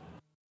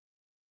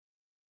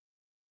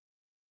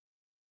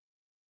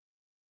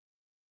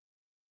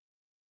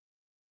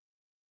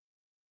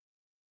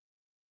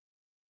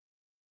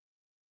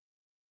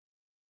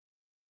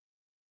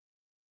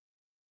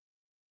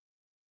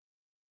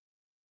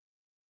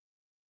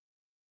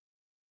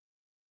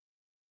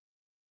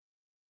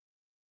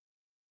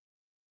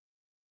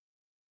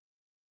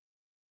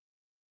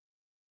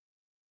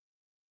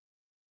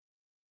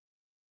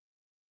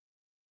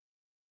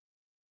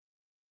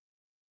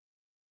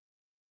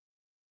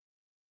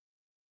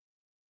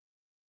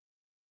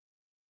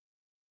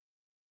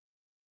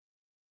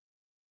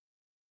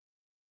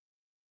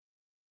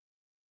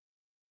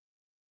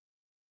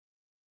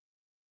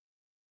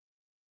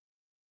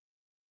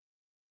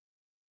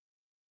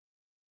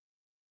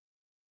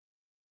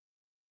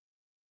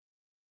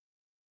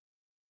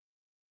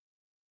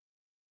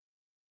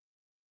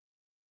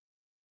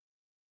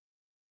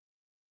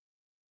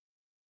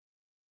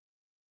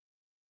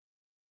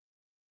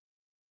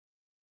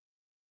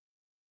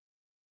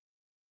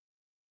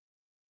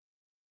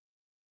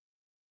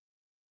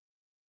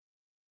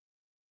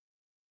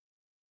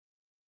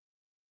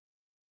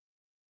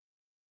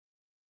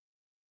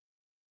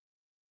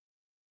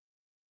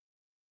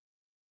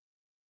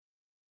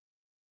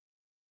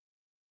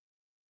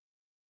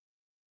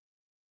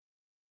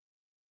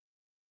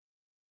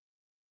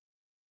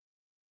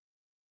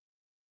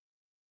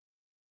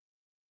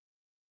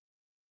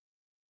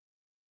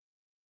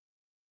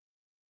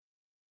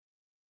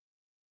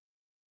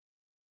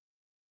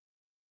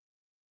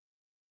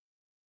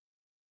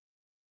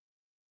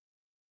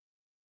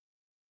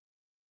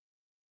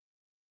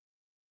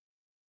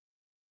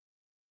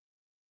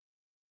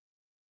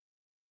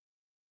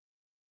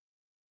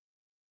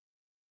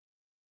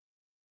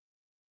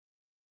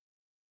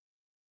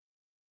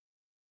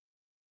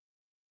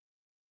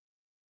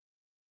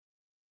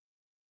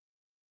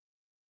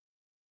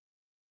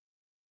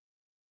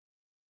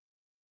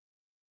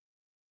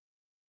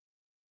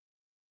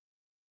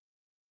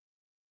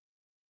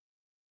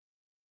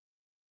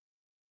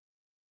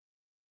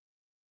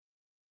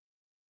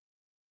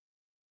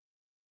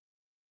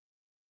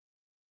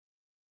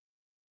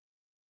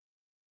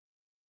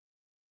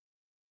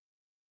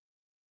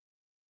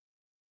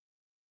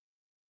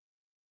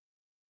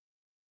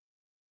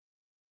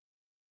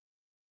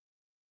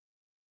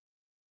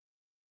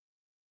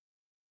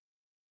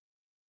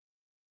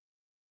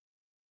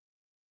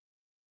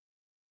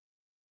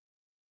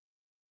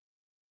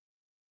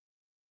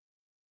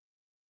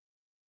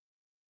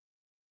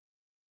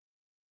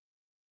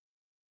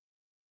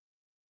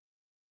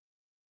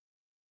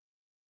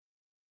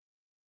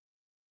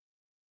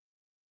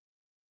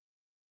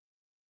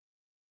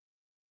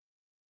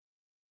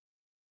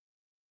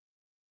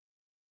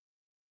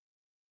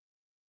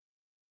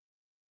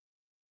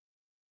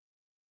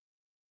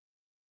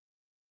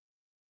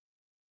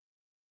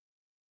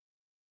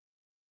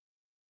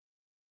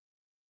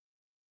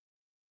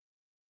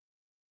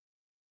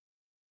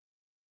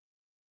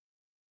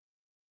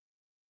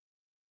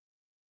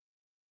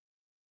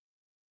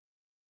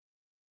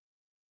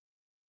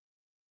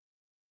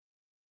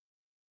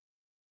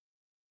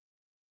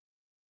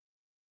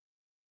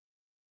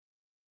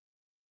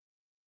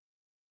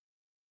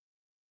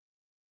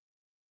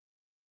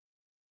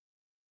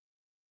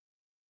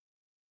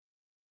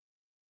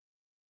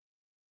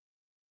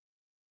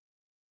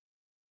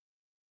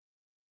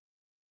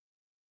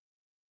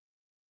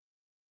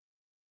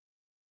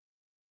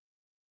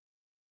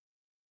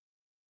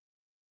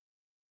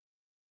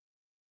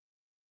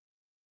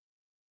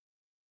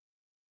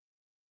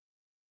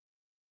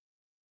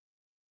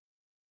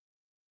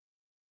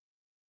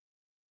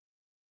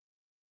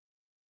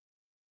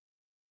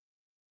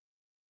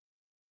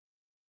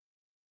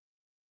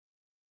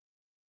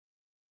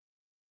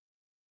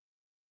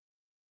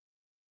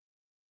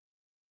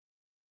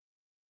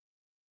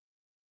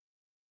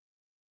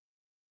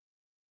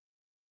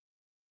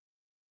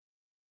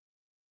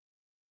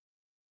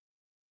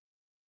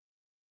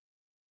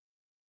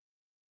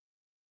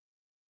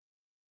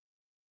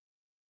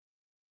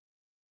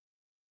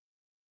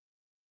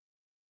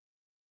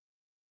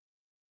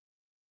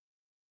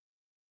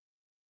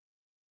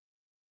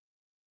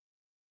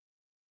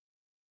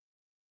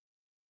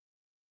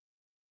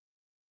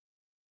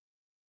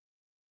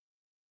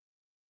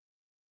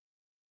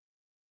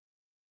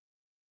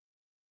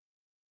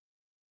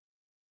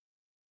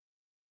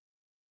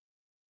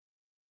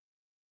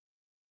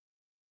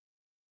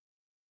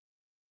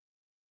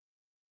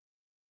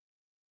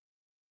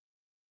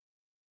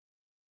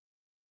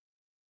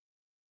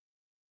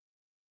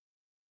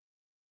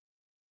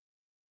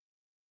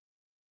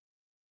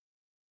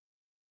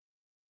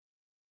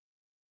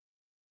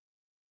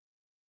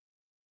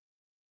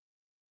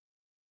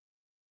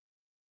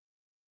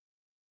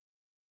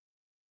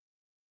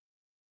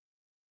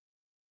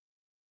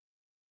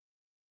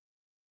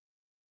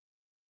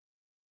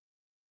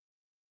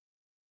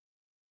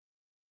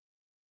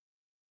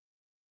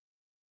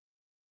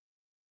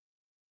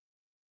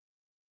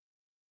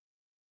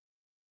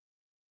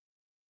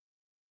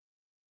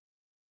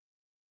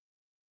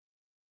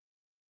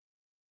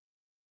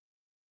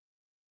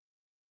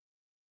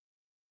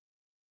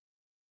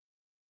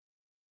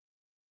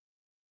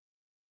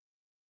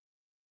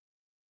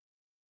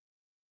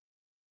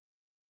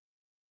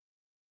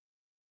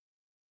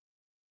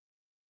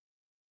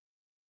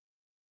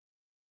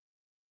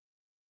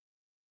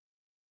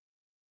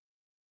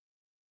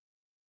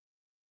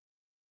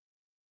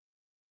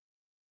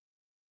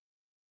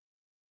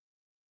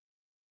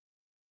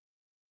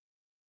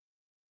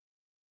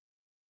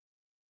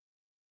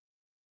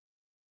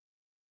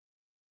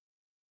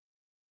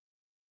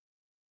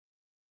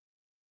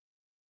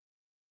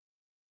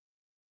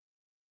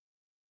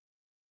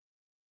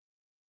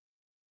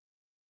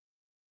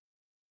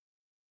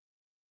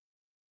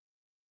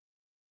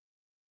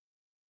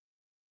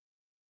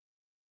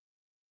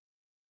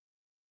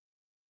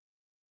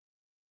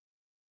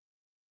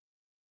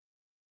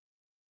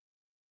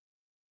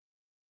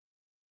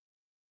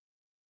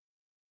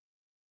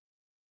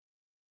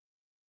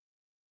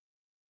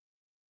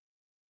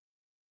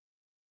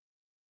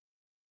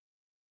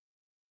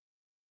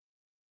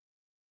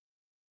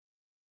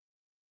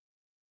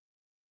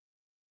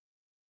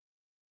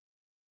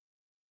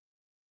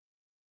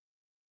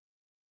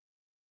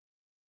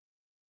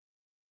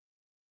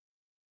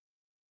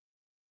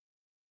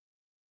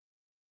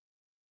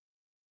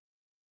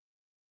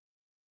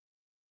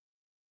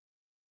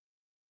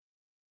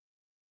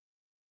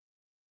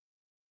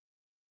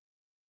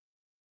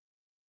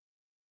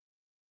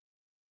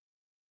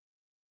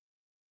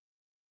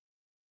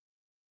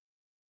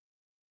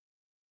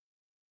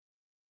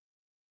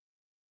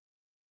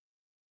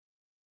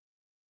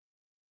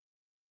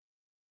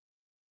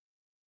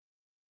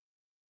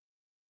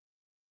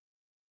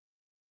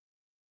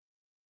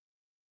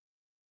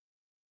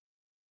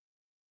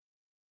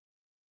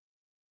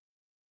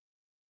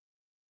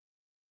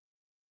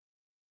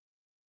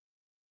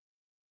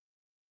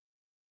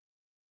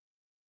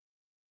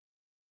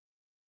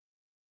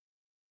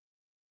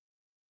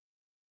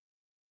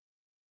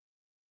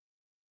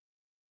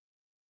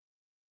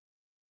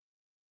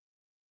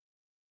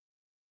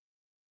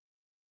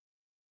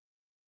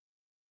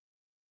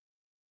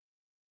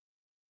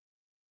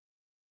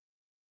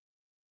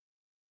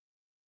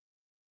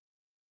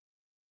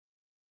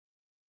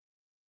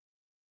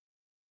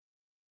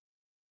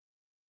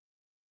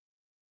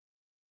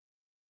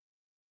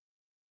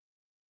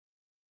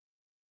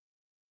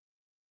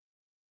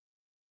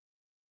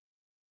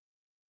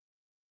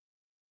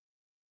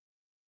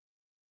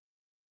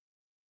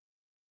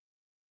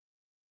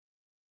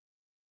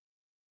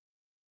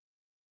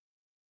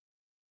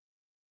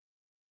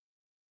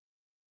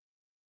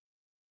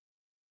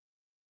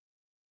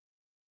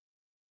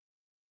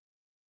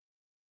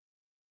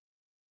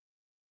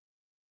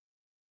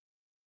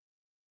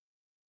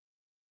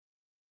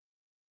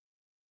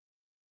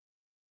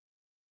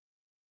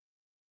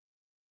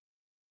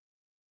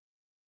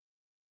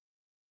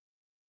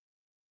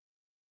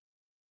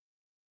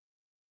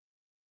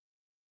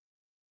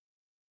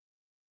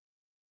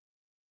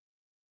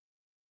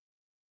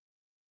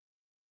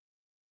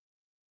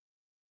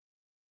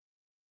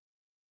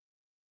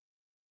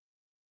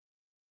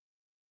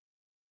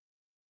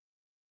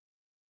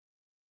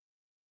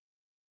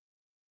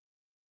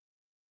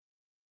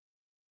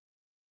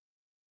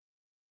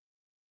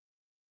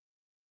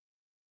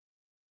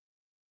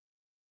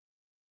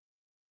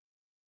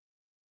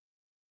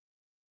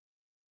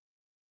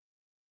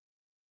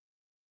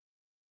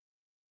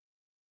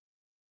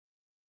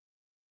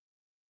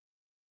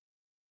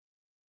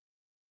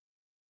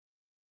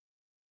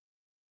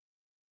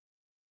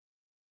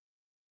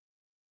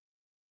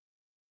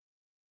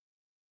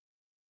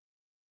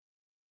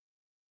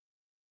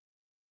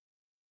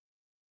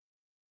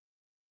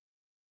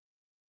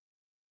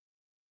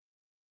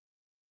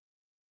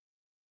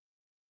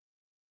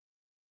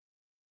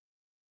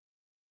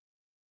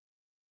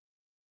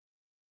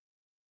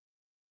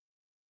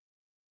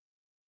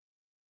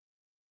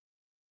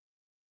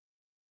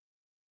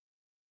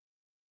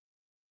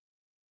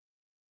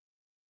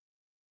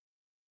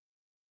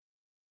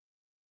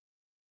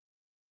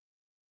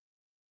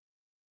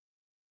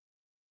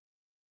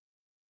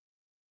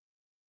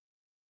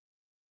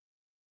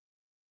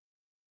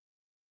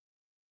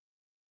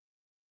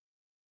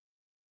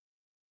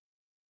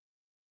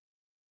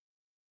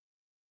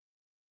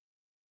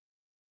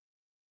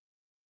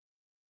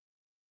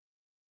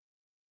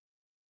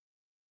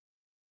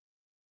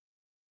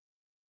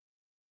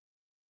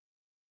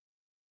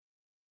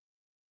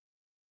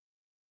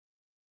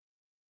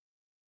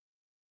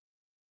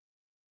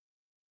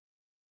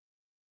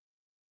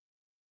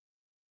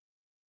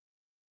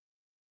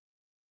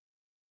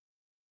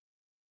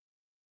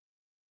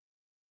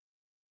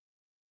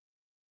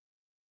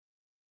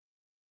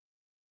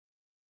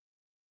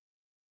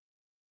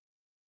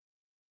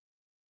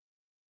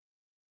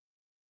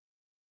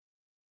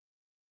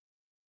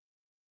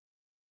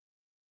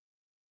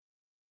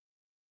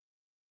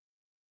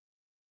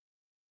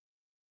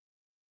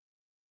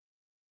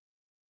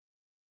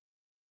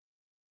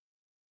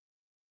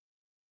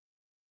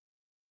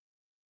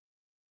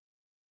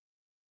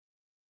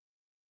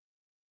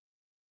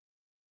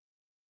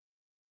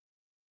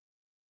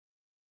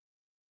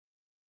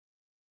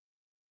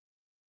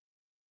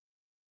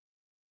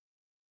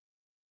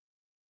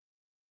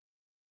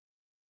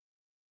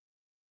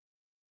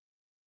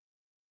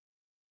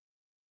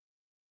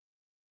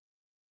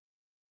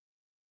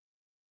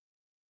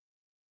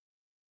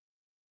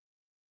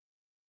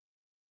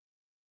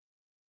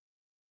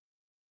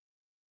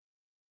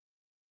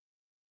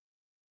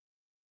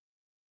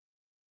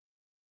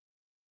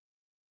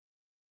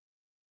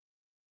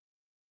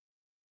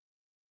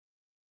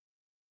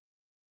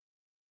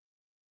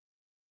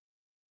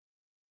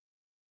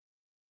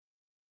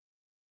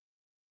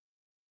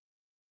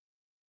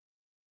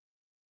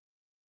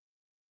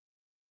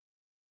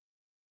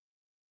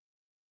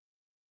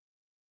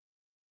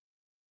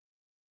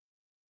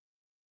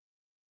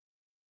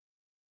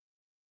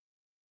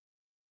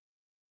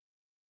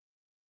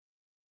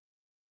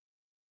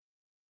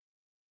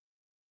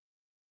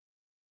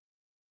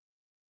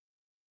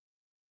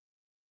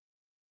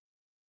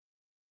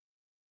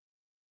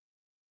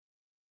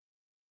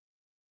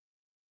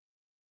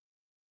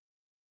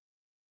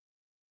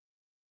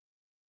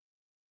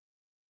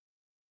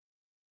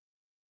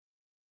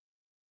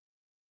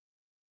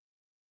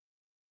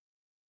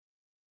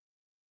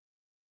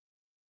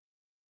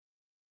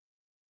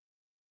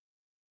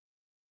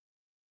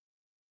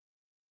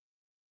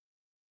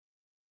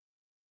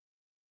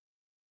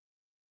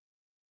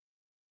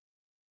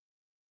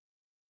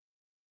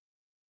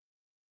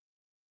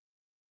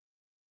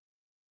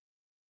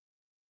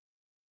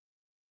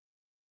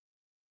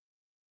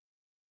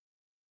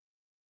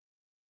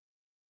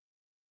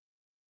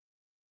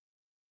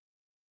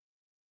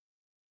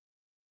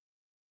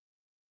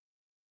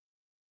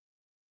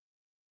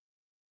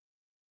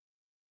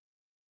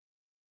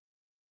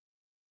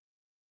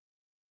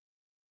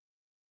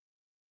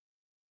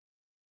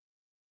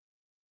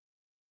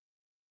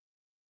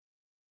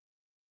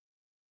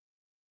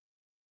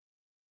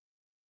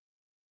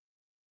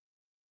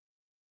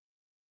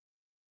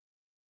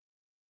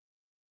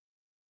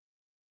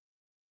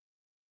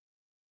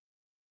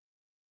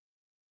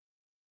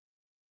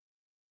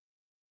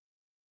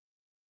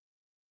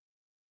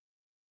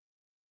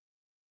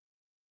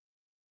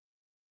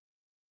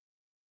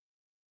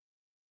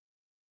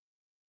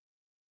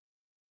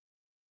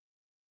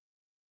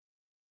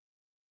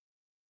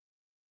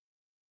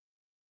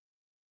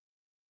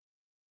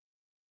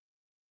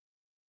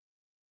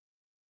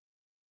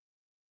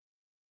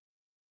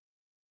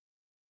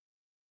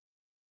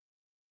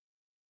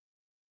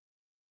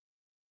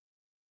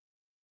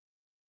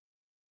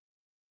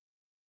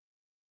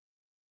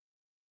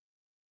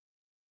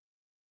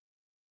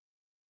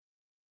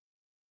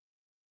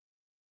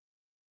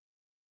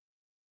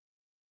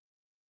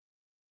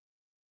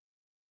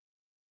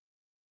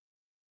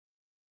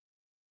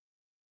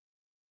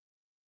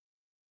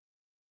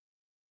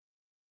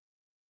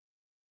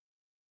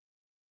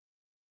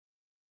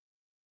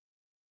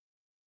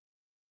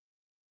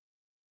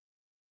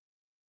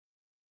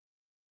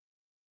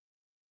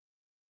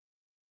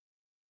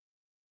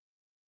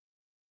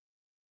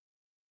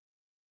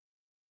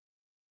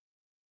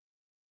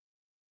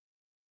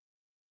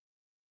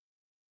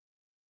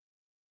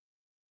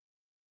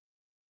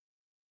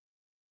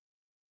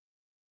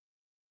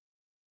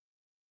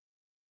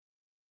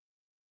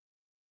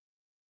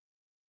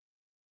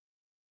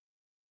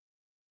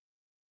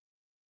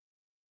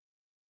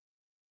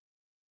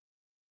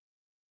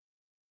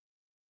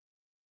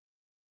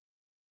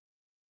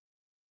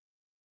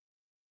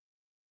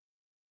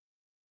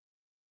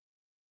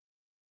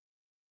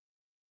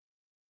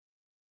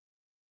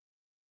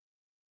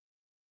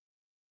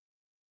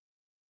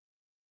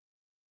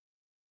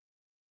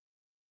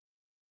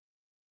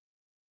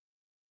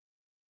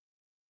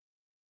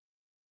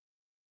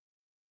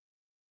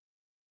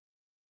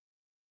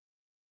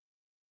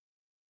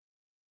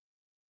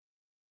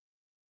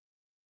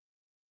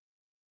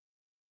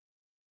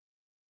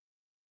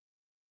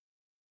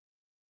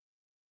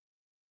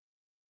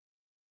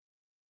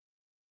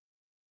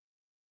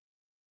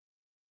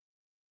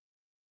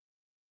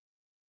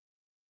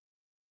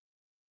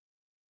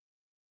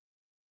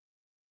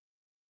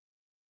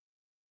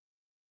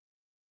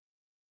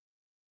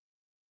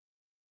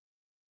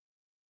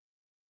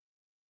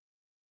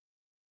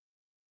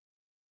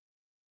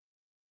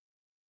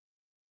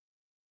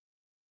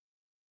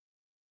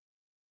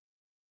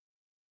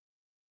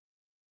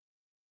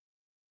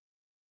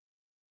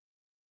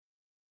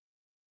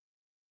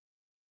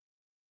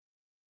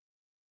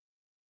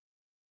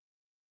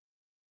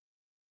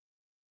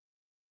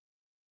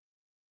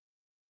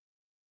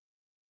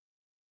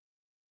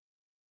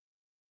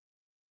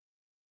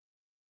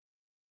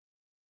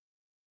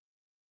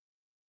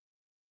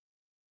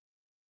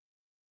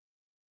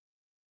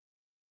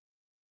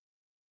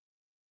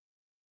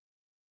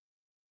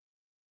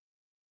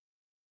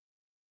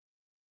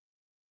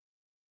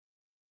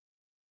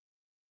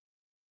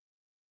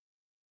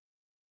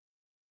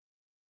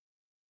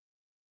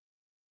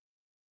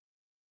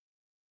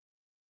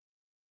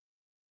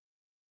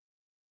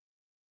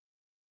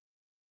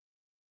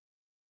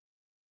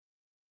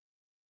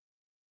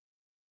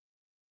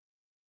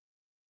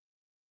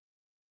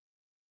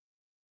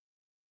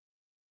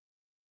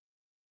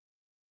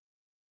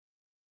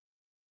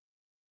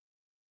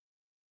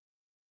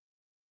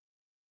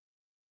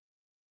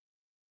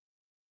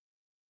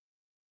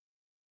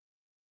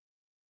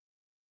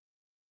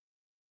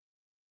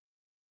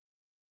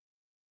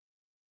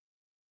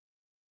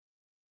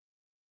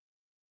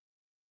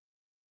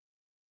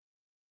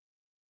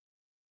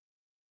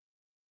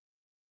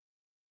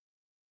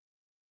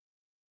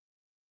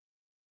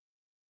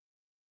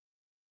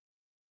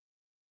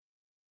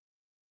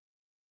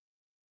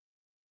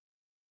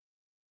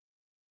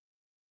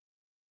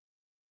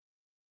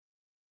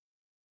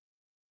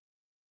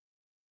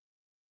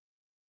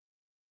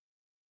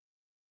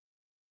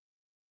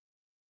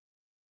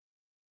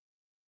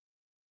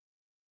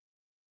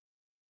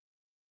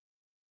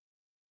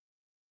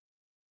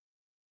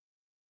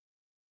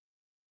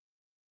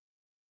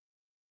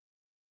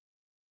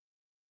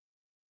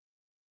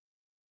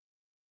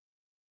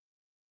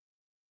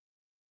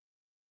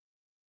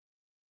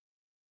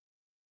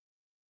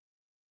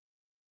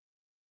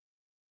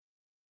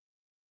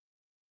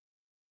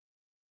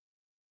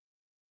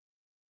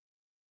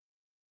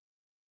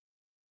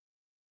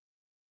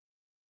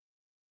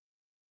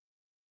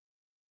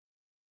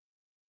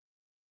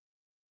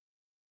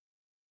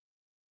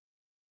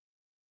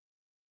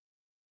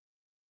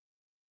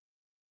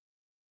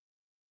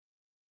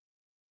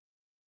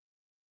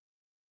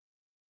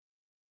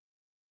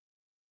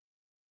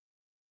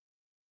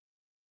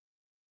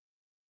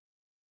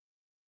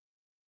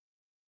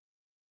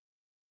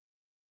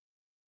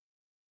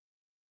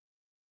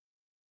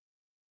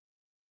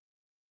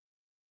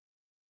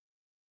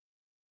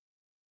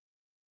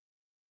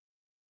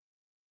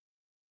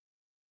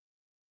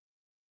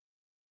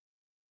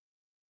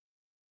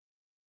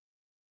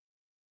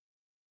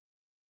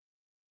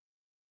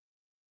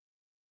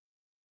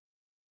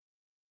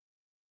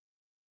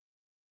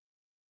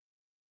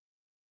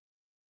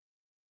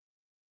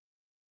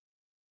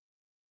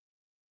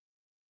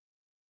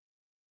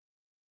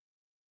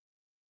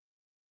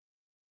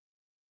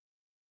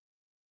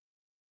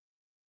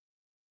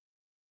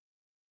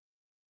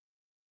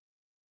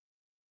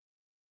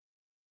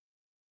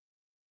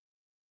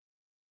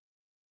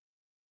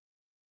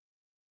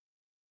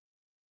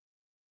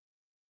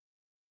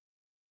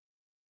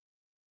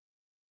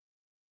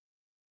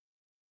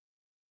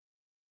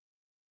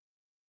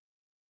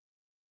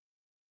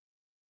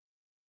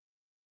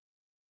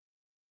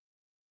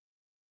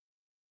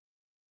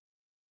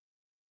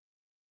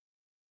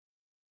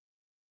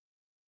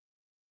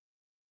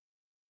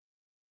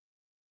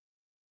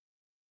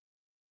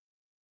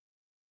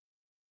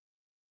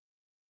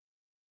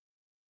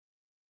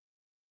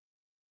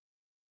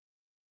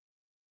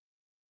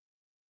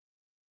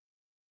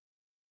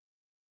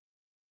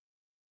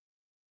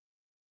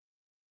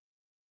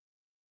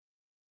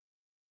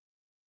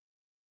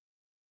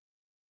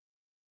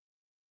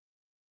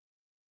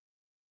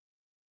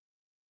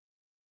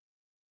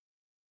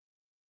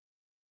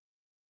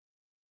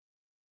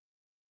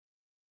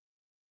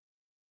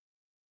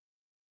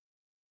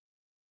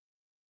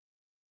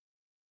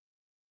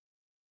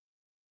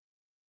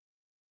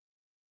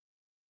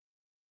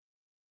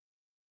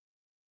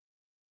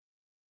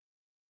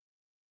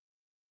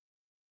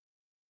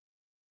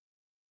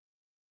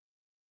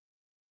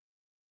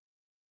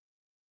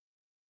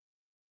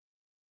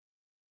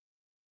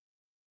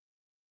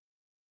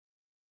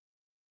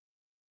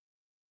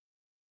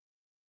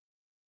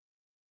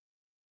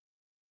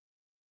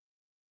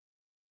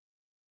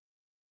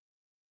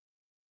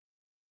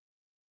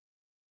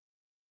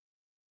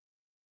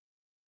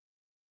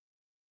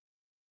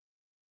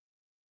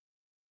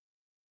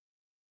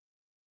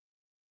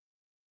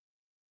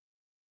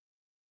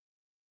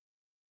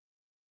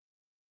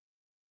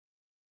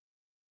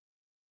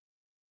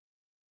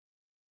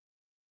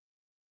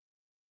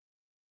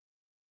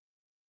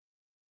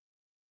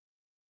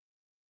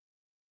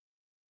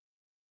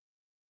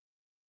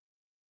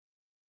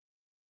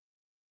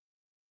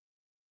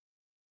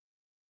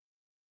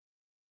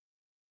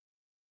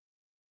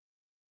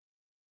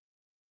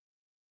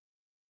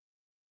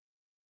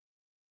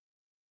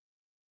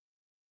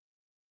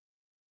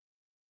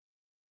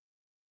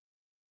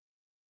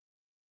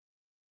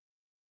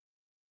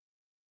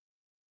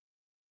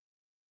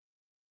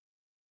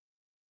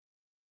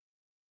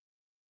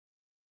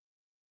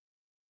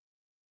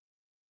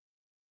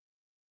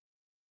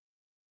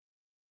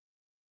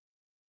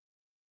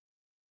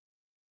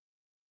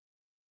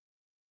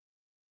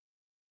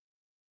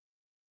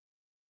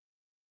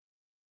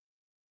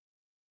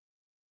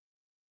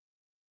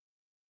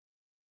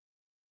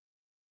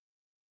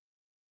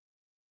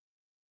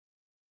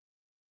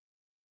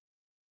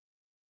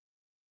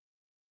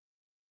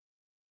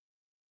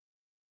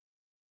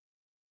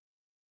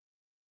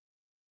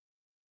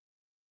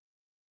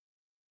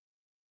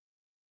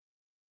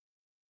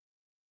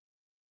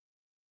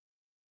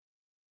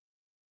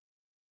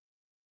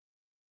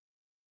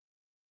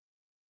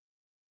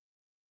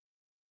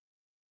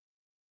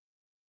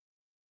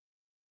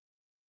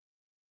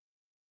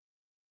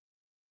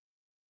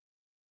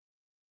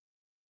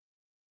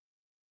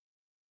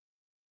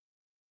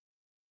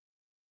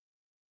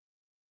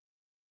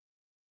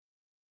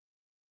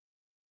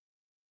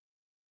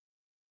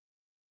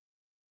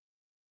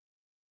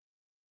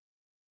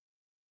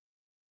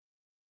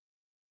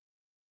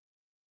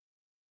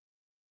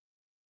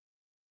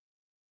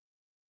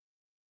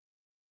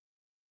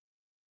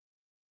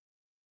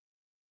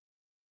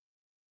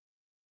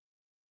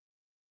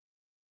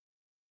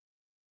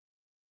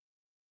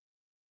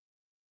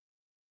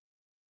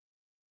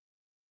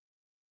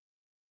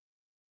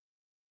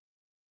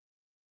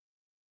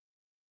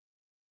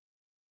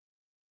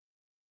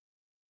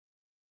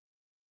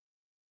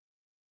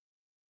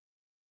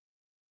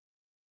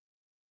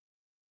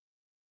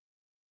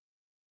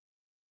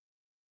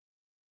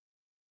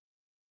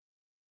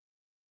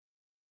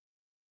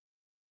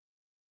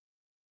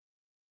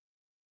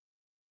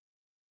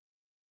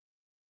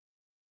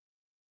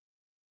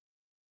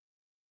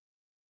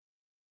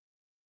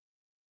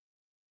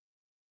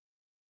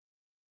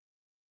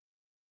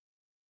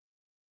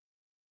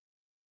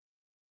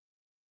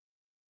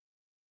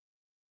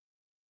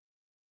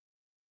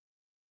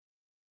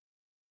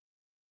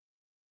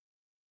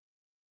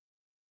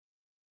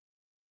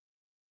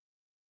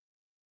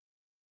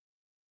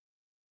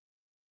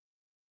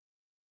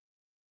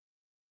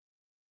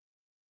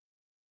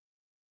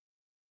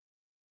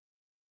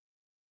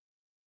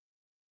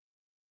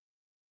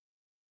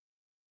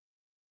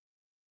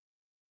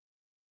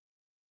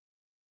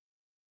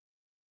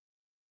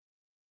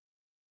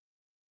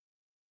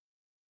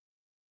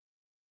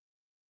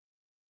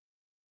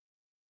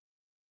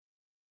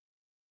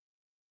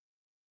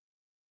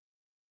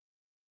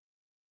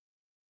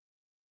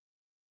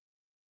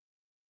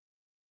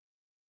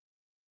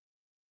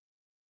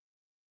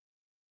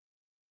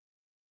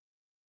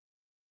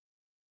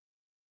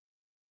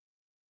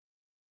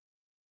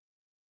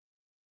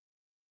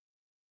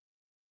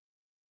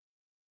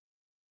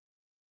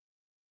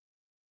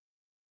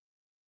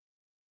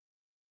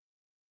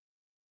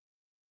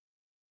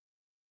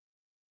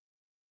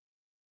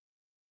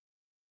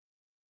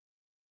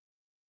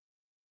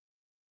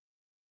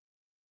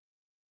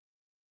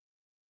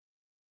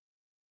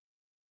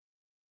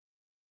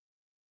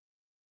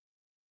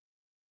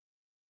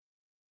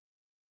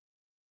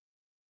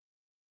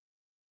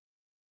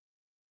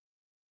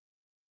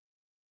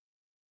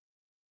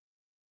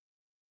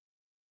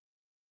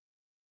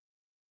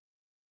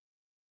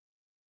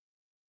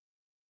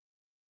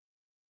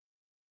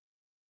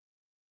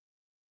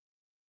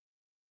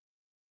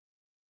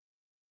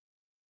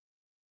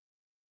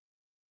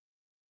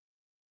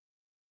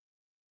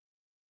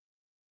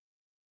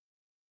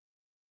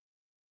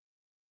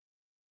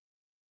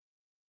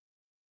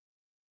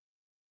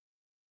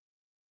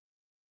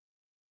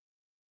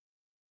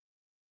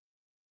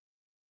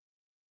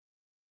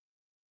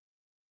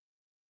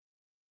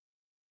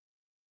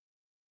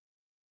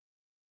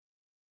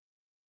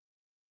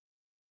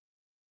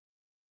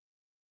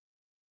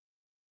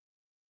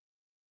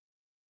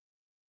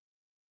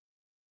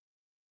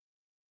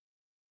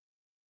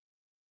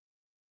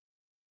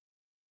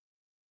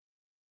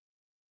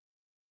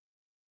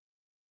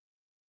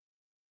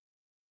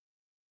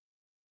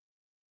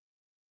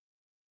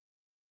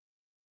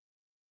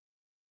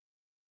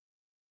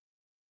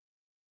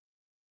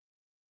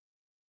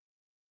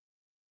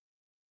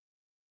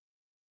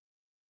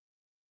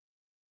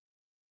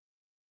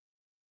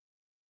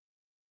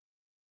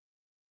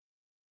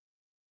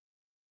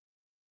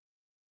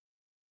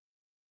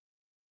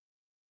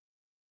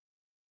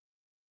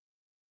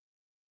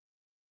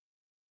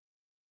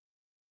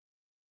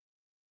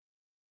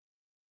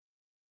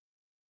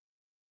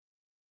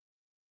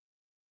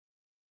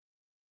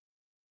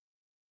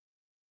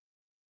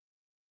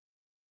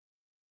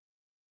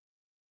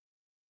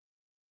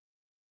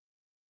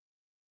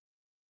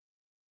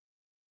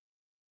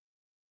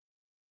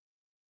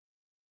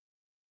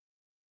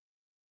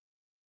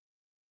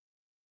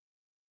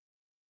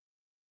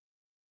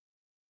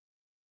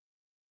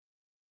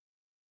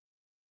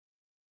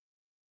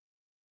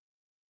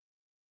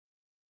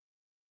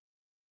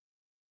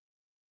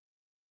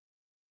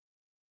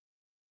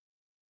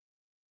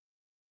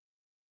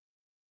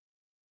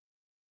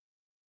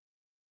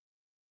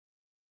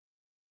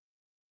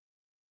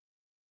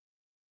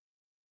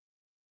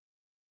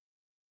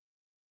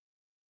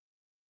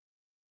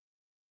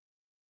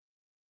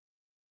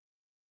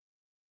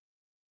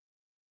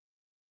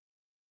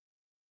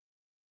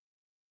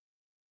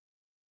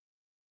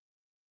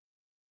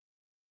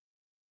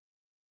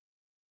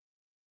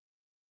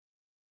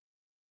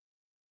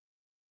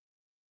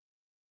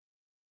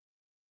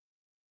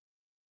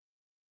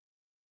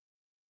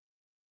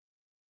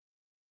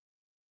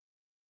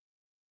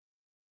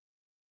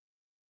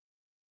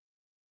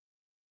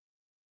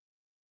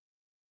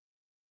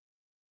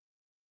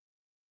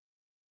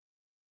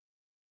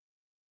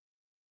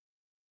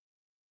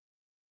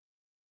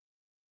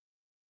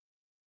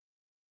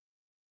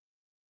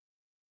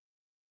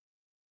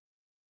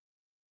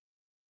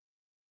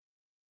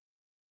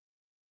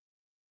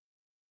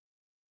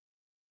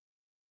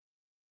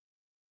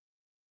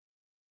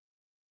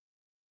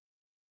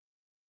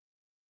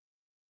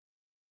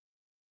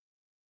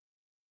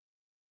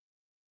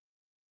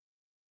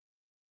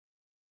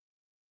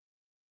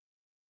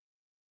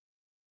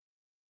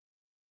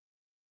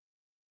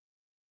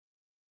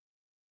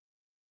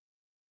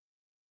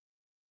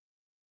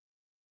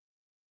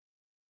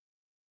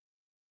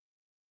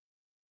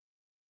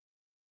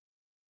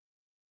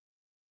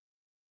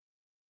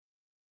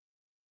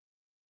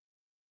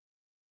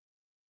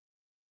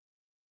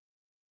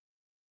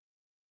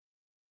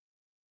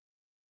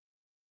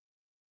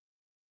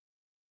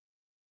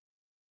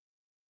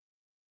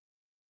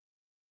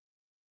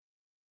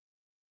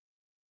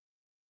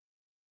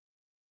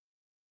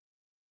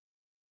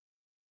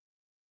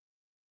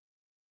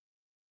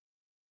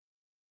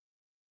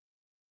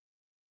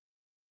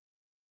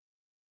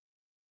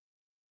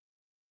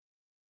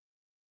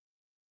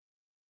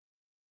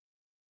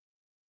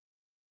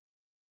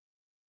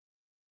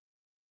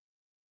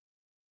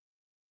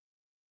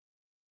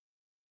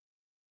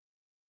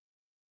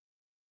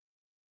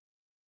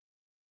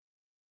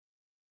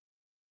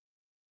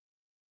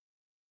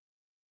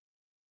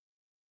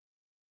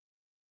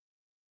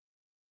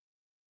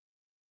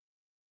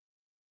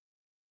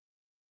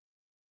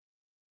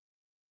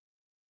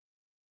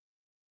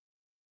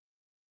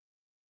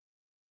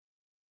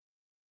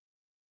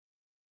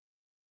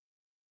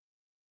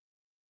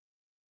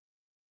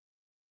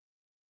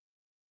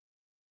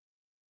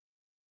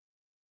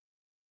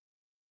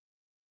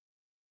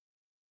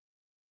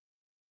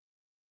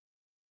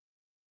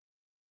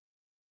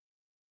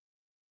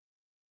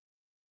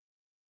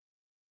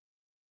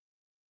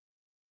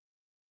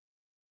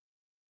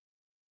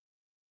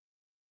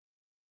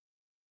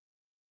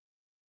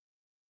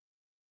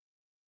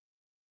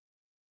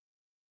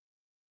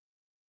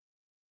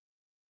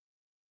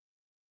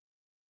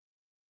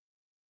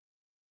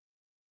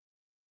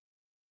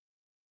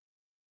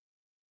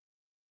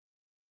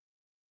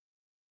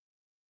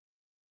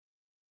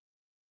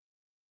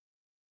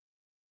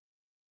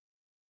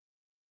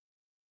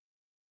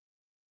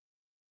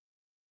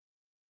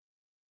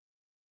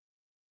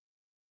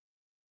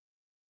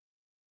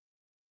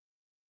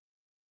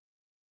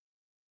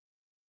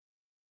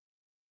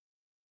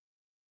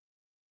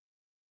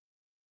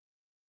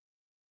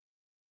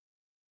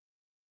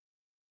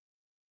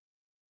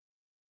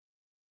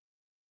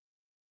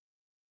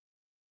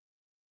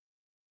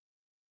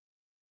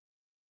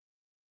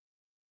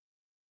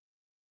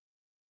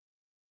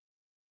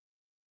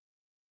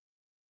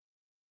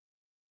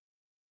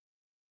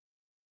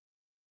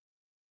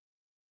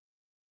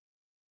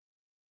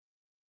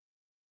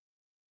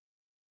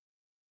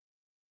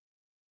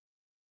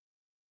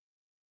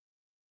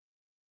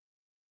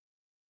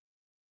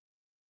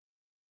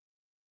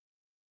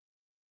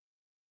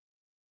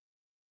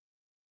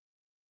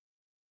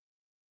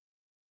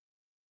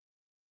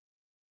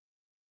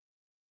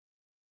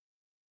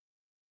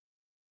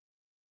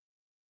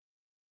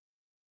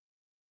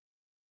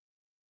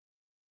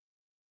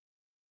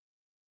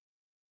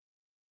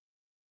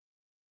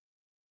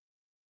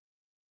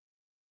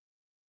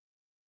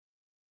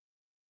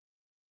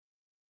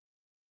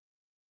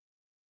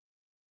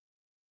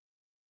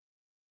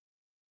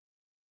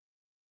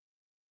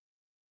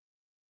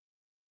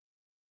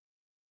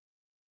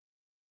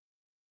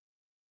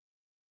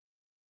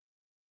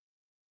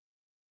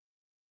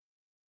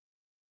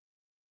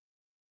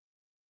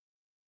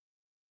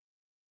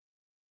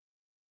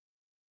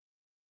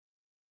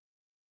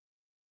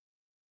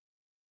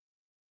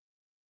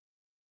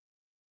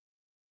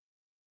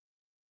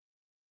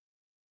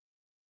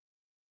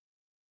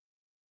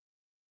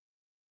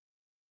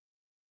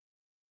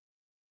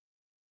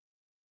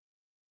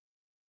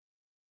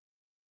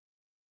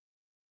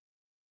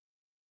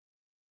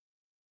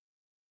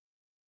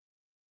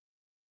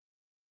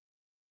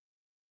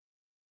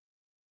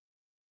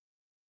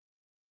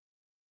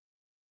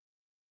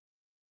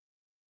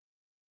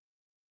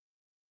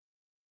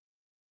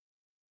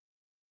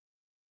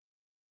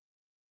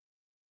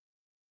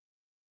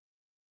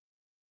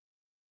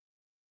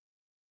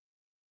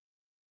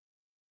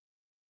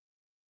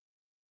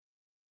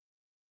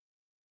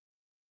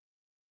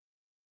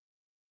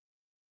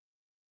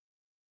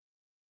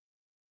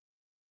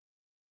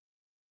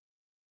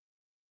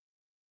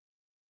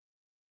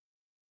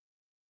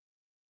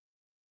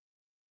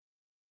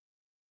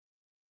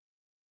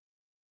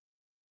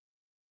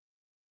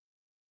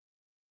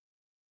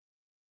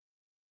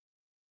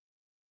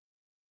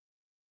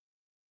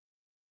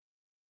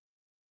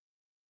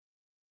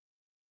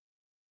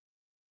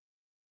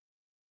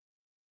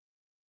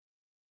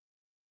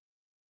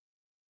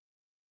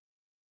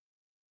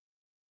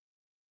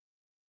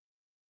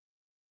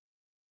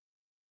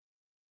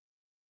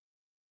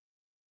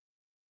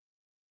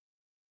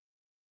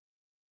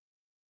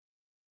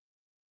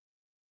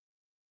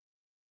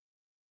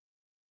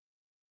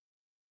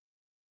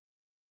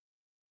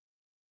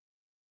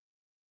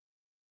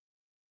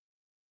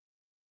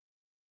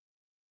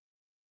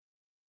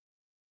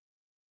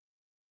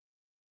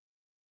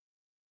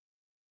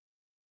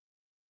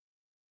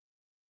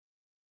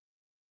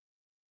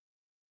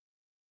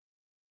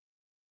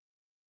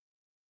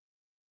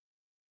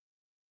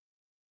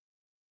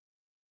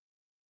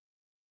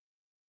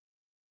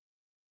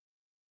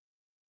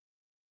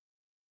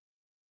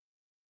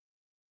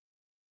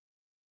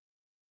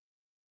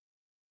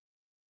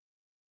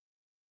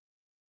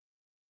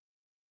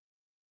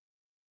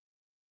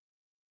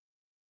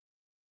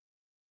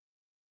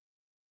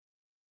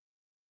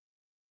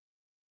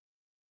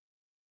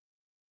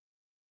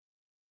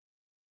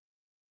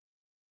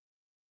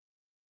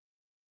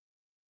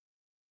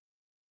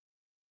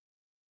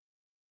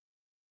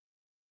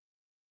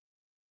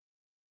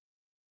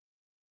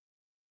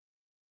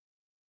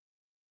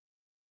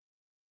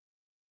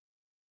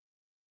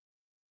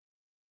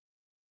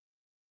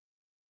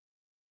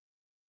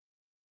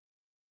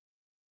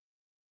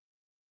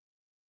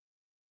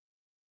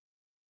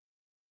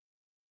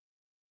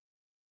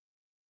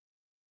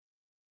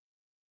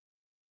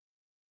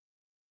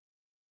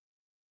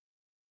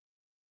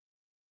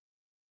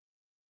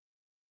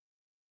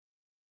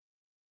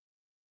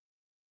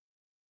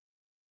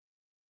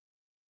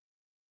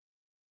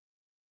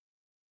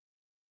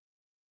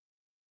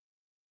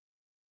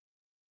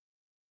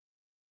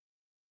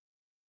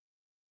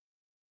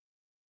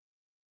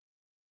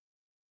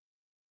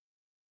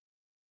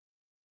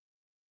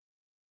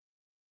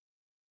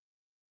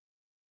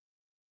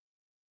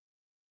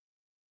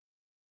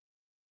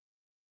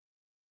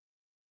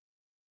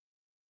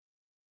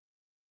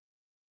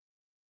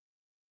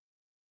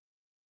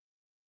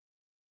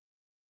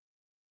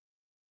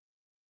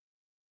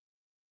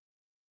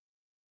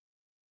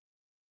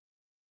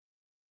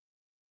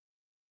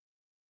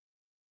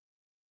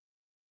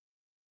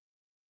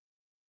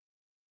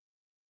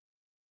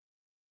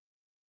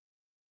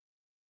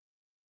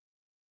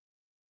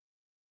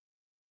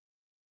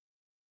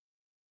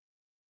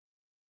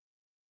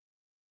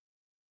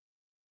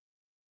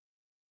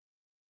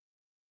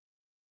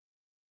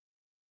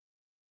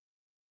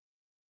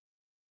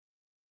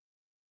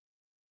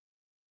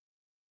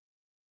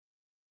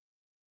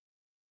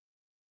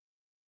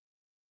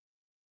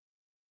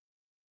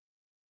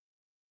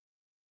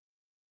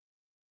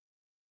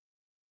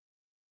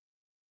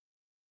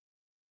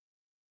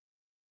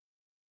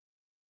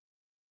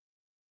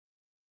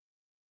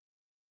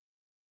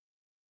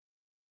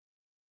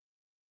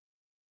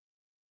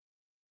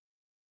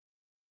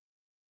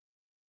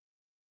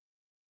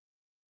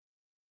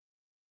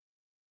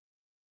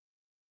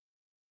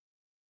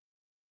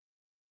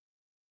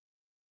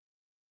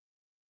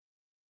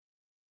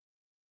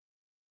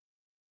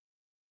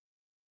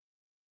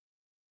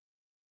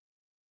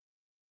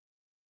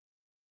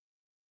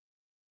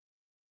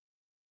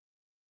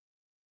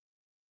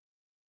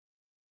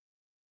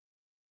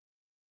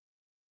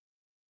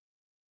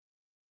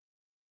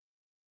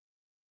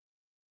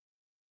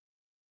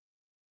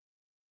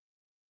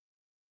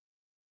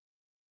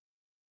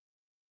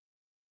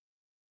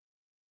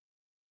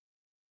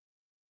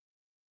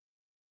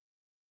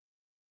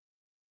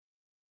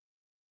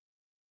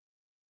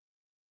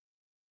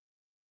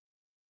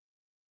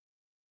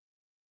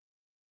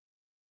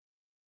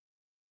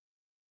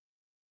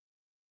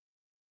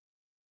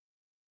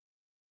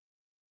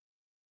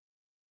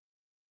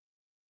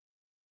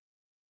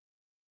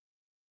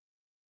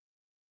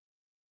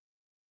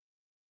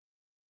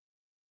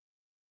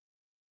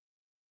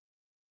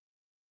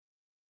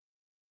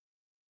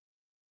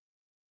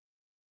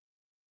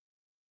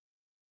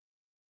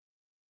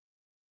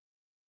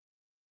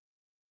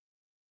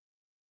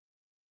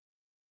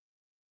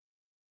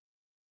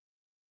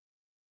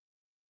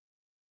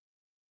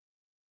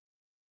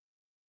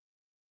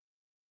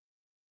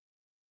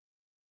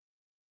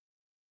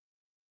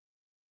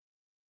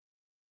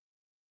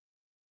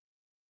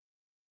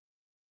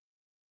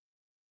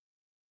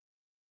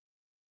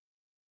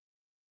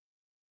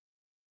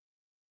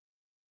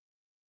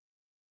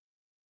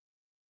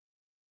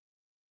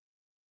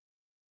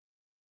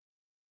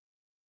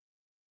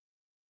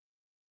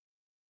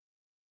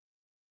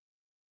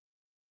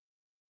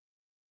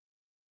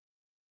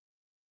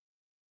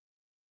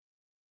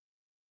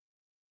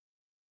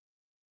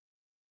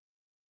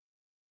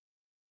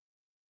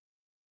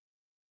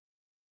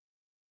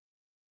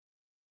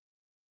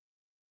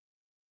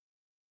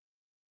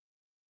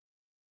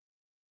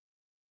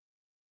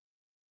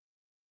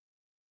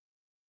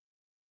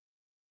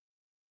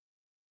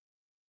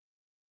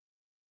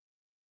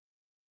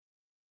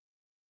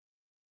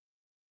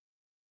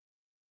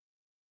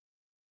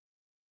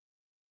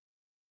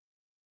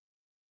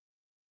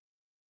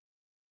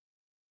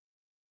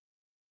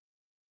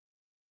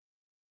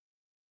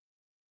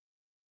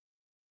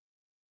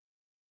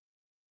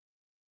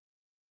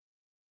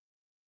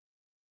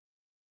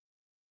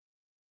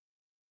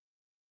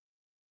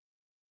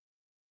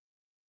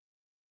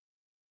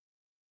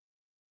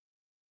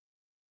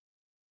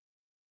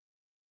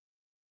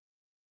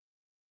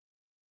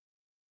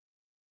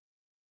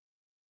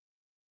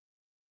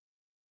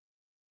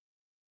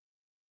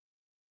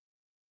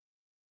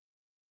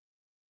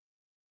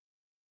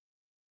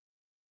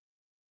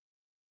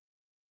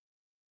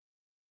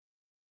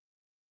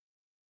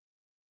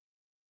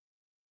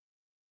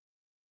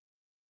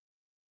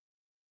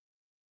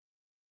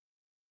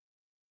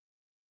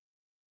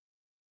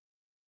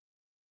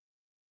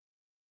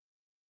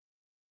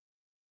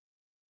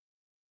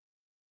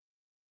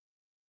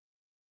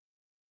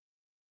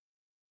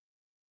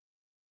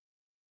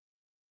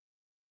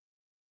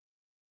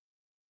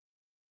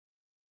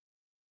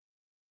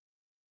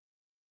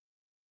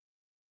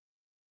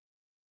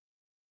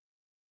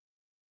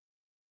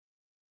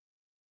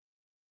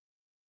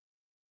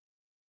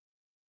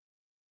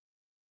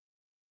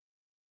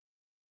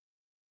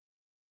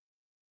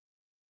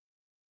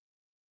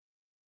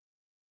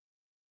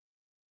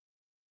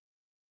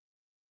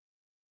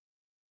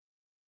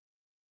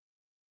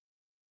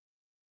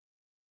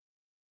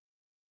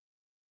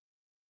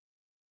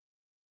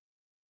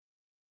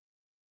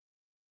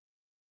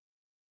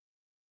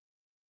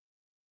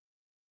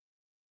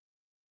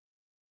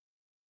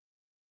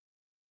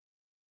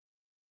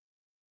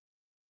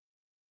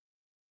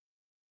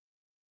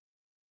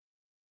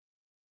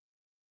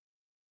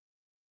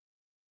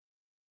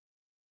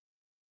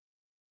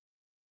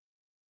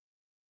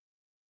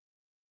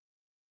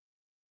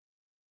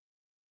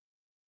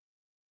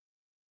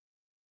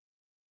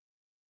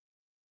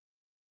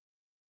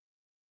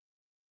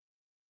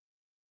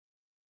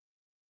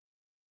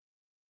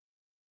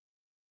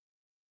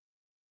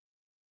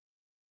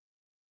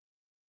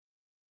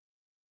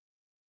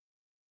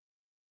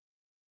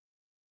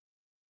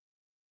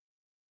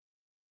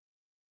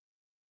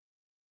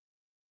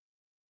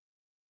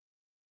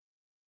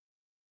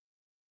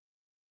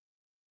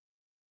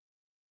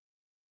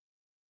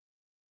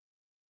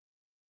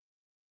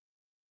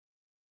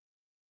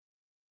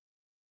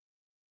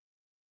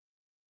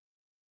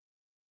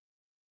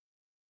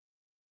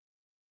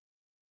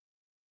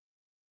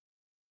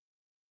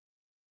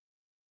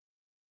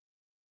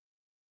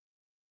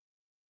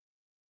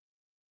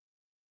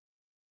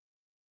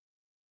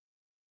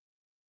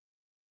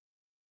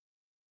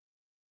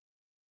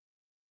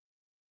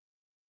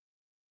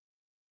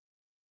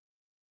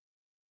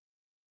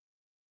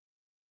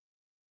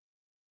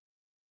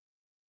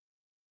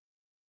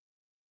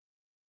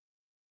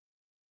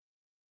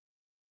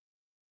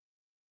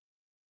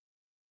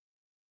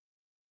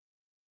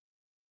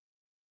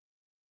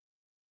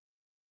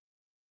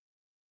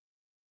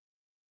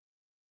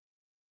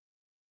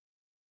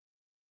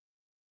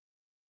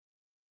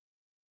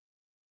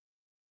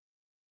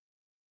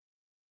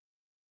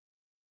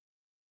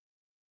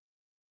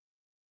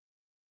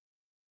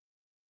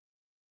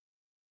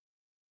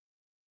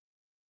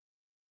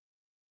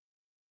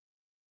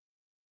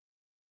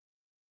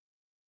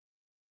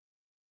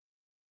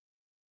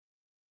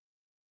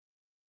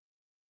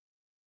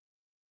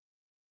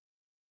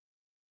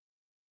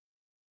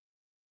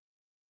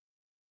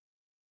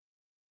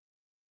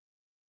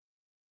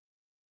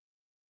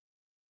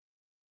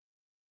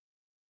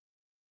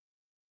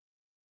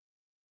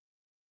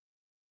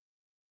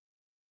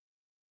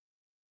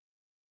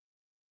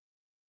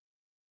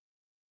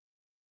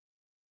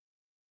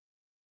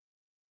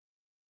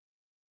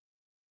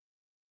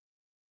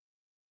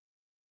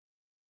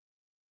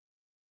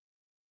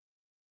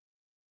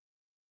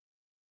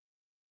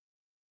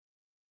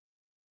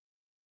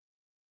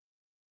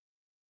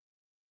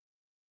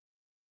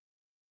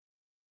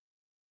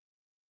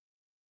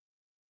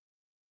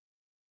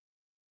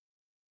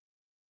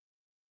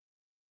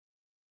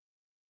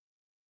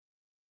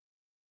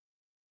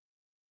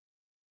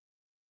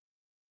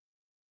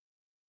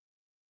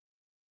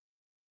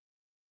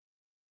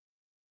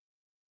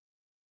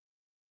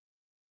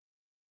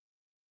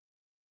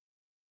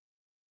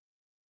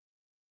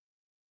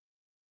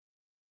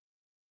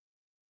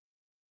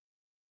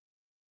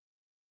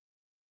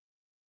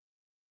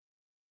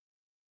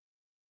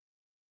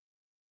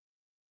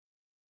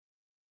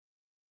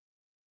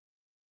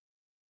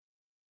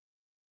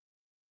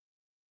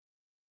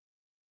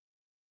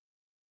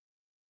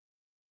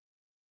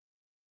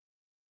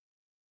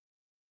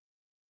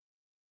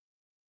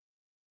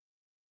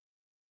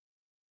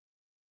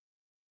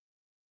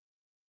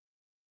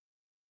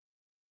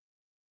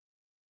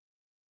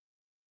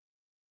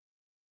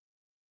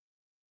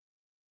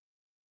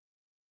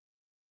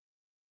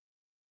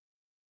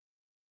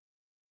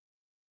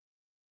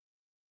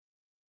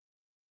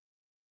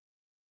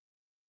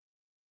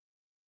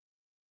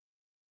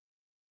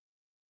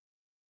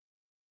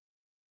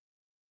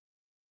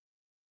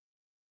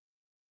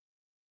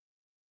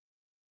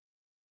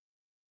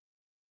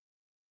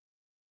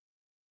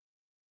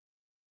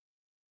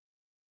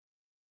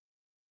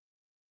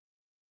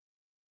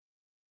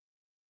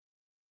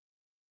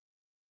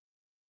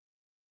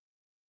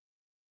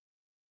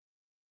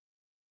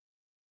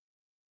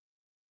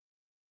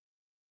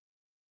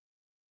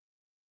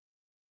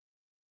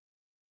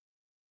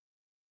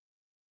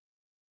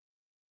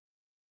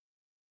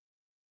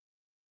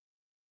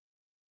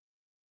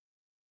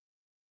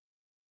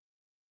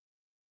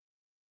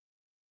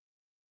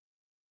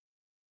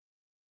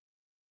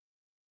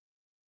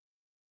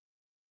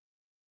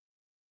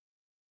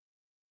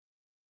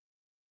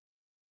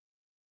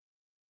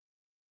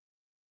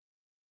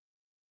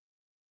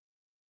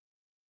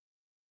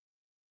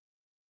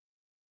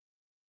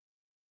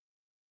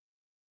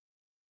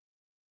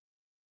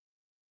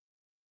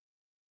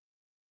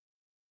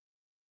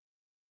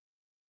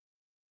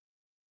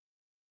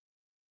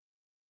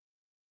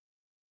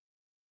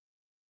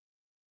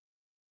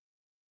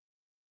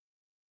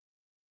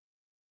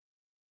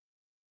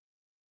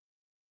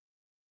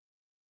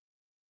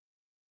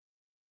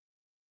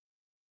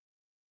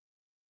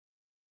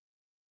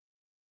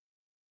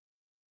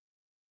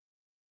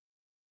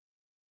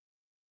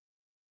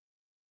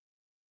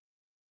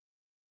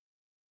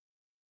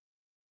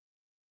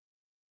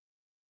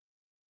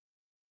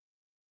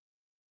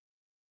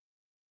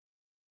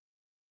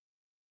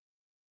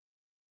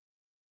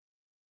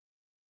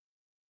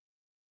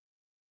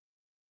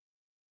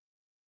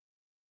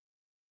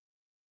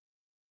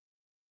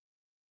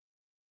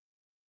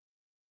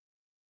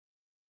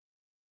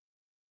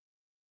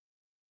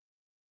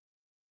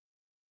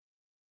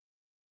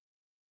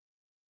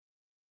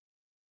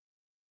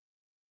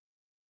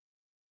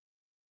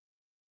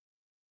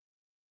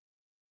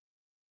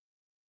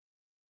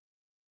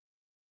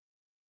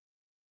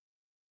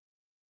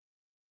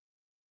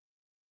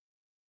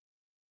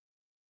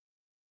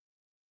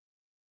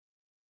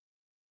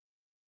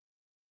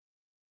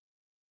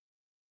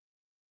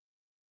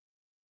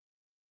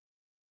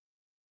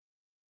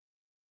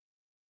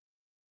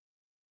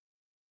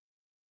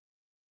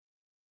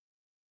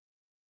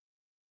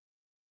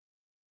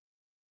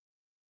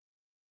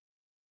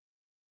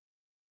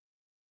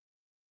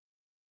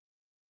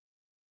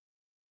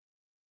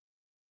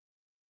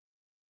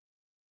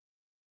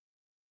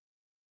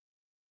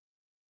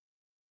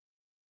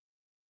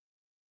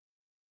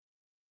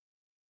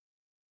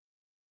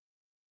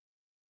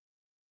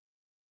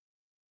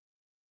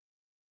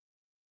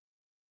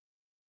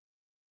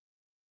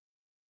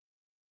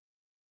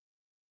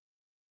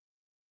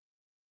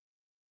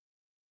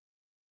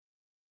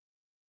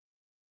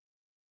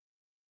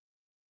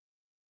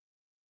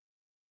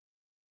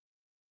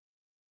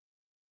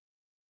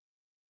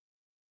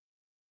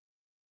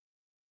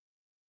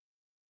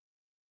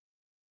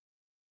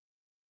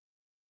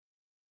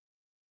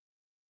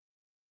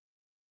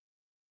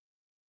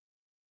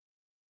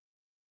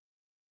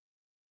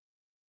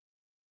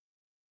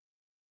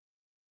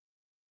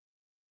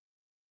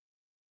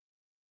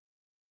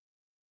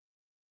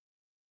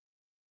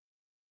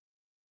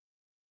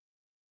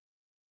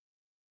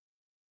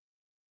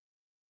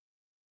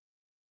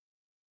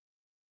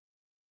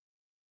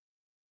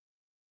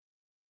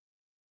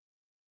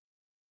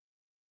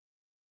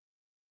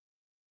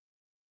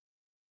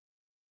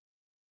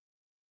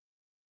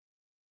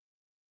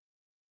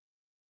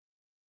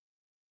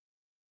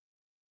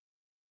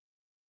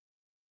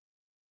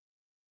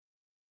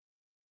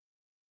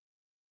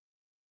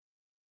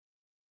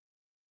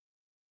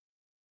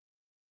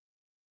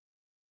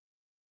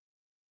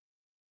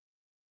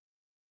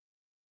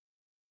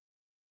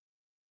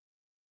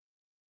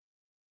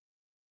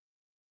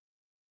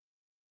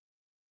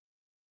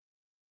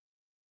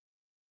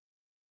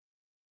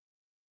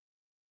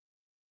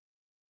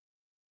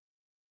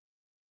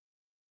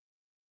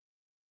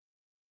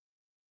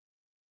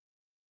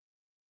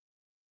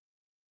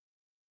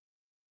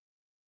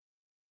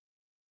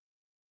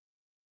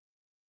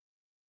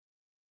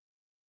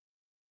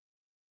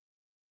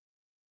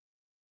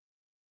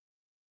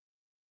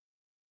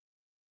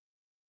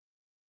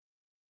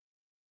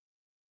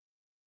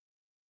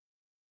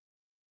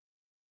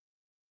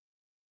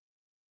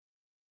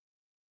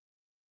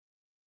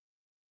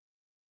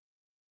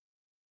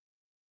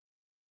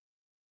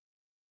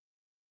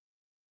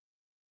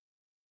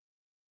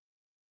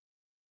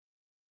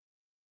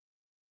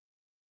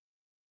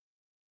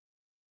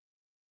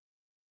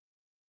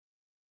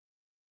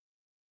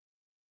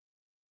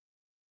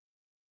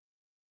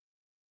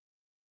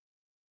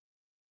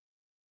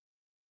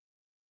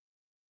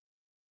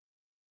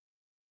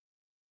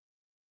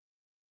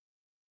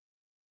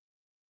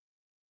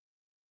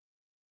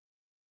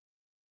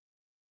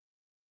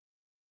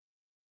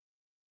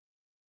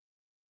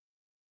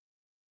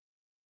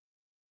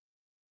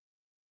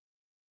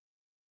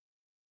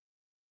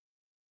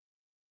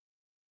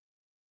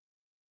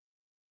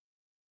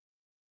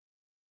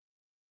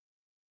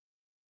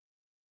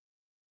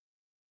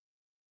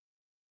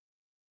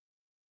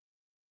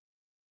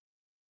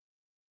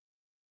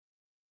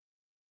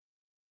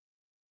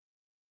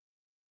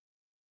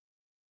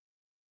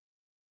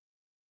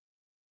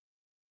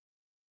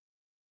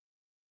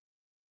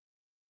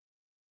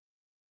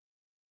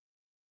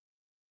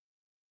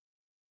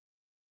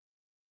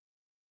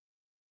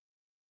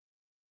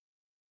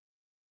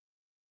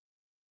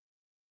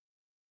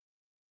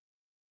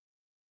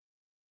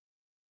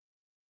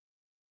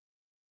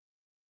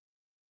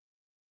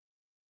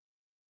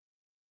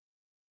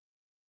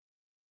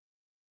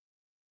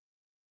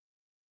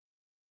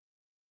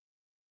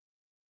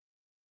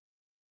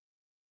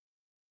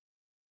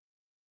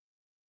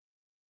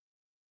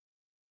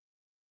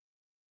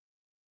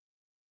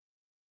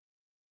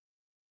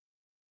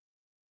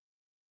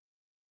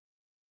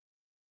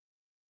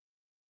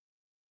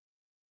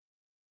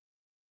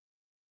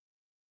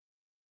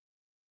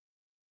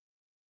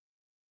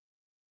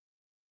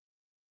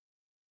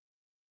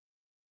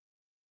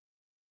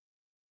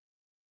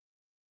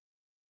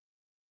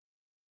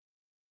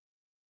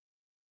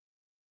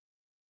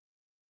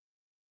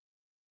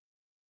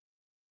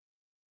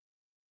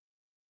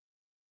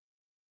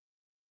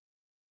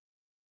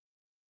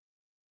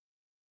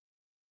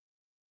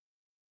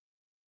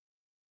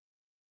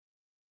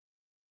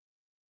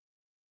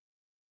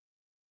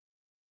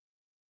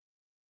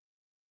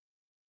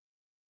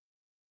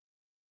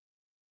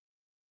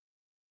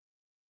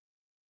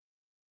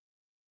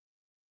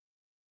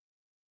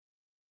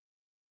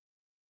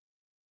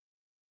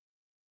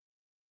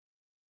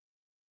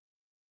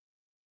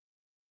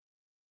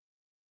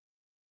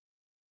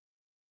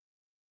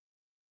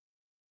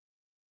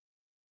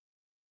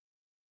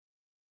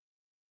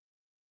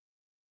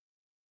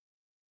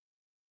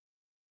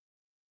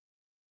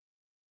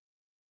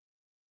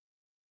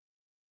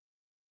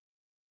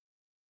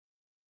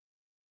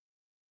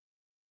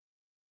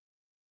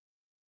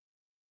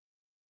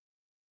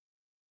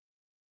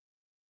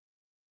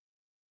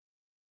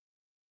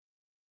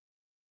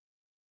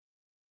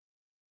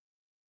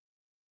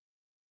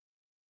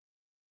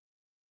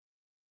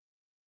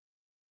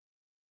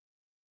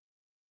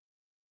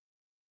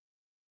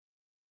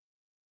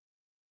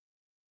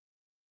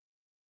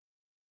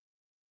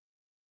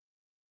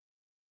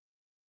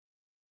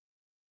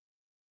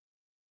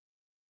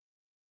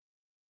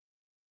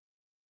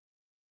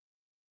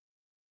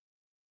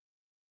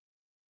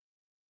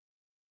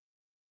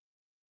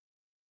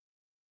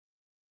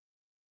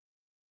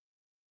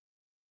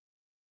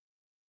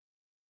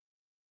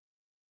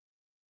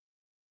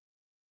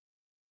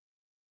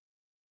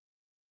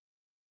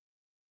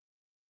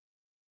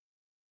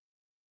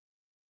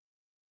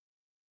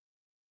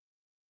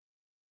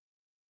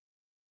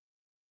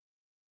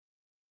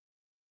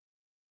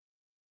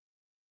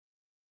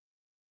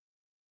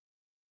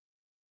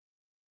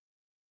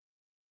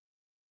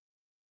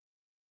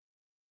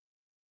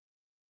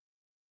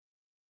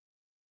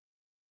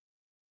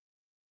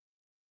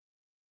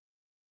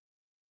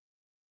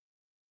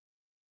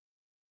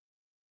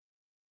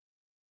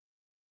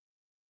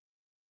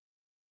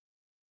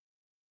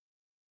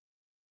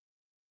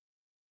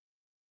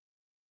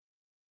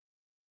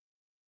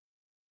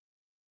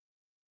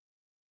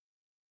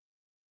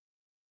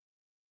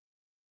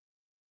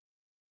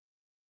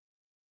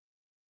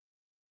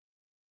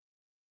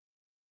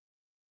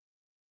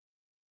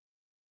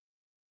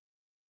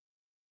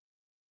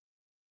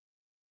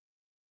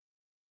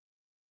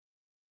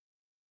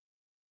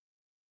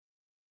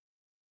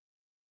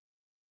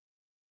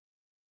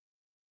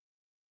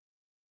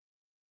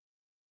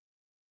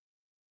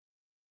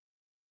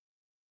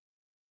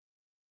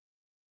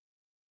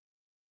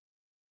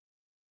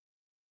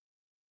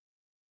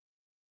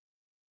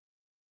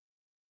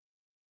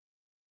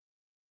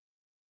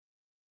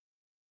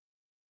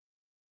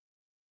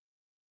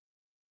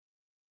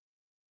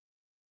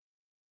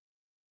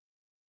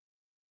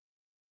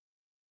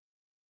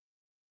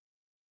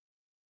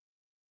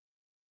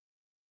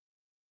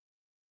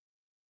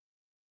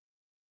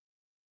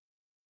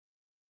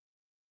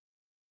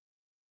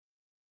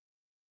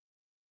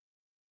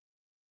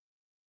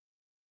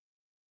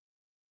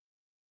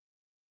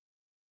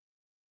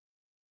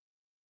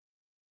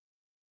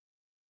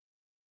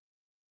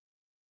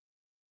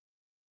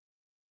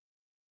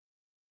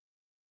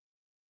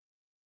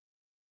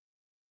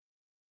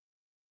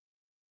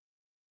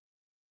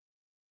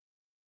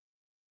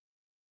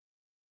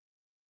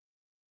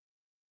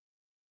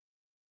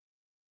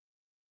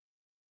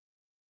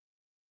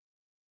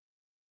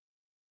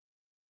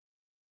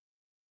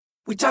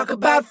 We talk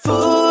about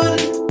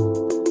food,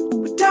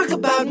 we talk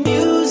about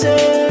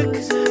music,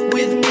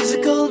 with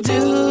musical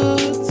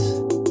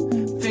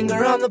dudes,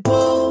 finger on the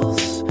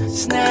pulse,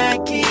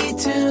 snacky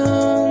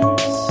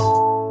tunes.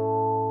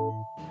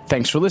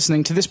 Thanks for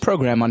listening to this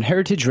program on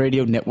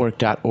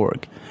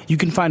heritageradionetwork.org. You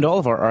can find all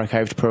of our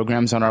archived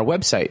programs on our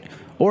website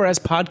or as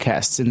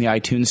podcasts in the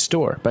iTunes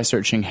Store by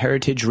searching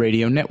Heritage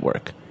Radio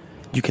Network.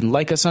 You can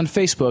like us on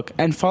Facebook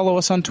and follow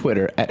us on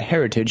Twitter at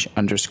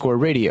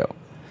 @heritage_radio.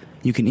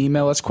 You can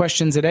email us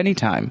questions at any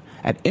time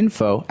at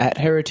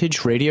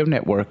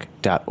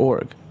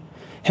info@heritageradionetwork.org.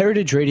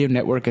 Heritage Radio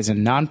Network is a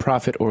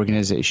nonprofit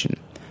organization.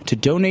 To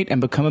donate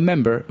and become a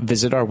member,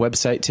 visit our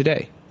website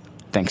today.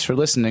 Thanks for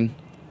listening.